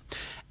implications.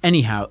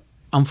 Anyhow,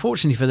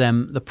 unfortunately for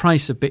them, the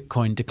price of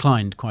Bitcoin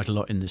declined quite a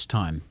lot in this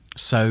time.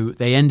 So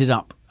they ended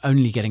up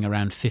only getting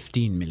around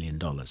 $15 million.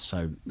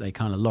 So they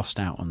kind of lost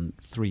out on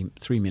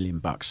 $3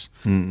 million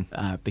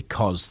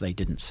because they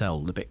didn't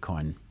sell the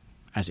Bitcoin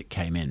as it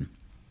came in.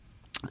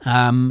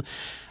 And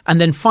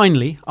then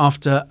finally,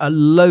 after a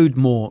load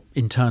more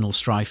internal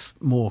strife,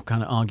 more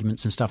kind of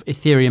arguments and stuff,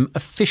 Ethereum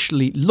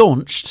officially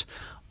launched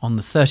on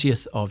the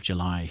 30th of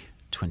July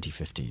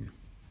 2015,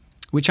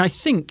 which I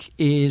think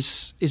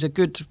is a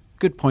good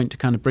point to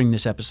kind of bring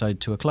this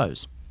episode to a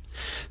close.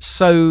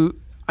 So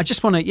I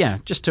just want to,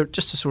 just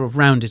to sort of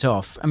round it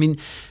off. I mean,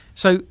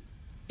 so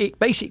it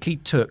basically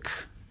took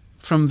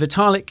from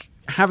Vitalik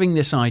having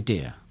this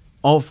idea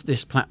of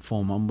this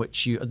platform on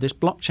which this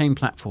blockchain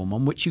platform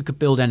on which you could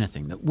build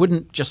anything that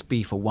wouldn't just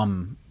be for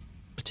one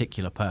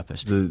particular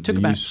purpose. The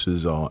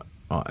uses are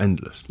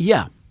endless.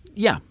 Yeah,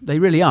 they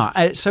really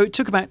are. So it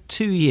took about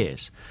 2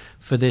 years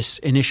for this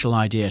initial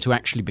idea to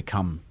actually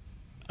become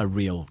a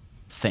real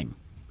thing.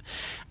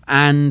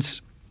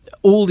 And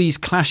all these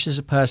clashes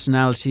of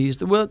personalities,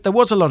 there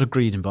was a lot of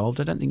greed involved.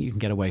 I don't think you can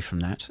get away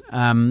from that.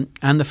 And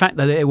the fact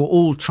that they were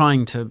all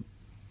trying to,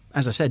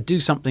 as I said, do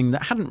something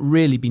that hadn't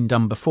really been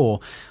done before,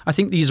 I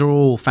think these are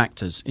all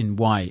factors in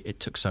why it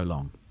took so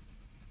long.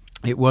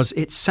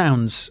 It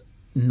sounds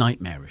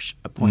nightmarish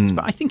at points,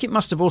 but I think it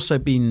must have also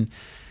been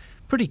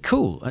pretty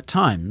cool at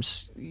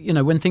times,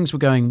 when things were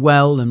going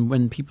well and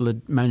when people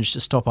had managed to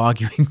stop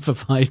arguing for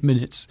 5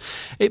 minutes.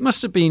 It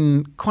must have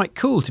been quite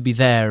cool to be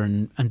there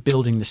and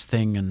building this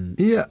thing. And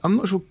yeah, I'm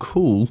not sure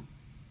cool.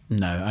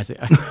 No, I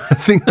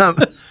think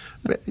that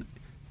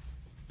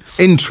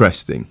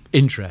interesting.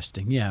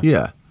 Interesting,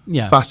 yeah.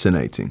 Yeah.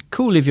 Fascinating.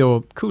 Cool if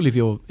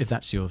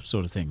that's your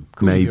sort of thing.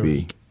 Cool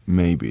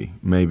maybe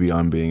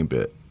I'm being a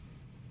bit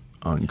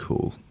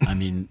uncool. I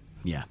mean,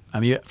 yeah. I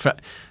mean,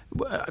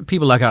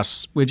 people like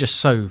us, we're just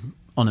so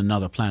on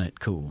another planet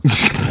cool. We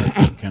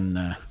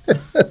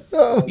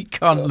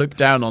can't look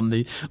down on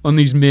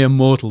these mere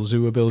mortals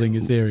who are building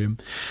Ethereum.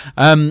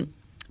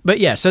 But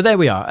yeah, so there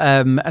we are.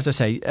 As I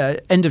say,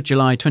 end of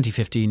July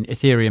 2015,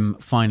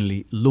 Ethereum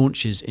finally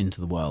launches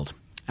into the world.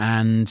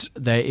 And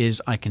there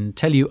is, I can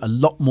tell you, a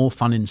lot more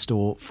fun in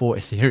store for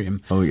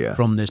Ethereum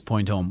from this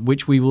point on,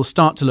 which we will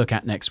start to look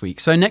at next week.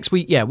 So next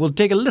week, we'll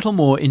dig a little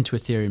more into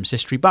Ethereum's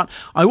history. But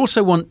I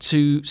also want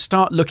to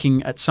start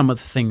looking at some of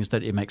the things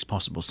that it makes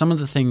possible, some of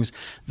the things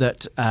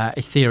that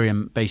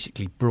Ethereum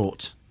basically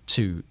brought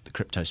to the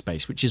crypto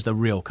space, which is the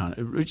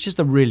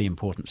really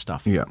important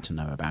stuff to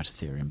know about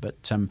Ethereum.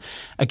 But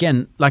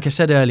again, like I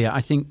said earlier,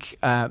 I think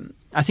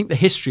the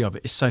history of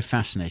it is so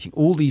fascinating.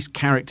 All these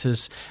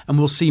characters, and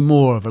we'll see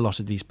more of a lot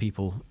of these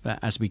people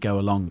as we go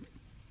along.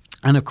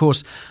 And of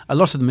course, a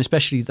lot of them,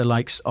 especially the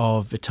likes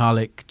of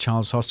Vitalik,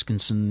 Charles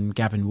Hoskinson,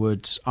 Gavin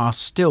Wood, are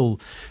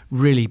still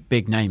really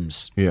big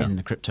names in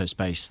the crypto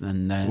space.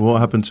 And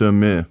what happened to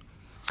Amir?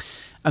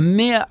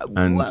 Amir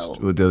and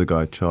the other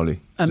guy,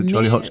 Charlie.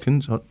 Charlie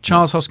Hodgkins?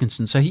 Charles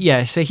Hoskinson. So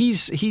he's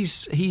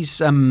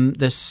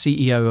the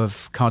CEO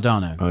of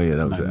Cardano. Oh yeah,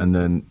 that was it. And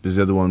then there's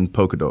the other one,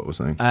 Polkadot or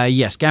something.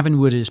 Yes, Gavin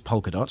Wood is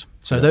Polkadot.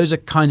 So those are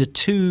kind of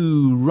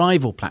two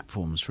rival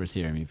platforms for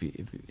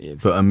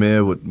Ethereum. But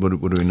Amir, what do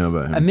we know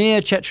about him?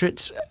 Amir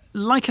Chetrit,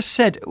 like I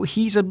said,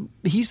 he's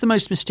the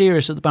most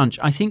mysterious of the bunch.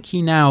 I think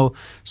he now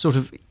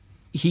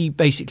he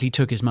basically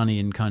took his money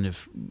and kind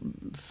of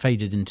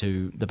faded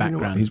into the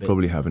background. He's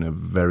probably having a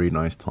very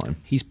nice time.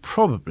 He's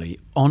probably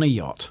on a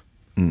yacht,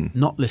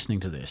 not listening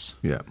to this.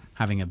 Yeah,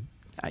 having a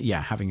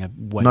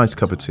nice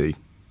cup of tea.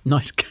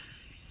 Nice.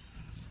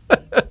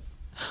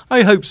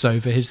 I hope so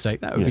for his sake.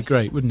 That would be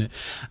great, wouldn't it?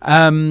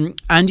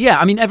 And yeah,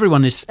 I mean,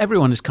 everyone is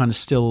kind of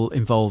still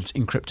involved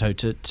in crypto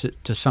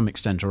to some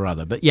extent or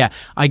other. But yeah,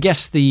 I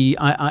guess the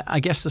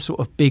sort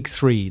of big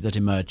three that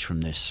emerge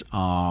from this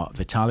are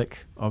Vitalik,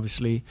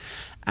 obviously,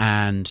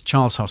 and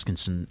Charles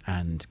Hoskinson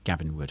and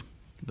Gavin Wood.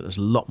 But there's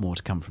a lot more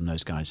to come from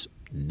those guys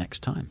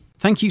next time.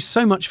 Thank you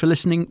so much for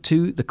listening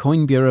to the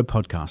Coin Bureau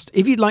podcast.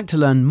 If you'd like to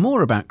learn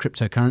more about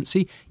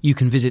cryptocurrency, you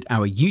can visit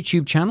our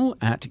YouTube channel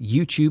at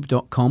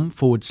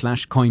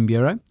youtube.com/Coin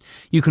Bureau.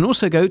 You can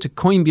also go to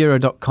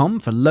coinbureau.com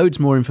for loads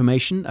more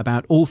information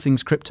about all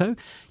things crypto.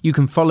 You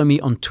can follow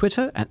me on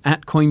Twitter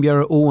at Coin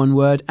Bureau, all one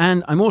word,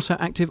 and I'm also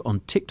active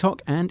on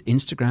TikTok and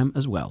Instagram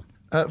as well.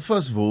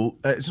 First of all,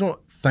 it's not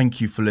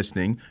thank you for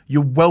listening.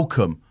 You're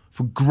welcome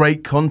for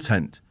great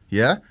content,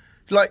 yeah?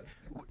 Like,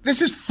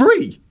 this is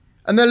free.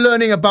 And they're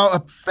learning about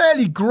a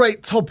fairly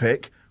great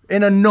topic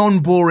in a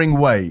non-boring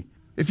way.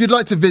 If you'd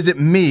like to visit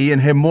me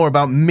and hear more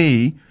about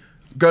me,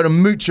 go to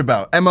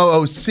Moochabout,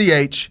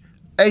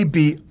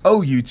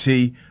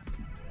 MOOCHABOUT,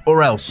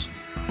 or else.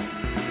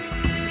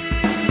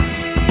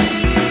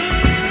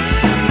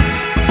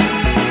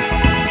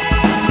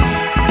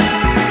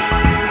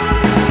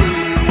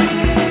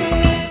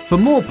 For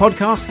more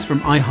podcasts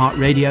from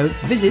iHeartRadio,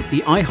 visit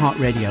the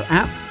iHeartRadio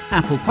app,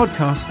 Apple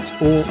Podcasts,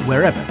 or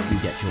wherever you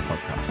get your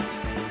podcasts.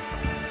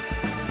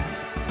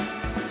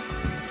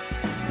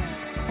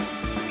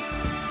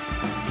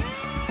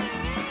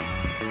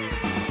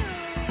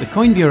 The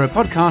Coin Bureau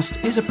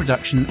podcast is a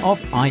production of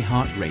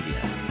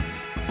iHeartRadio.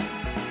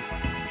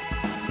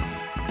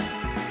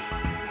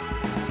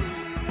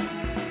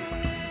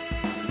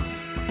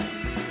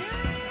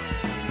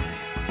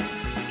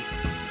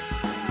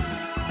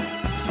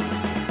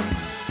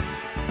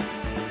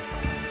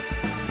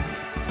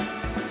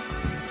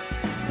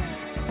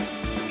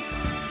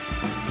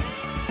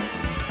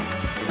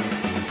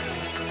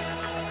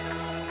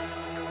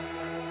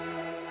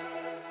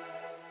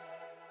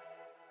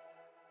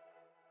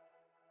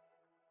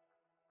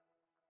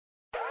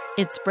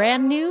 It's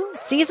brand new,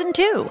 Season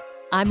 2.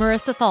 I'm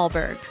Marissa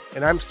Thalberg.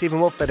 And I'm Stephen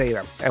Wolf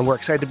Bedeta, and we're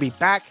excited to be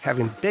back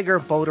having bigger,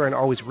 bolder, and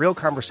always real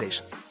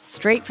conversations.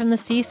 Straight from the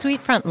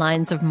C-suite front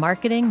lines of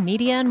marketing,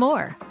 media, and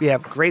more. We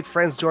have great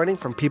friends joining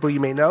from people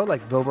you may know,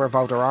 like Vilmer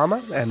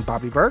Valderrama and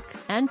Bobby Burke.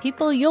 And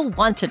people you'll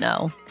want to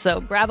know.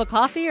 So grab a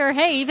coffee or,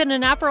 hey, even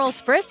an Aperol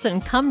Spritz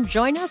and come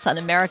join us on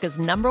America's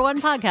 #1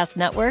 podcast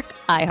network,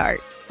 iHeart.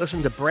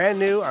 Listen to brand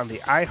new on the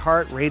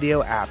iHeart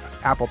Radio app,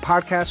 Apple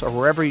Podcasts, or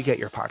wherever you get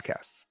your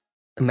podcasts.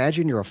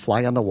 Imagine you're a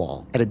fly on the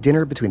wall at a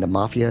dinner between the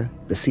mafia,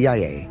 the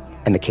CIA,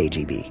 and the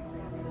KGB.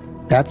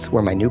 That's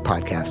where my new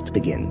podcast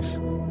begins.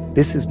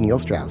 This is Neil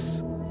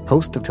Strauss,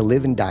 host of To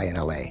Live and Die in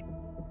LA,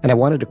 and I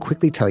wanted to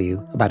quickly tell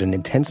you about an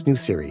intense new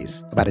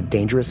series about a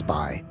dangerous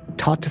spy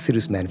taught to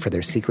seduce men for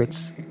their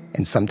secrets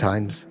and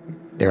sometimes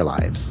their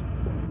lives.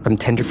 From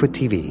Tenderfoot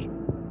TV,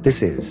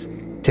 this is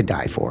To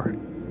Die For.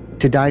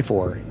 To Die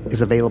For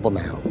is available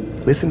now.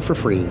 Listen for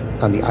free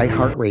on the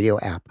iHeartRadio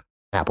app,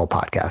 Apple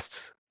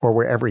Podcasts, or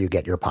wherever you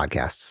get your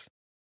podcasts.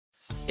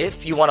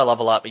 If you want to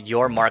level up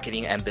your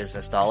marketing and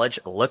business knowledge,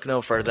 look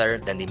no further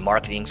than the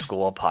Marketing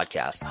School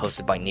podcast,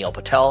 hosted by Neil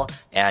Patel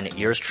and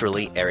yours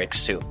truly, Eric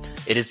Su.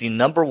 It is the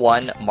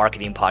 #1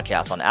 marketing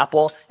podcast on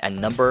Apple and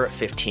number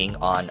 15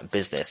 on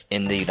business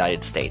in the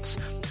United States.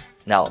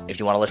 Now, if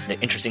you want to listen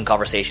to interesting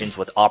conversations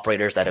with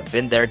operators that have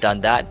been there,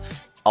 done that,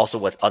 also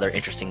with other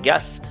interesting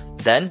guests,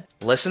 then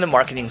listen to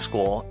Marketing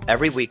School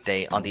every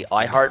weekday on the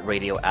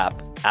iHeartRadio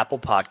app, Apple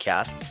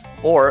Podcasts,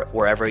 or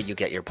wherever you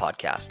get your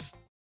podcasts.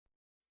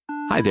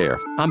 Hi there,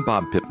 I'm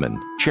Bob Pittman,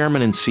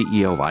 Chairman and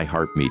CEO of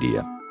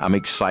iHeartMedia. I'm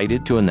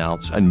excited to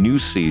announce a new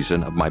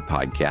season of my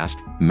podcast,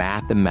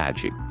 Math and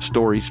Magic,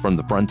 Stories from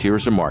the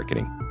Frontiers of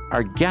Marketing.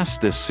 Our guests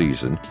this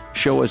season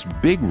show us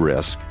big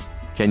risk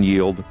can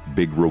yield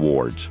big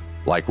rewards.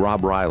 Like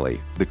Rob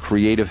Riley, the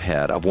creative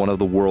head of one of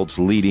the world's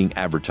leading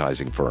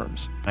advertising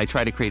firms. I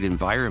try to create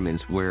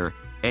environments where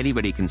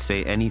anybody can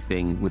say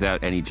anything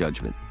without any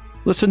judgment.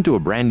 Listen to a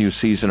brand new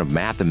season of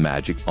Math and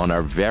Magic on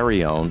our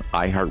very own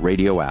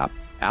iHeartRadio app,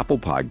 Apple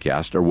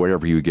Podcast, or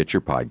wherever you get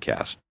your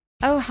podcast.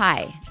 Oh,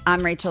 hi,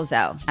 I'm Rachel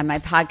Zoe, and my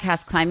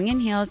podcast, Climbing in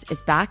Heels,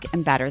 is back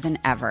and better than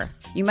ever.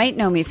 You might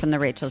know me from the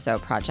Rachel Zoe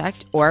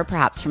Project, or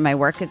perhaps from my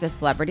work as a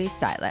celebrity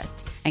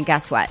stylist. And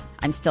guess what?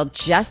 I'm still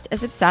just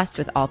as obsessed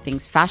with all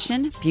things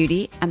fashion,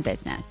 beauty, and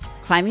business.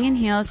 Climbing in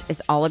Heels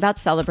is all about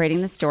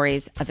celebrating the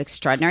stories of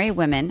extraordinary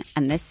women,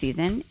 and this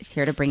season is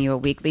here to bring you a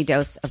weekly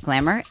dose of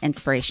glamour,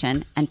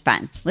 inspiration, and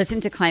fun.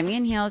 Listen to Climbing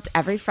in Heels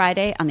every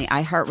Friday on the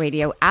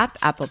iHeartRadio app,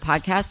 Apple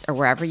Podcasts, or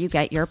wherever you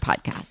get your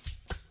podcasts.